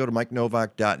blog post, go to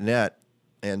MikeNovak.net,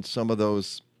 and some of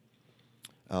those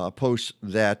posts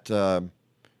that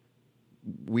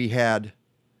we had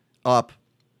up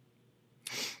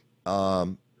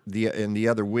in the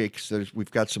other weeks.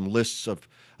 We've got some lists of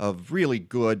really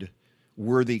good,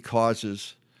 worthy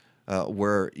causes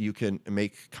where you can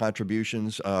make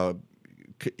contributions.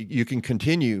 You can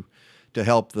continue to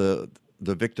help the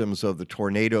victims of the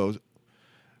tornadoes.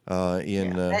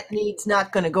 That need's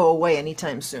not going to go away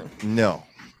anytime soon. No.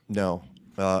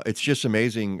 It's just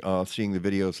amazing seeing the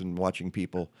videos and watching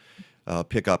people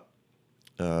pick up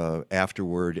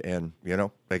afterward, and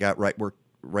they got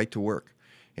right to work,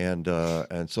 and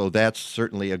so that's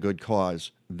certainly a good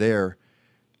cause there.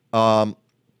 I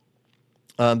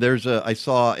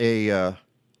saw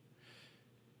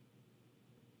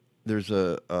there's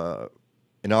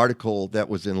an article that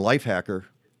was in Lifehacker,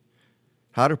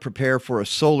 how to prepare for a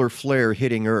solar flare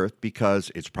hitting Earth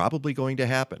because it's probably going to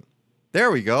happen.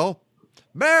 There we go.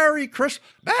 Merry Christmas!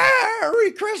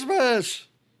 Merry Christmas!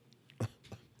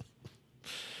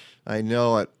 I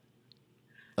know it.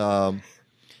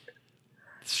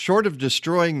 Short of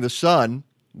destroying the sun,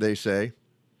 they say,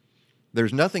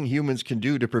 there's nothing humans can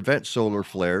do to prevent solar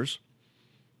flares,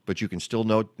 but you can still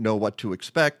know what to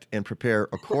expect and prepare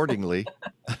accordingly.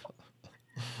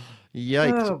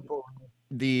 Yikes. Oh, boy.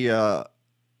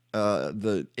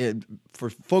 For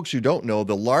folks who don't know,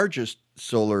 the largest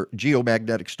solar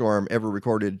geomagnetic storm ever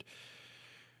recorded,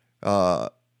 and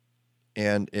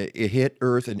it hit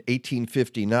Earth in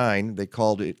 1859.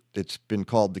 It's been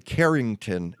called the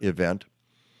Carrington event.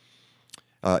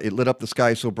 It lit up the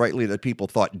sky so brightly that people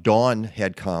thought dawn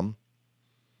had come.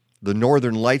 The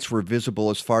northern lights were visible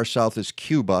as far south as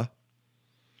Cuba.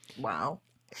 Wow.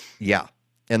 Yeah.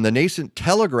 And the nascent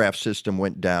telegraph system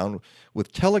went down,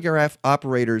 with telegraph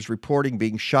operators reporting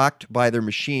being shocked by their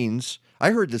machines.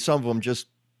 I heard that some of them just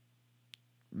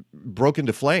broke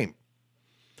into flame.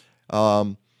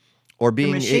 Or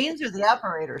being the machines or the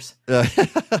operators?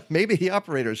 Maybe the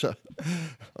operators.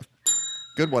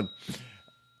 Good one.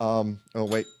 Oh,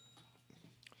 wait.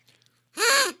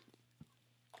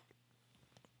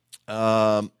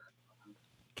 Can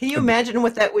you imagine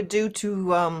what that would do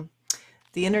to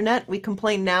the internet? We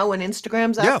complain now when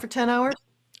Instagram's out for 10 hours.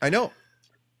 I know.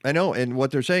 And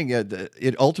what they're saying,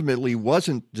 it ultimately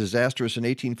wasn't disastrous in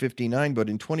 1859, but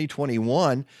in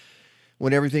 2021,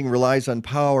 when everything relies on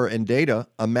power and data,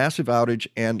 a massive outage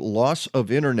and loss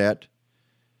of internet,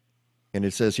 and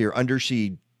it says here,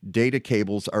 undersea data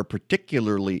cables are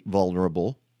particularly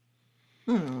vulnerable,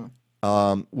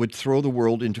 would throw the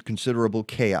world into considerable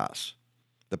chaos.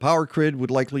 The power grid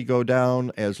would likely go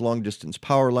down as long-distance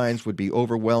power lines would be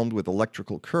overwhelmed with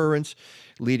electrical currents,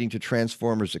 leading to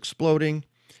transformers exploding.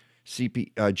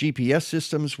 GPS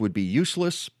systems would be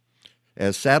useless,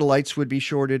 as satellites would be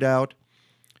shorted out.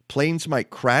 Planes might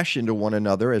crash into one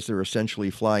another as they're essentially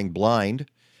flying blind.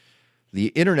 The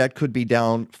internet could be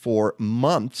down for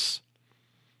months,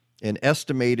 and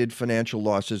estimated financial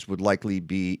losses would likely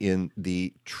be in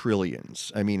the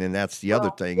trillions. I mean, and that's the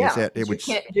other thing is that it you would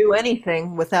can't do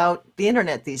anything without the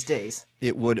internet these days.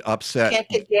 it would You upset. can't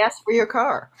get gas for your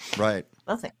car. Right.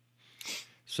 Nothing.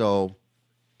 So,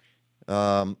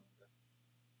 the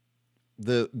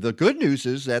good news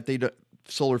is that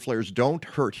solar flares don't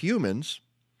hurt humans,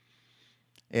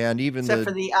 and even Except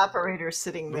for the operator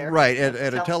sitting there. right at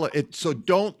a so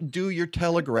don't do your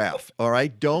telegraph. All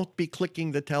right, don't be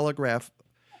clicking the telegraph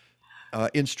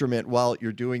instrument while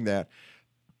you're doing that.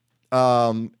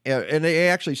 And they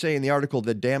actually say in the article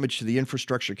that damage to the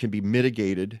infrastructure can be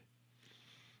mitigated.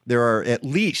 There are at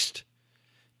least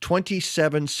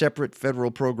 27 separate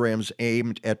federal programs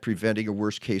aimed at preventing a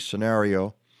worst-case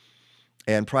scenario,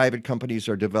 and private companies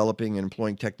are developing and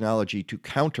employing technology to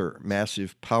counter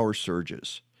massive power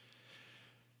surges.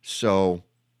 So,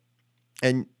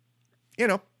 and, you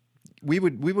know, we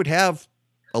would have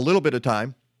a little bit of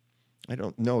time. I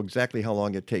don't know exactly how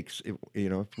long it takes, if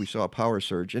we saw a power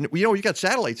surge. And, you got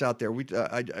satellites out there.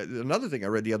 Another thing I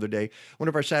read the other day, one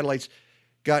of our satellites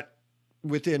got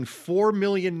within 5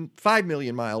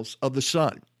 million miles of the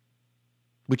sun,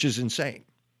 which is insane.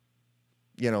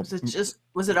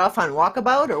 Was it off on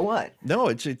walkabout or what? No,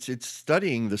 it's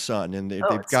studying the sun, and they've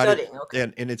got studying, it,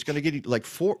 okay. and it's going to get like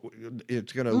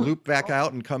it's going to loop back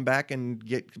out and come back and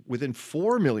get within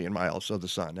 4 million miles of the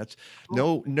sun. That's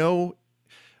no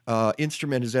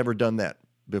instrument has ever done that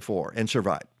before and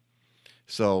survived.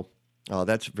 So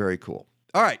that's very cool.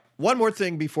 All right, one more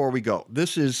thing before we go.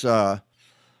 This is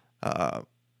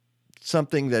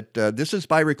something that this is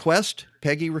by request.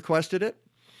 Peggy requested it,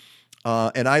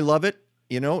 and I love it.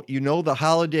 You know, the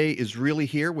holiday is really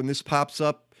here when this pops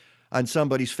up on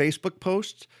somebody's Facebook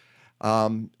post.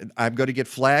 I'm going to get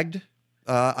flagged.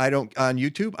 On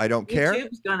YouTube. I don't care.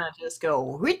 YouTube's gonna just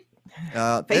go.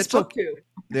 Facebook too.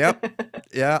 Yep.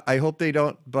 Yeah. I hope they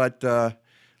don't. But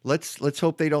let's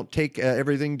hope they don't take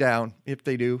everything down. If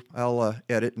they do, I'll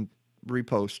edit and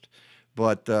repost.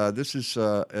 But this is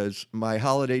as my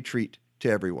holiday treat to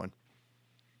everyone.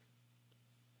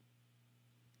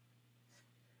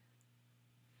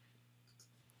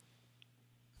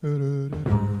 I'm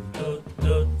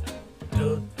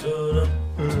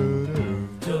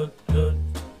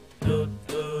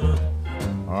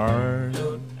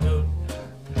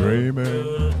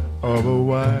dreaming of a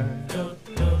white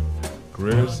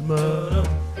Christmas,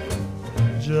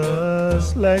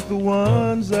 just like the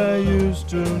ones I used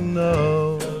to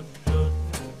know,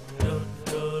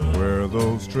 where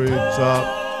those treetops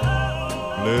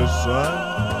listen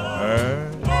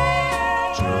and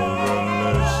children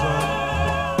listen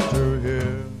to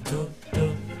hear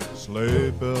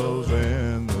sleigh bells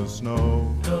in the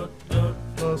snow,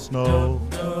 the snow.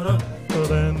 But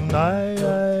then I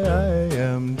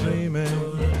am dreaming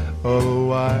of a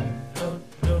white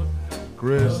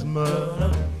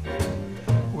Christmas,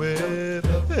 with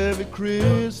every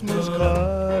Christmas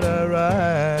card I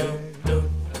write.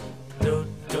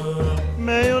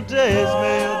 May your days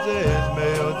be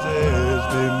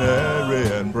merry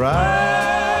and bright,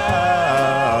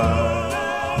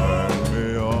 and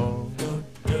may all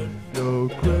your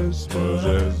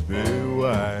Christmases be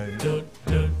white.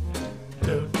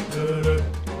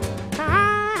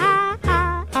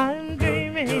 I'm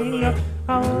dreaming of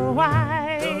a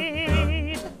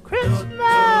white Christmas,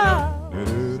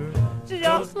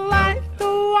 just like the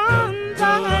ones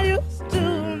I used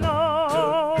to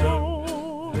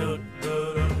know,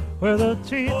 where the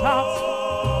treetops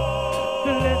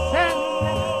glisten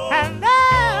and the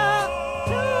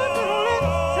children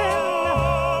listen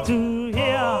to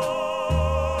hear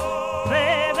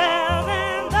sleigh bells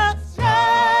in the snow.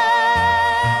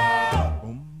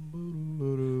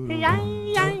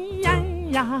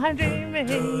 I'm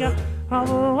dreaming of a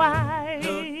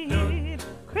white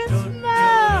Christmas,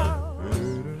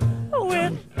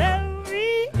 with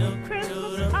every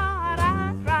Christmas card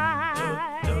I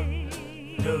write.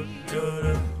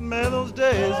 May those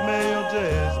days, may your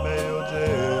days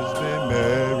be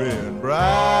merry and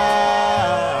bright,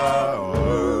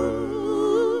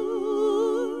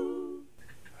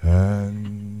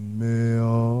 and may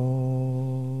all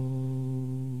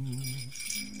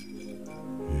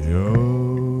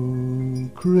your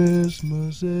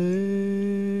Christmases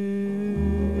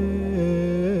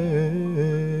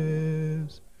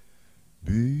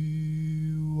be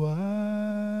white.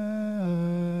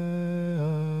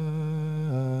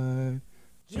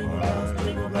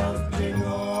 Jingle bells, jingle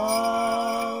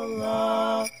all the way.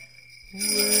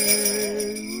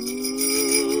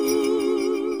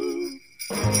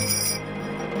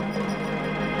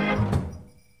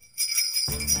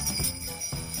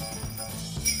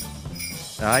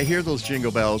 I hear those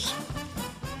jingle bells.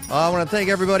 I want to thank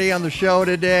everybody on the show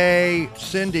today.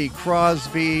 Cindy,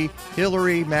 Crosby,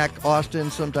 Hillary, Mac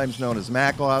Austin, sometimes known as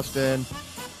Mac Austin,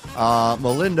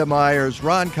 Melinda Myers,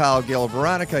 Ron Cowgill,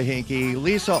 Veronica Hinkey,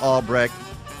 Lisa Albrecht,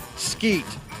 Skeet.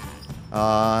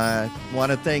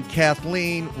 Want to thank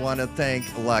Kathleen. Want to thank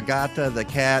Lagata the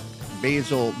cat,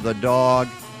 Basil the dog,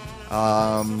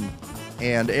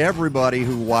 and everybody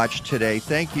who watched today.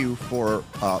 Thank you for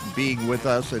being with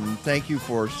us, and thank you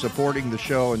for supporting the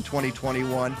show in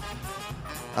 2021.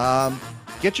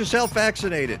 Get yourself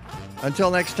vaccinated.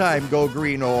 Until next time, go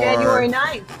green or... January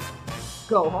 9th.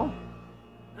 Go home.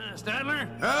 Stadler?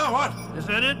 Yeah, what? Is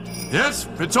that it? Yes,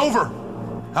 it's over.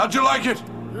 How'd you like it?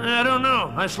 I don't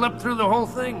know. I slept through the whole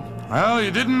thing. Well,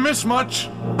 you didn't miss much.